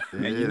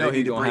 And you know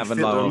he's gonna have a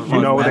lot of fun.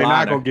 You know they're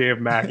not gonna give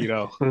Mackie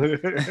though.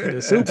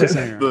 The super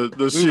serum.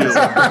 The shield.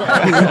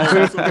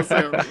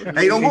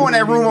 Hey, don't go in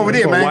that room over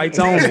there, man. Whites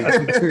only.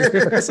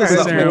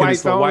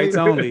 It's for whites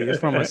only. It's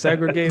from a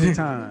segregated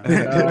time.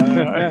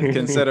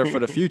 Consider for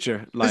the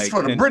future, like this is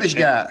for the British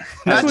guy.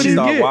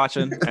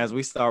 As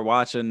we start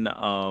watching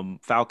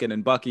Falcon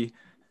and Bucky.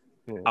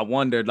 I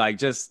wondered, like,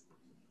 just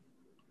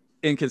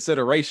in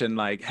consideration,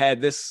 like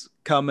had this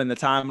come in the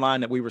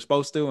timeline that we were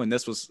supposed to, and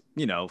this was,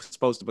 you know,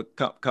 supposed to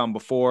come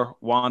before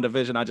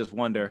WandaVision, I just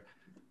wonder,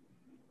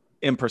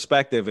 in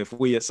perspective, if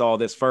we had saw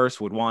this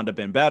first, would Wanda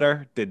been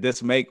better? Did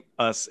this make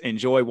us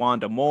enjoy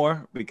Wanda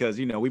more? Because,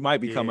 you know, we might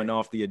be coming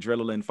off the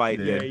adrenaline fight.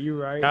 Yeah, you're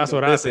right. That's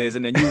what this is,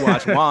 and then you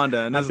watch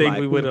Wanda, and I think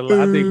we would have.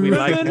 I think we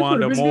liked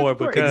Wanda more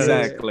because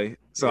exactly.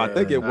 So I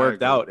think it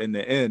worked out in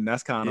the end.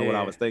 That's kind of what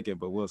I was thinking,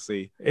 but we'll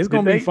see. It's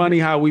gonna be funny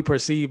how we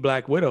perceive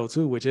Black Widow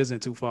too, which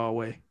isn't too far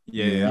away.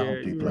 Yeah, I hope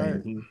they play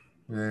it.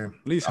 Yeah, at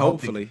least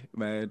hopefully,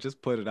 man. Just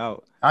put it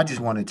out. I just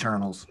want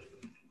Eternals.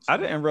 I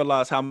didn't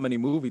realize how many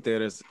movie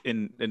theaters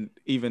in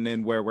even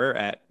in where we're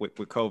at with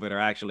COVID are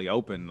actually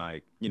open.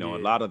 Like, you know, a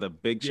lot of the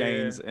big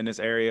chains in this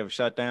area have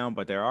shut down,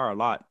 but there are a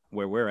lot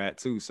where we're at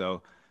too.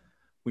 So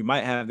we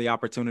might have the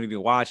opportunity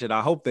to watch it.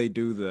 I hope they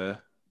do the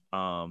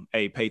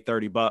pay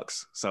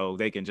 $30 so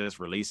they can just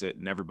release it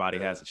and everybody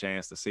has a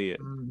chance to see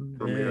it.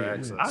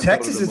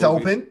 Texas is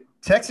open.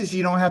 Texas,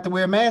 you don't have to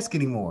wear a mask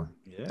anymore.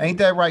 Yeah. Ain't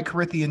that right,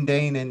 Corinthian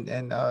Dane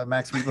and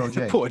Max Rebo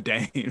J? Poor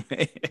Dane,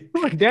 man.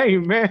 Poor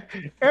Dane, man.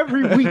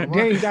 Every week,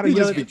 Dane got to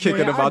just be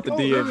kicking about the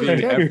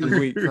DMV every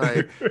week.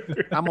 Like,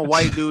 I'm a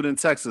white dude in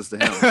Texas to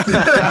him.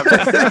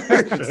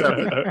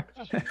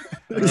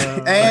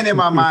 And in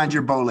my mind,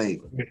 you're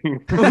Bowleg.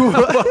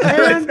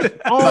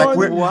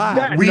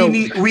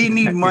 We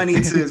need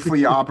money for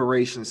your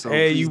operation. So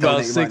hey, you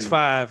about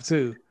 6'5"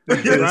 too. Right?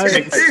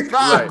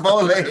 6'5"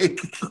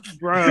 Bowleg.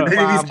 Bro, they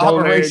need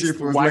operation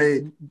for white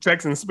leg.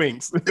 Texan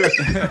Spinks.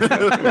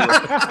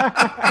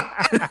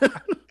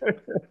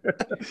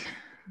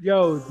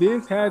 Yo,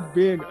 this has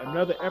been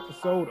another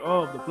episode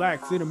of the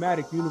Black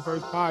Cinematic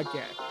Universe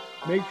podcast.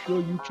 Make sure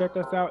you check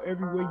us out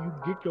everywhere you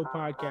get your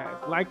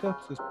podcast. Like us,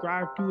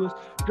 subscribe to us,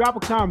 drop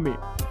a comment.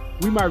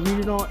 We might read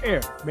it on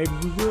air. Maybe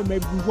we will,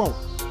 maybe we won't.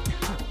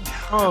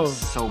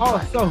 Also,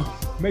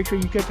 make sure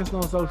you catch us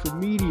on social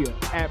media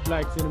at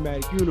Black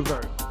Cinematic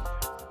Universe.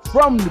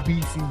 From the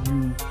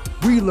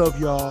BCU, we love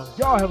y'all.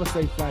 Y'all have a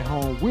safe flight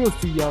home. We'll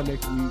see y'all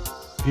next week.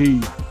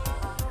 Peace.